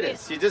the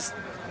impetus?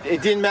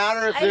 It didn't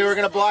matter if they were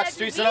going to block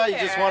streets or not. You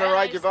just want to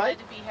ride your bike.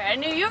 I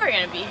knew you were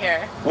going to be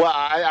here. Well,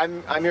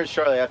 I'm here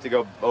shortly. I have to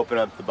go open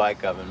up the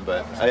bike oven,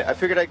 but I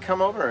figured I'd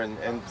come over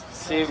and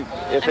see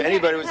if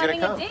anybody was going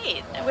to come. A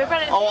date. We're about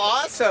to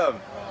awesome.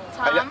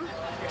 Tom,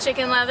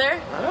 Chicken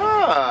Leather.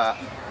 Ah,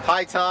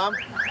 hi Tom.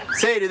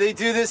 Say, do they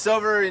do this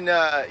over in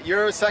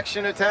your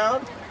section of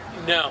town?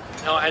 No,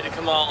 I had to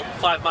come all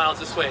 5 miles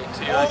this way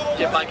to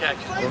get bike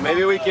action. Well,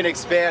 maybe we can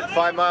expand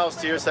 5 miles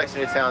to your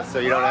section of town so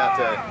you don't have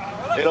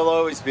to. It'll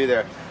always be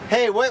there.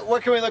 Hey,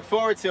 what can we look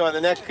forward to on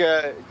the next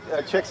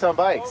Chicks on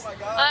Bikes?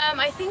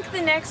 I think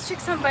the next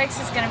Chicks on Bikes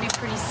is going to be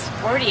pretty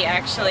sporty,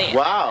 actually.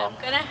 Wow.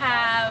 I'm going to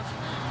have,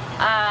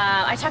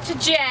 I talked to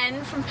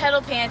Jen from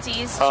Pedal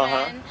Panties.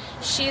 Jen,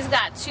 she's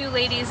got 2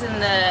 ladies in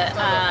the,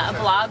 a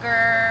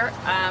blogger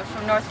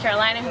from North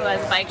Carolina who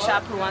has a bike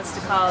shop who wants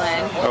to call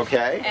in.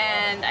 Okay.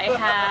 And I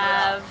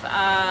have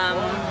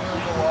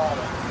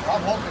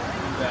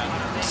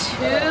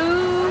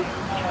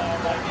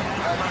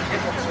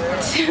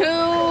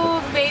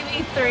 2,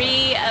 maybe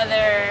 3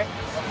 other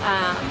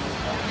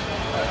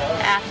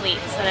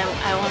athletes that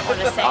I won't want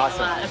to say a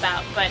lot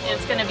about, but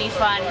it's going to be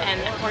fun,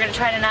 and we're going to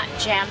try to not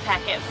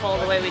jam-pack it full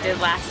the way we did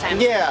last time.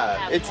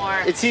 Yeah,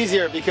 it's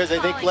easier because I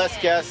think less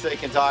guests, they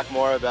can talk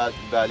more about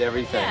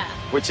everything,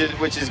 which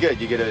is good.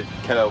 You get a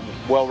kind of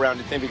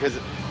well-rounded thing because,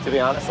 to be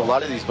honest, a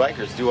lot of these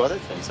bikers do other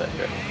things out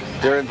here.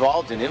 They're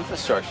involved in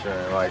infrastructure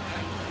and like,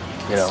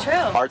 you know,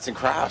 arts and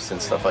crafts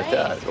and stuff like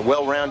that. A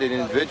well-rounded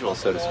individual,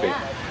 so to speak.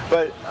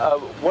 But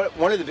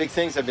one of the big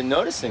things I've been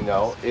noticing,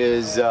 though,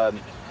 is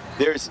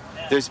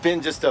there's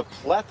been just a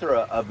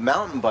plethora of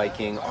mountain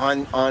biking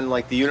on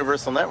like the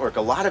Universal Network.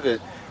 A lot of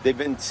it, they've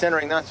been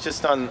centering not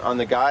just on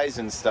the guys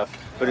and stuff,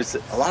 but it's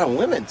a lot of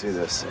women do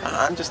this.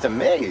 I'm just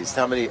amazed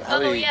how many.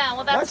 Yeah,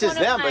 well, that's not just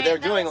them, but they're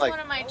doing like one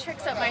of my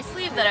tricks up my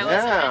sleeve that I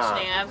wasn't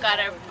mentioning. I've got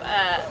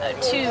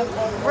 2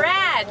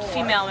 rad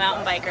female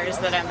mountain bikers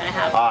that I'm going to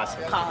have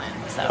call in.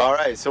 So. All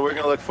right, so we're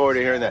going to look forward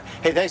to hearing that.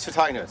 Hey, thanks for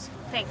talking to us.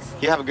 Thanks.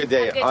 You have a good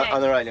day, on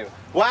the ride.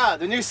 Wow,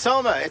 the new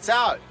Soma, it's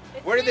out.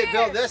 Where did they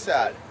build this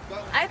at?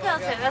 I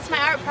built it. That's my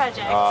art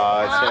project.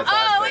 Oh, it's fantastic.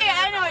 Oh, wait,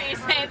 I know what you're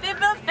saying. They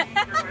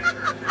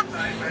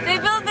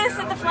built this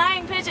at the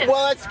Flying Pigeon.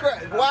 Well, that's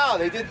great. Wow,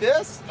 they did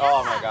this? Yeah.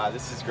 Oh my God,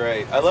 this is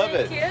great. I love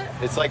it. Cute?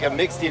 It's like a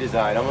mixed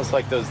design, almost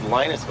like those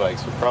Linus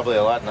bikes, but probably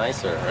a lot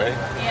nicer, right?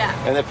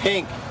 Yeah. And the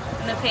pink.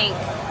 And the pink.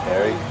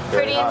 Very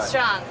Pretty hot. and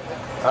strong.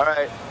 All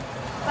right.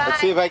 Bye.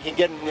 Let's see if I can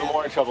get into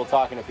more trouble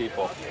talking to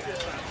people.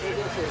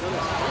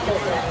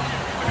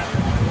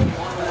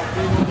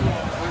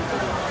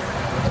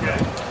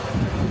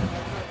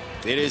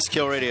 It is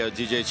Kill Radio,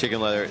 DJ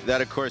Chicken Leather.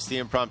 That, of course, the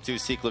impromptu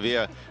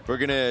Ciclavia. We're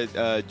going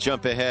to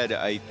jump ahead,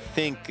 I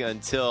think,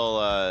 until,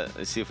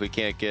 let's see if we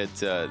can't get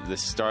the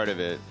start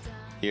of it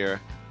here.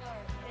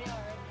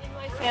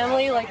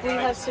 Family, like, we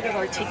have sort of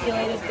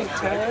articulated big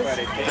toes.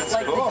 That's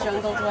like cool. The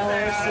jungle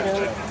dwellers, you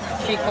know,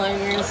 tree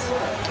climbers.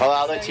 Oh,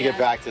 I'll let you get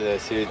back to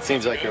this. It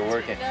seems like you're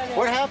working.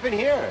 What happened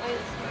here?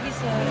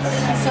 Just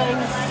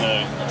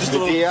The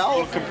a DL?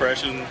 little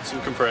compression,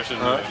 some compression.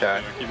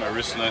 Okay. Keep my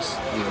wrist nice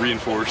and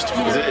reinforced.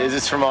 Is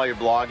this from all your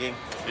blogging?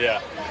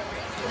 Yeah.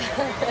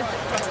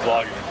 It's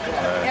blogging.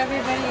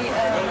 Everybody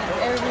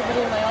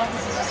in my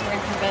office is just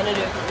wearing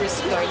preventative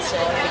wrist guards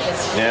now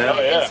because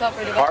Yeah.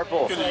 suffered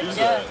Carpal.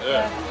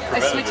 I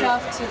switch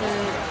off to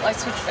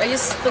I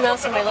use the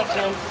mouse on my left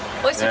hand.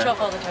 Well, I switch off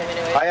all the time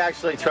anyway. I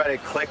actually try to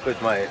click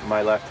with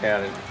my left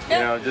hand and, you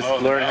know, just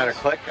learn how to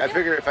click. I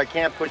figure if I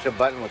can't push a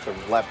button with the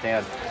left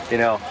hand, you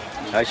know,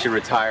 I should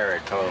retire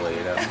it totally,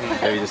 you know.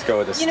 Maybe just go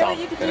with a stump.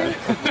 You can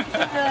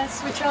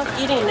switch off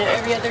eating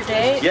every other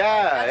day.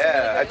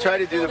 Yeah. I try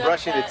to do the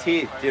brushing the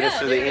teeth, you know,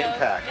 so the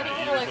impact. Any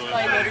little like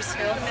fine motor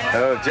skills.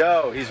 Oh,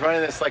 Joe, he's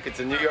running this like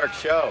it's a New York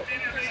show.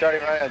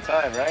 Starting right on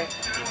time, right?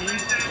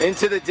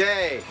 Into the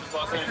day.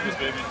 Los Angeles,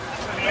 baby.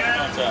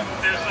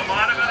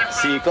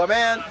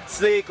 Cyclaman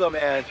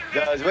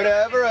does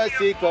whatever a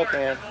Cyclo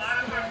can.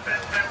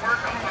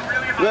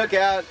 Look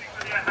out.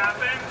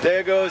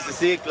 There goes the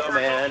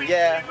Cyclaman,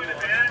 yeah.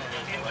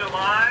 In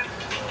July,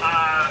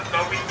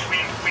 but we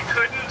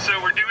couldn't, so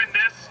we're doing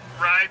this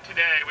ride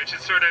today, which is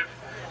sort of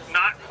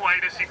not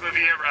quite a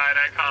Ciclavia ride,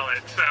 I call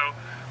it. So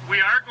we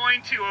are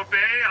going to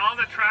obey all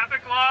the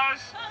traffic laws.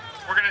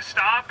 We're going to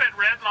stop at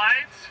red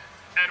lights,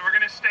 and we're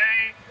going to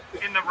stay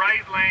in the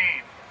right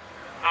lane.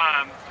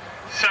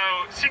 So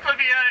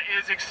Ciclavia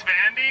is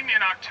expanding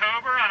in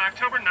October. On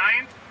October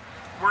 9th,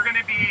 we're going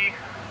to be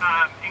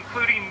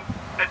including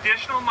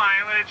additional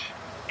mileage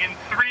in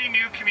 3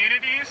 new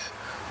communities,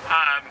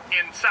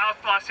 in South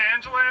Los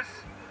Angeles,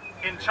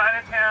 in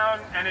Chinatown,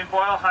 and in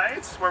Boyle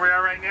Heights, where we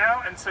are right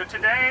now. And so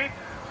today,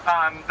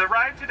 the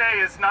ride today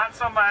is not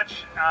so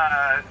much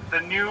the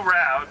new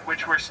route,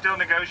 which we're still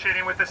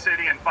negotiating with the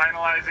city and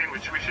finalizing,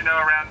 which we should know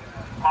around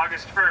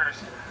August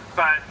 1st,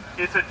 but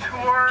it's a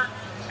tour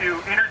to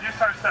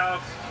introduce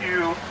ourselves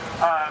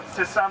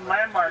to some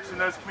landmarks in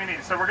those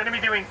communities. So we're going to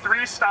be doing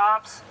 3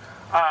 stops,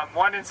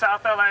 one in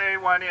South LA,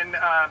 one in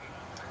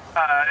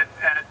at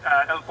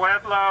El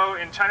Pueblo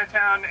in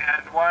Chinatown,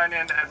 and one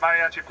at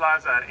Mariachi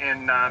Plaza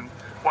in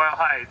Boyle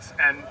Heights.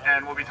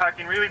 And we'll be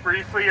talking really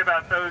briefly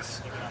about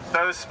those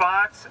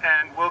spots,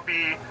 and we'll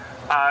be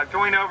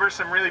going over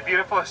some really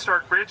beautiful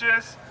historic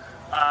bridges.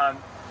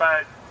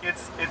 But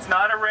it's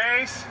not a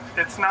race.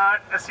 It's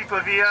not a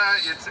Ciclavia.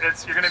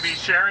 You're going to be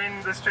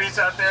sharing the streets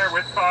out there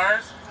with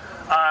cars.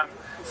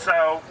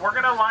 So we're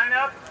gonna line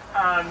up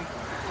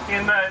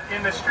in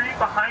the street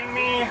behind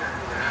me.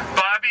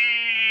 Bobby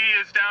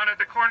is down at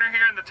the corner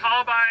here, and the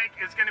tall bike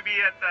is going to be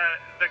at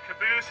the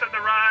caboose of the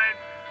ride.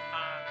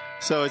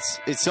 So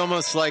it's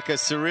almost like a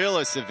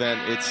surrealist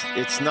event.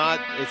 It's not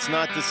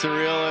the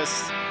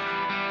surrealist.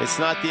 It's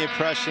not the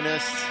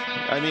impressionist.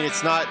 I mean,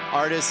 it's not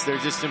artists. They're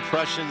just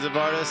impressions of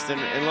artists.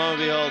 And lo and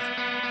behold,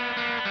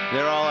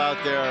 they're all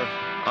out there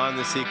on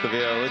the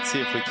Ciclovia. Let's see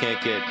if we can't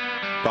get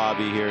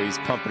Bobby here. He's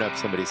pumping up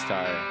somebody's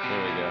tire.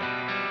 There we go.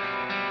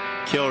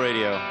 Kill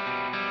Radio.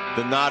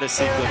 The not a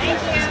Ciclovia.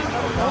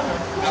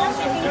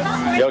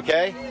 You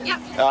okay? Yep.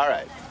 All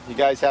right. You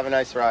guys have a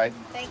nice ride.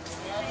 Thanks. So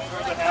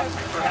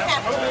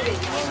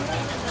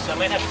I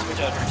might have to switch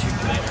out for 2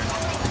 later.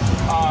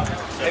 Are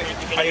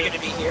you going to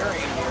be here?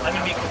 I'm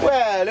going to be.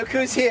 Well, look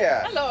who's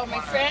here. Hello, my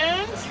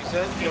friends.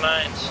 Do you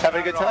mind?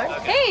 Having a good time?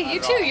 Hey, you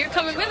too. You're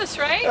coming with us,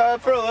 right?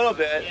 For a little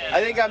bit. Yeah.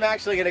 I think I'm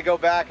actually going to go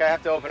back. I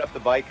have to open up the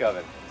bike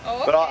oven. Oh,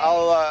 okay. But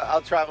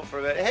I'll travel for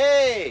a bit.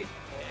 Hey,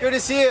 good to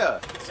see you.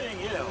 Good seeing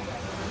you.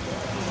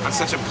 On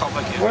such a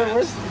public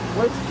event.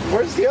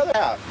 Where's the other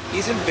half?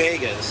 He's in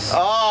Vegas.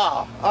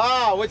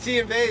 What's he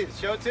in Vegas?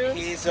 Show tunes?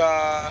 He's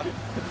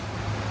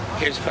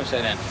Here's punch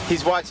that in.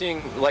 He's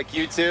watching like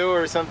U2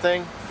 or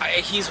something?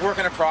 He's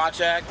working a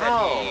project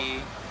that he...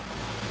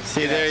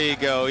 See, there you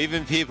go.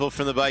 Even people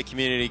from the bike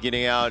community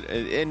getting out.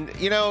 And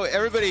you know,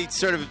 everybody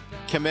sort of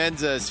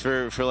commends us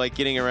for like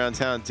getting around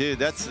town too.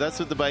 That's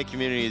what the bike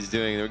community is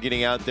doing. We're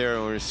getting out there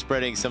and we're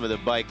spreading some of the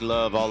bike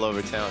love all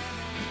over town.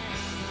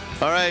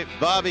 All right,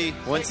 Bobby,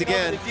 once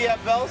again. The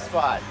DFL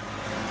spot.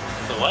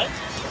 The what?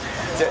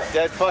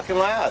 Dead fucking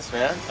last,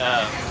 man.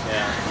 Oh,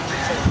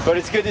 yeah. But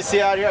it's good to see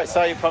you out here. I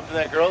saw you pumping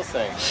that girls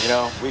thing. You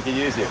know, we could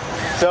use you.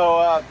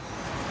 So,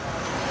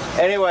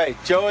 anyway,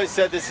 Joe has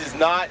said this is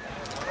not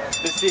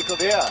the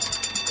Ciclovia.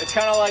 It's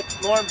kind of like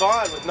Lauren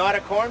Bond with Not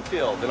a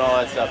Cornfield and all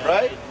that stuff,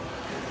 right?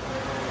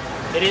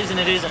 It is and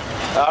it isn't.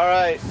 All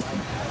right.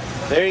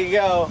 There you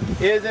go.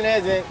 Is and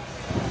isn't.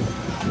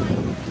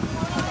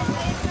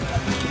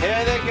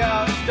 Here they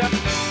go.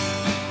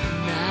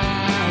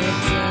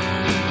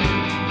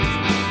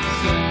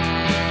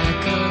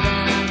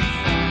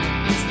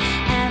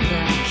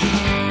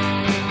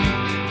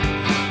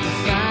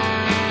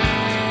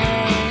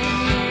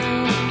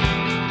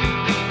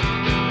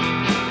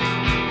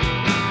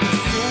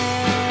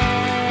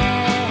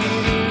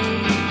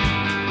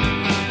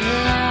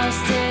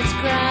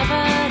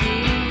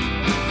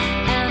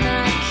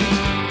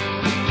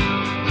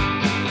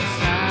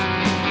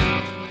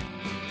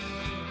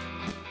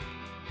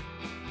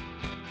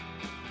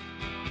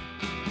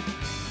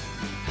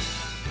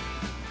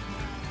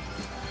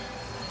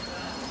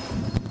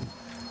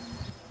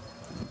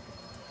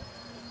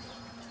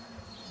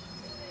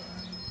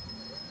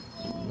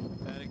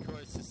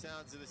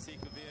 Of the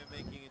Ciclovia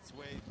making its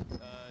way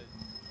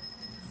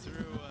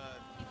through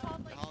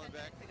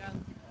Hollenbeck.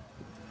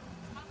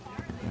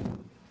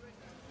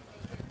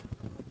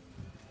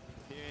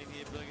 Hearing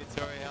the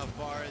obligatory, how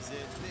far is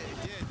it?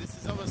 Dude, this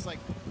is almost like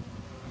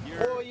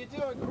you're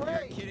doing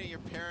great. You're kidding your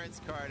parents'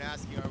 car and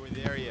asking, are we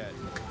there yet?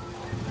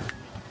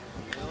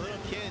 And the little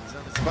kids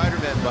on the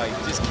Spider-Man bike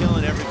just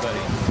killing everybody.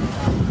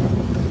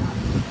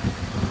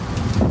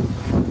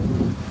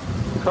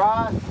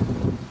 Cross.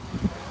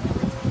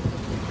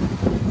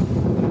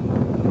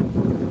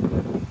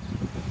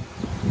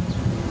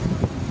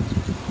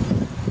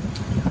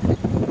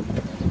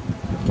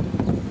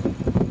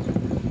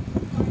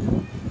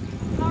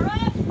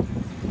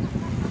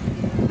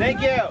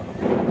 Thank you.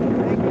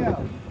 Thank you.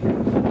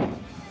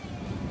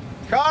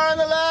 Car on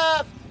the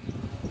left.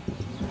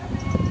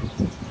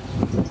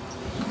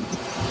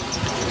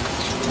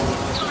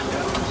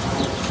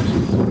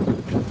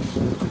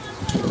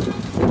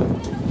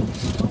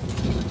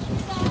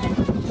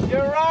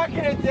 You're rocking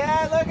it,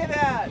 Dad. Look at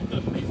that.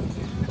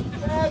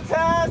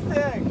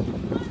 Fantastic.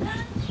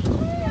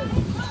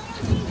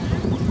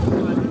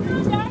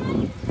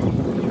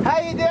 How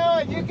you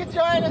doing? You can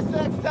join us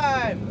next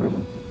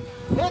time.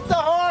 Hit the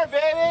horn,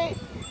 baby!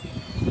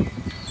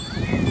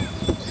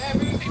 Yeah,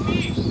 we can see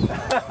me.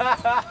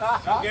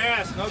 No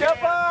gas, no Jump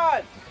gas.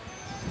 on!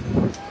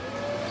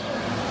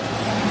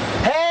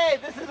 Hey,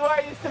 this is where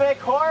I used to make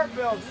horror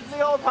films. This is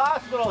the old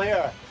hospital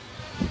here.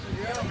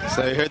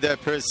 So you heard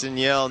that person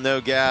yell, no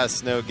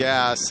gas, no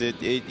gas.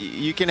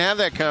 You can have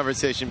that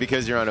conversation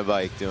because you're on a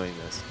bike doing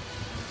this.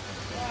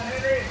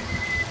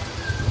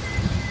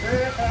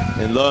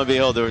 And lo and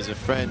behold, there was a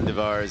friend of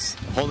ours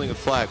holding a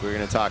flag. We're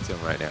going to talk to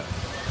him right now.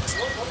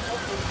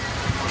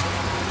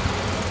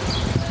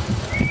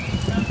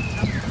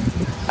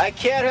 I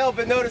can't help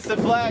but notice the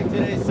flag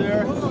today,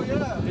 sir. Oh,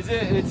 yeah.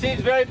 It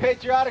seems very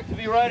patriotic to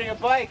be riding a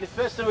bike,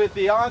 especially with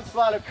the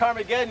onslaught of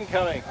Carmageddon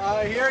coming.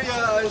 I hear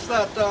you. Is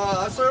that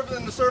I served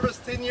in the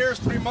service 10 years,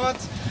 3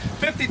 months,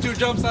 52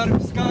 jumps out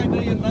of the sky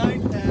day and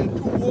night, and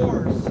 2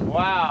 wars.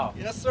 Wow.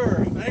 Yes,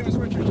 sir. My name is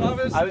Richard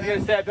Chavez. I was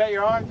going to say, I bet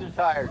your arms are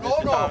tired. Oh,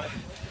 no. Thomas.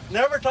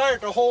 Never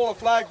tired to hold a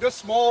flag this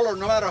small or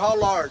no matter how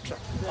large.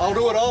 I'll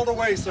do it all the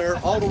way, sir,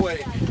 all the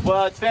way.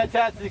 Well, it's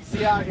fantastic to see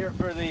you out here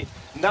for the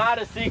not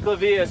a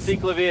Ciclavia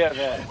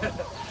event.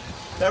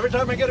 Every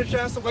time I get a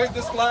chance to wave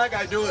this flag,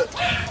 I do it.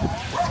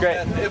 It's great.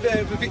 And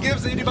if it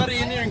gives anybody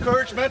any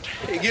encouragement,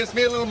 it gives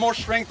me a little more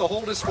strength to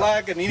hold this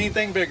flag and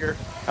anything bigger.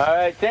 All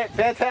right,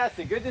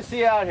 fantastic. Good to see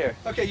you out here.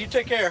 Okay, you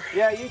take care.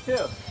 Yeah, you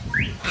too.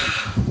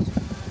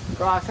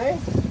 Crossing.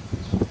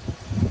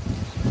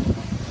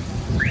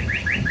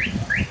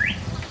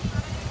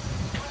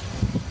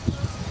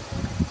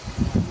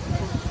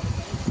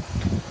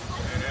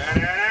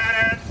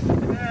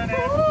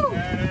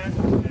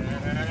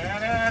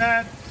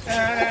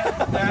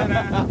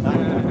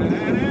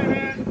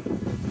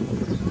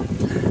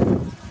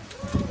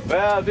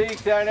 Well, being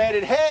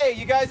serenaded. Hey,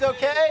 you guys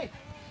okay?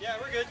 Yeah,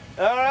 we're good.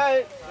 All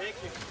right. Thank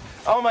you.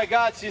 Oh my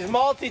God, she's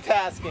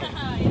multitasking.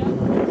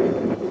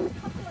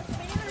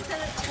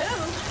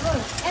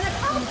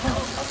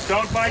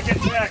 Don't bike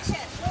and text.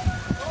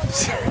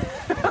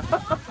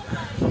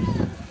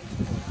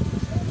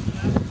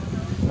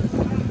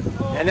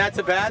 And that's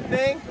a bad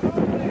thing?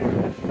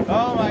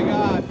 Oh my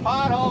God,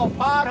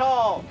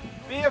 pothole.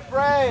 Be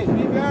afraid,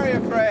 be very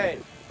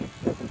afraid.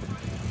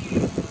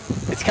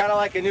 It's kind of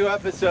like a new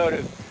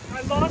episode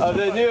of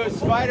the new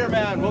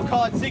Spider-Man. We'll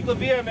call it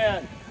Ciclavia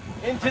Man.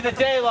 Into the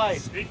daylight.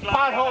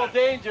 Pothole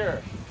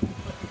danger.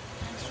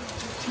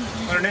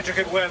 What an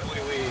intricate web we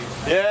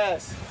weave.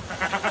 Yes.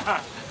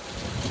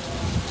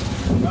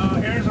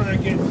 Here's where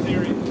it gets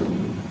serious.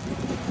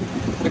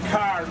 The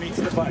car meets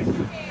the bike.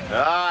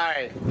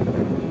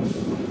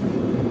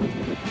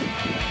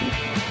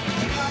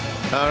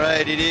 All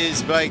right, it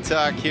is Bike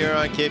Talk here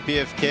on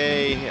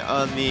KPFK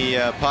on the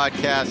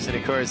podcast, and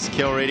of course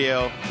Kill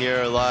Radio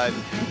here live.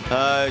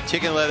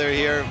 Chicken Leather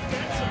here.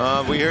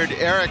 We heard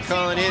Eric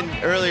calling in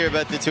earlier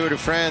about the Tour de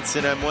France,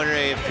 and I'm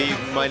wondering if he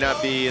might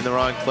not be in the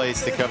wrong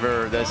place to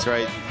cover, that's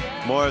right,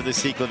 more of the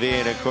Ciclavia.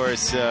 And of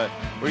course,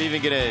 we're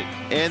even going to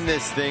end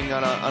this thing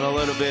on a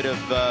little bit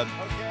of a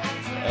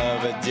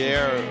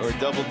dare or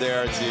double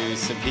dare to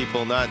some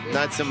people,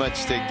 not so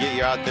much to get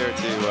you out there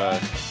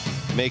to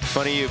make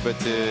fun of you, but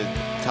to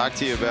talk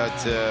to you about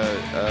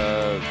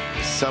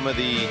some of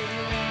the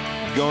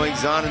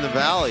goings on in the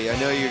valley. I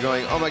know you're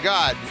going, oh my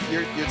God,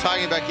 you're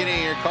talking about getting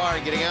in your car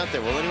and getting out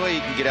there. Well, any way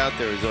you can get out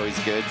there is always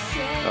good.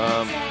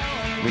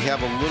 We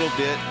have a little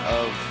bit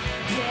of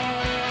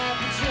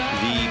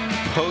the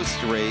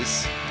post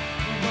race.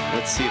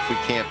 Let's see if we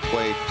can't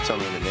play some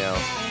of it now.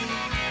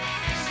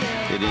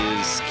 It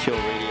is Kill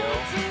Radio.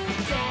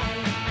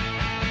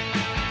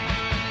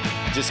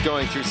 Just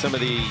going through some of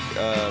the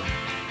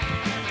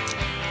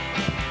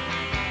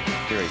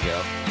here we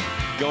go.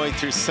 Going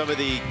through some of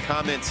the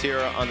comments here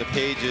on the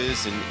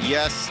pages, and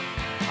yes,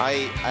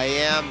 I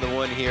am the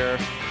one here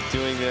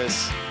doing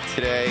this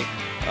today.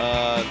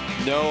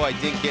 No, I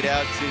didn't get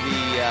out to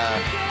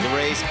the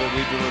race, but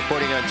we've been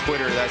reporting on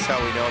Twitter. That's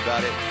how we know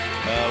about it.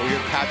 We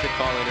heard Patrick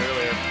call in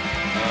earlier,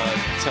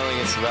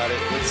 telling us about it.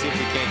 Let's see if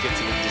we can't get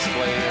to the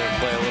display here and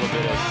play a little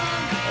bit of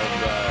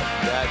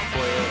that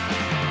for you.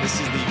 This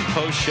is the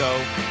post show.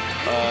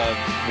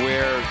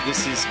 Where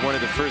this is one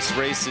of the first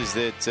races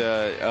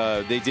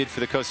that they did for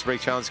the Costa Break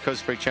Challenge.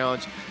 Costa Break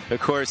Challenge, of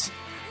course,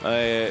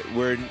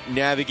 we're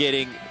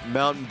navigating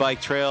mountain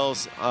bike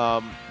trails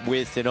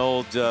with an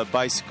old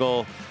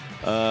bicycle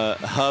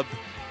hub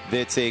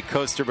that's a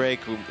Costa Break,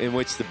 in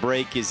which the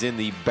brake is in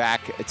the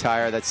back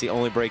tire. That's the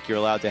only brake you're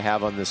allowed to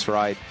have on this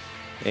ride.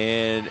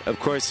 And, of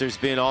course, there's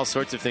been all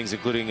sorts of things,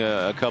 including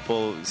a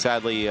couple,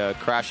 sadly,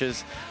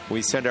 crashes.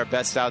 We send our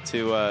best out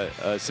to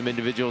some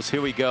individuals.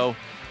 Here we go.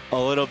 A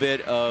little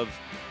bit of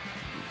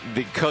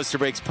the Costa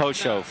Breaks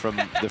post show from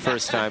the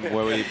first time,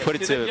 where we put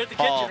it to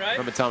Paul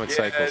from Atomic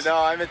Cycles. No,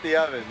 I'm at the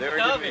oven. They were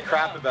giving me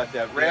crap about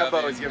that.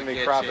 Rambo is giving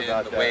me crap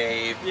about that.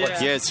 Wave.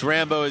 Yes,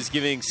 Rambo is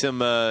giving some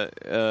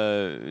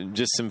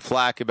just some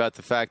flack about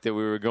the fact that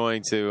we were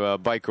going to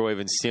Bikerwave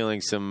and stealing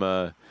some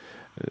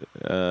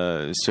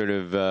sort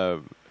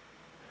of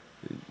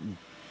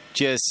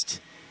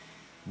just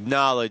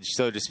knowledge,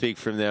 so to speak,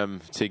 from them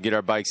to get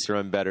our bikes to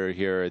run better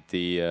here at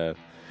the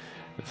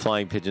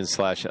Flying Pigeon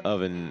 /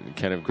 Oven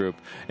kind of group.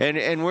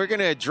 And we're going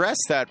to address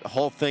that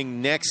whole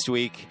thing next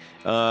week,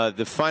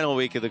 the final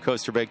week of the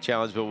Costa Break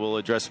Challenge, but we'll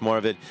address more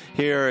of it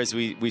here. As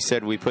we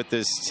said, we put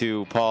this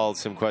to Paul,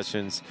 some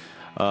questions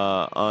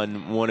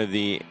on one of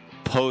the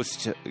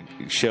post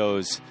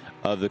shows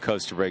of the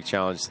Costa Break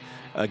Challenge.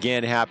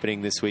 Again,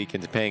 happening this week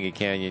in Topanga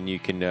Canyon. You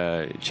can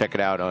check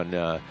it out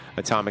on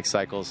Atomic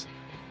Cycles.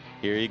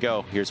 Here you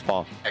go. Here's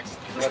Paul.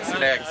 What's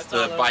next?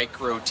 The Bike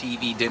Row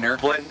TV dinner.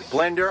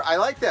 Blender. I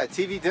like that.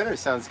 TV dinner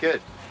sounds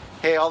good.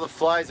 Hey, all the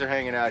flies are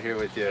hanging out here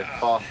with you,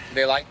 Paul.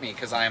 They like me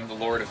because I am the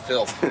Lord of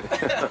Filth.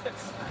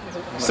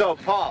 So,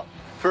 Paul,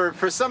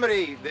 for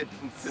somebody that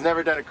has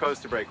never done a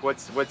Costa Break,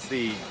 what's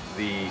the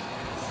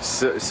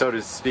so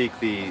to speak,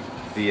 the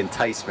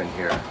enticement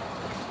here?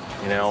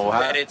 You know,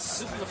 that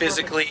it's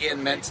physically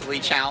and mentally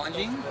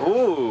challenging.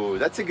 Ooh,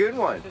 that's a good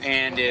one.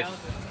 And if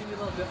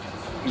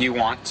you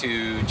want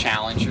to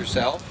challenge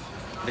yourself,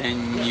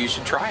 then you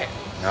should try it.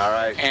 All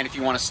right. And if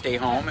you want to stay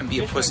home and be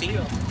a pussy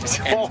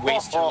and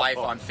waste your life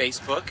on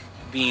Facebook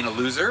being a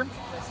loser,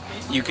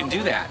 you can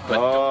do that, but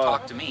don't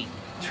talk to me.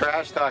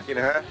 Trash talking,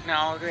 huh?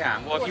 No, yeah.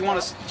 Well, if you want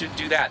us to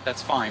do that,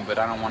 that's fine, but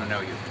I don't want to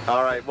know you.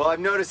 All right. Well, I've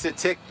noticed that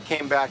Tick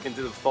came back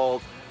into the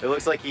fold. It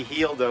looks like he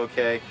healed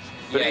okay.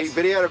 But, Yes.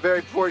 he had a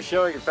very poor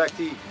showing. In fact,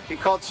 he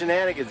called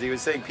shenanigans. He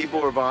was saying people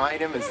were behind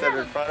him instead of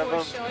in front of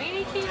him.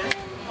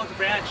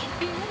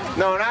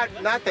 No,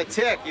 not the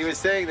Tick. He was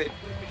saying that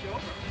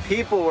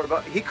people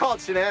were. He called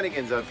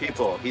shenanigans on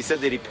people. He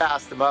said that he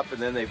passed them up and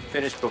then they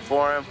finished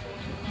before him.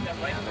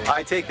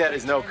 I take that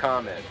as no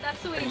comment.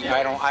 That's the way you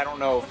I don't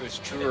know if it's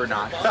true or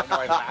not.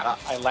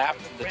 I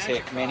laughed at the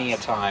Tick many a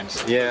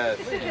times. Yeah.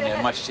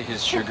 And much to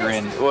his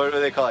chagrin. What do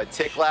they call it?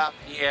 Tick lap?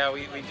 Yeah,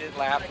 we did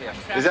laugh him.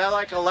 Is that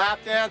like a lap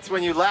dance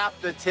when you lap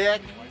the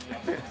Tick?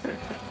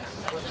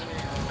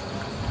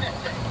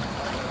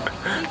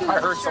 I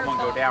heard someone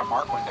go down.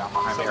 Mark went down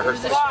behind me. I heard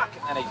fuck,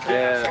 and then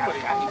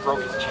he broke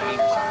his chain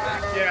or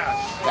something. Yeah.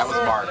 That was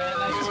Mark.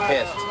 He was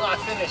pissed. Not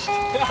finished.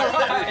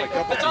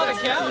 That's all that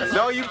counts.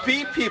 No, you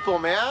beat people,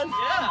 man.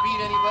 Yeah. Beat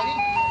anybody.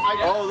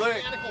 Oh, look.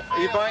 Are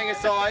you buying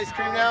us all ice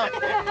cream now?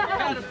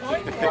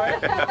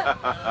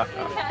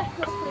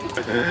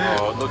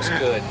 Oh, it looks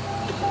good.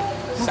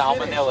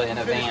 Salmonella in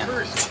a van.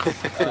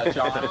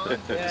 John.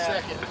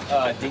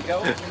 Second.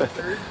 Dingo.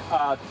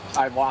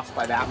 I lost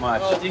by that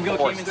much. Oh, Dingo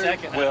came in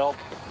second. Will.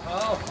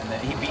 Oh. And then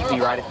he beat me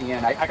right at the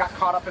end. I got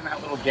caught up in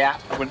that little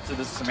gap. I went to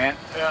the cement,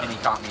 and he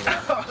caught me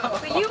there.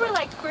 But you were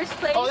like first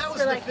place Oh, that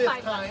was for the like fifth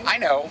 5 time. I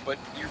know, but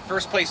your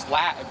first place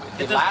lap,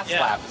 the last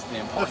lap is the The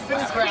important fifth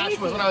lap. crash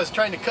was when I was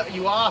trying to cut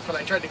you off, and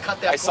I tried to cut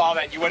that. I saw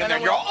that. You went in there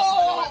and I you're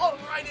oh,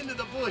 right into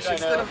the bush I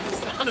instead know. of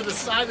just onto the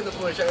side of the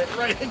bush. I went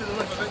right into the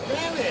bush. I was like,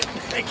 damn it,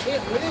 I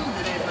can't win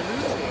today for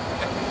losing.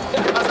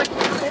 I was like,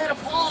 I had a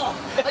fall.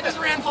 I just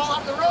ran fall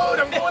off the road.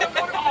 I'm going.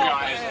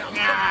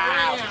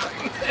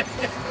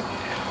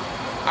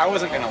 I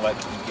wasn't going to let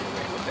you get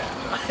away with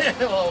that.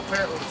 Well,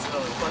 apparently so.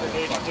 Mother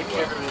Nature took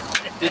care of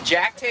it. Did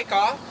Jack take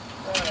off?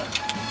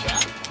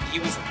 Jack? He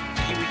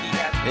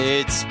had...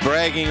 It's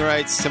bragging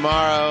rights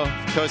tomorrow.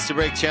 Coaster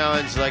Break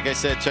Challenge. Like I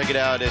said, check it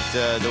out at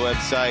the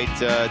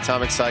website,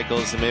 Atomic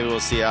Cycles, and maybe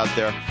we'll see you out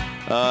there.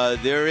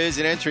 There is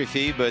an entry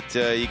fee, but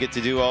you get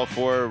to do all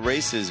 4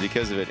 races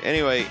because of it.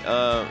 Anyway,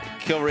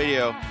 Kill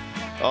Radio,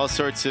 all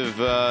sorts of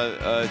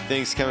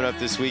things coming up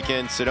this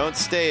weekend. So don't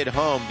stay at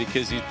home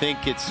because you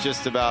think it's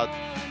just about,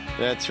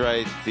 that's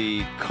right,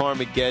 the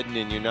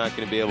Carmageddon and you're not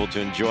going to be able to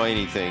enjoy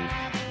anything.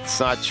 It's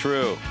not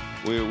true.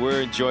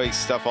 We're enjoying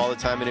stuff all the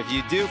time. And if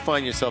you do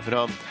find yourself at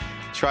home,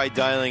 try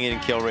dialing in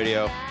Kill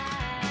Radio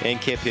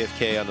and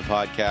KPFK on the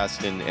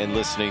podcast and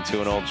listening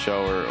to an old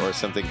show or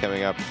something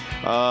coming up.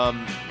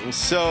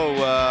 So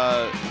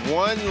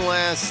one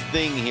last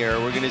thing here.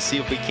 We're going to see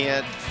if we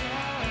can't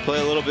play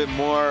a little bit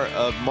more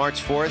of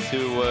March 4th,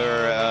 who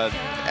were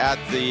at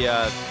the,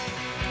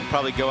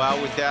 probably go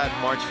out with that,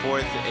 March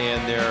 4th,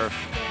 and their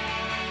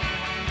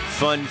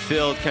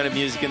fun-filled kind of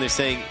music, and they're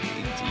saying,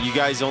 you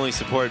guys only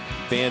support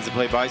bands that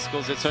play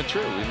bicycles. That's not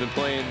true. We've been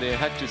playing the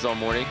Hectors all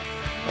morning.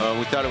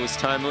 We thought it was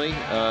timely.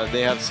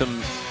 They have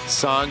some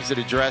songs that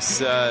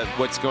address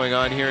what's going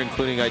on here,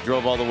 including I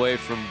Drove All the Way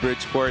from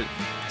Bridgeport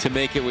to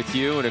Make It With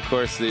You, and of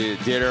course the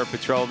Dead Air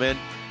Patrolmen,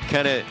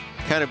 kind of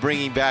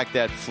bringing back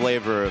that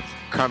flavor of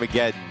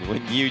Carmageddon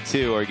when you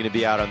too are going to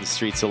be out on the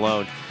streets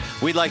alone.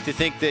 We'd like to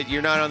think that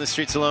you're not on the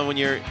streets alone when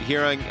you're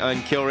here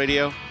on Kill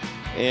Radio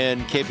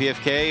and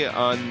KPFK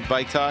on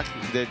Bike Talk,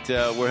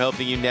 that we're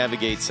helping you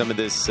navigate some of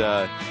this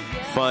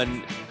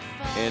fun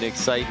and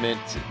excitement.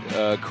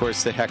 Of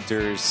course, the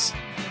Hectors,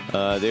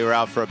 they were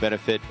out for a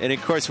benefit. And, of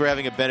course, we're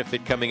having a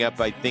benefit coming up,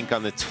 I think,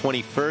 on the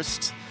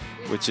 21st,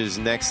 which is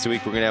next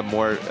week. We're going to have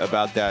more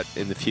about that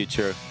in the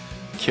future.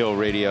 Kill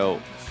Radio.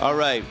 All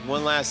right,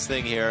 one last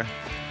thing here.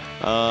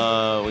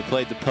 We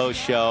played the post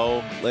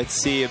show. Let's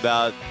see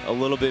about a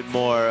little bit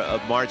more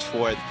of March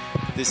 4th.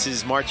 This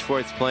is March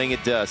 4th playing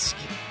at dusk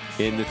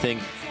in the thing.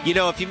 You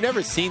know, if you've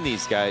never seen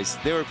these guys,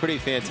 they were pretty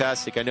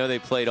fantastic. I know they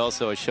played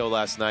also a show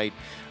last night.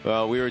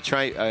 We were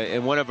trying,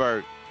 and one of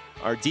our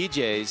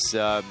DJs,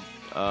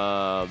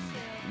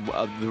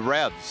 the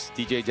Revs,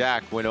 DJ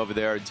Dak, went over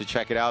there to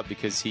check it out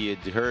because he had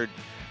heard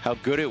how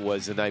good it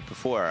was the night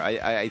before.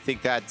 I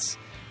think that's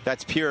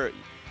pure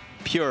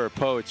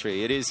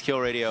poetry. It is Kill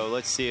Radio.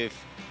 Let's see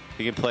if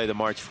we can play the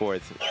March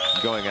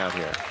 4th going out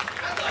here.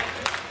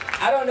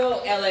 I don't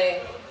know,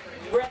 LA.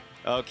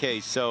 Okay,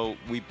 so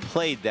we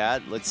played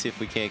that. Let's see if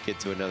we can't get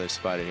to another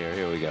spot in here.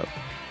 Here we go.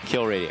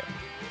 Kill Radio.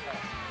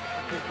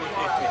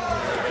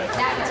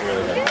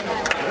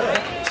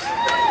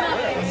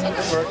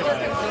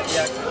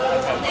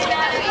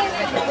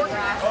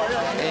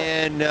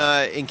 And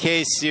in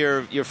case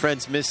your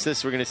friends missed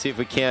this, we're going to see if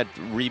we can't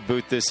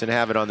reboot this and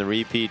have it on the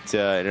repeat in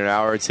an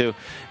hour or two.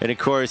 And, of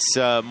course,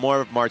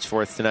 more of March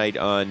 4th tonight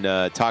on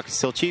Talk Is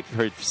Still Cheap.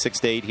 Heard 6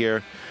 to 8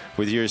 here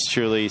with yours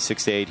truly,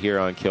 6 to 8 here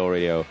on Kill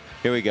Radio.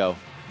 Here we go.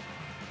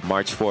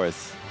 March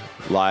 4th,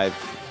 live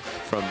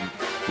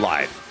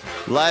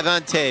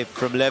on tape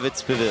from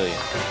Levitt's Pavilion.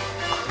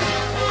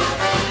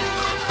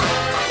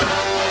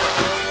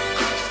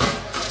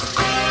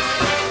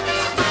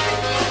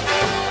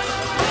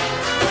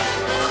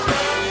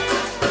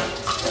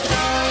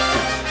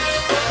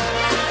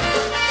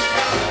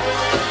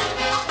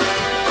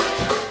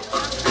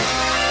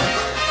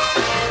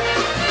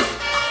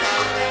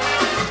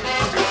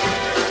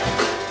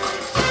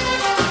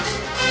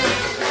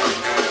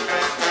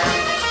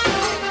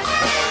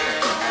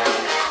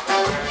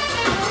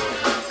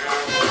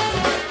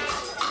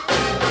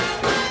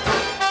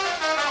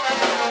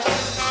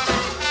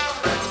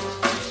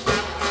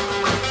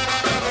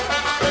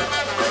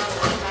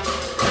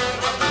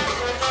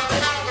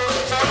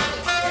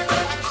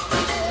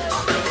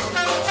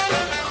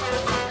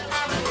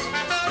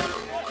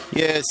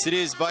 Yes, it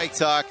is Bike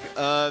Talk.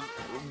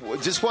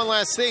 Just one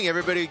last thing.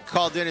 Everybody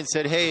called in and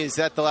said, hey, is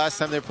that the last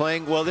time they're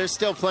playing? Well, they're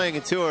still playing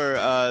a tour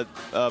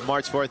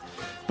March 4th.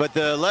 But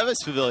the Levis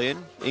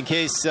Pavilion, in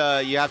case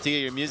you have to get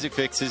your music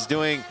fix, is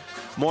doing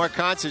more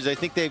concerts. I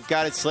think they've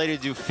got it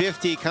slated to do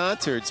 50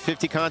 concerts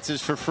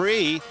for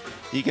free.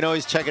 You can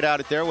always check it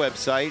out at their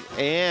website.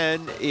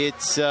 And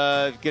it's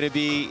going to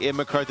be in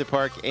MacArthur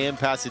Park and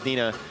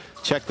Pasadena.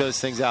 Check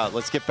those things out.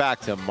 Let's get back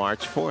to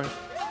March 4th.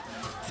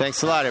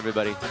 Thanks a lot,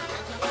 everybody.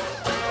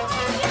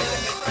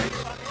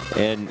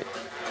 And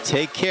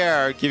take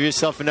care. Give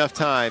yourself enough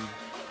time.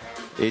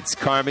 It's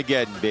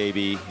Carmageddon,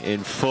 baby, in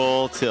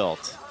full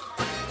tilt.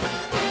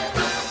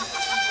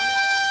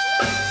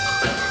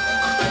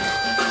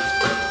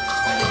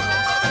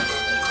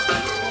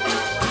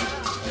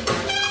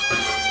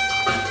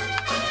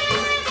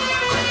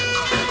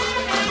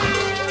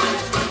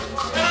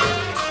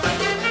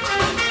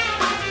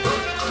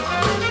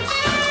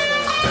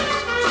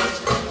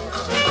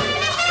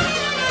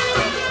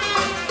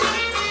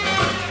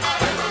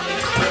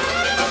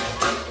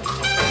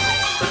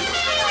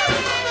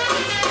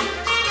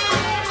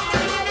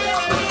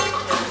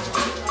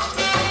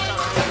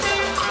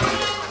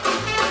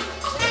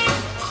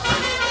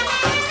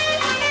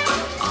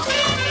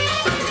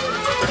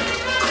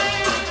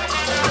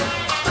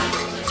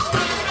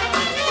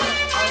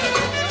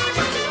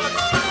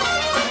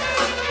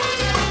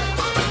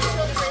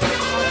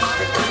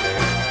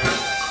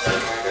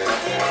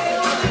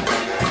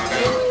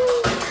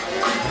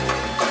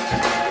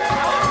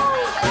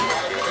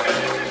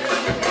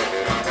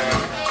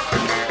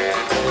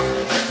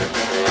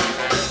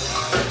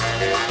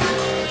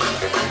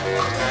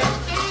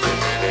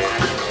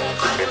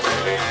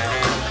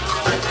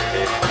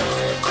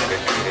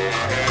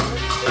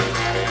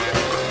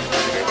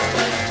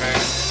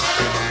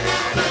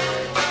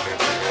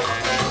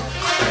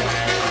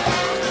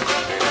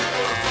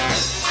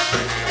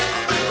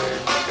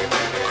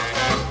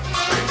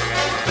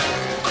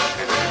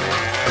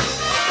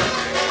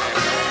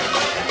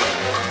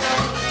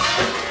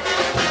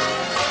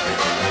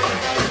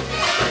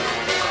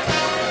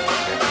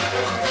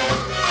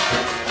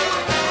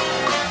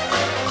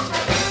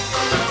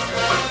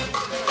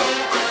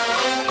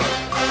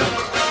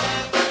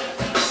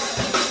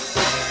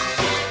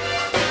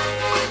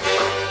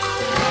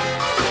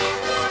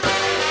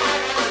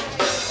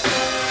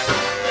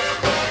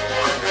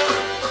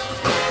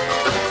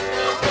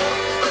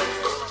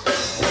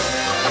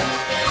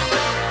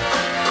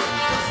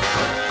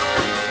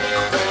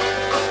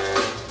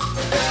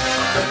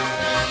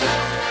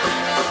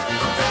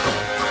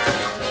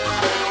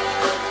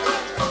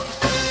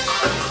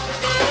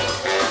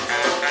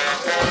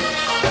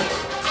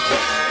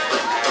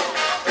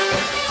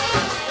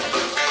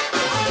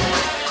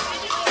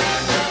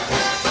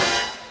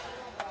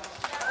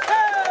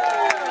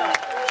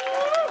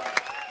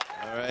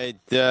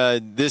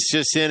 This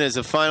just in as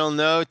a final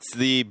note,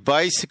 the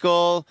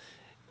bicycle,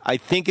 I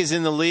think, is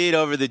in the lead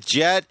over the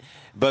jet,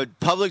 but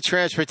public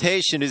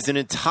transportation is in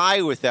a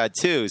tie with that,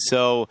 too.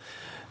 So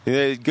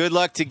good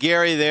luck to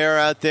Gary there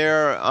out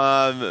there,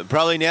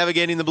 probably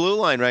navigating the blue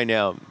line right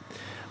now.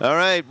 All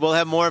right, we'll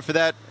have more for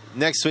that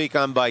next week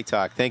on Bike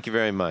Talk. Thank you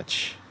very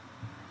much.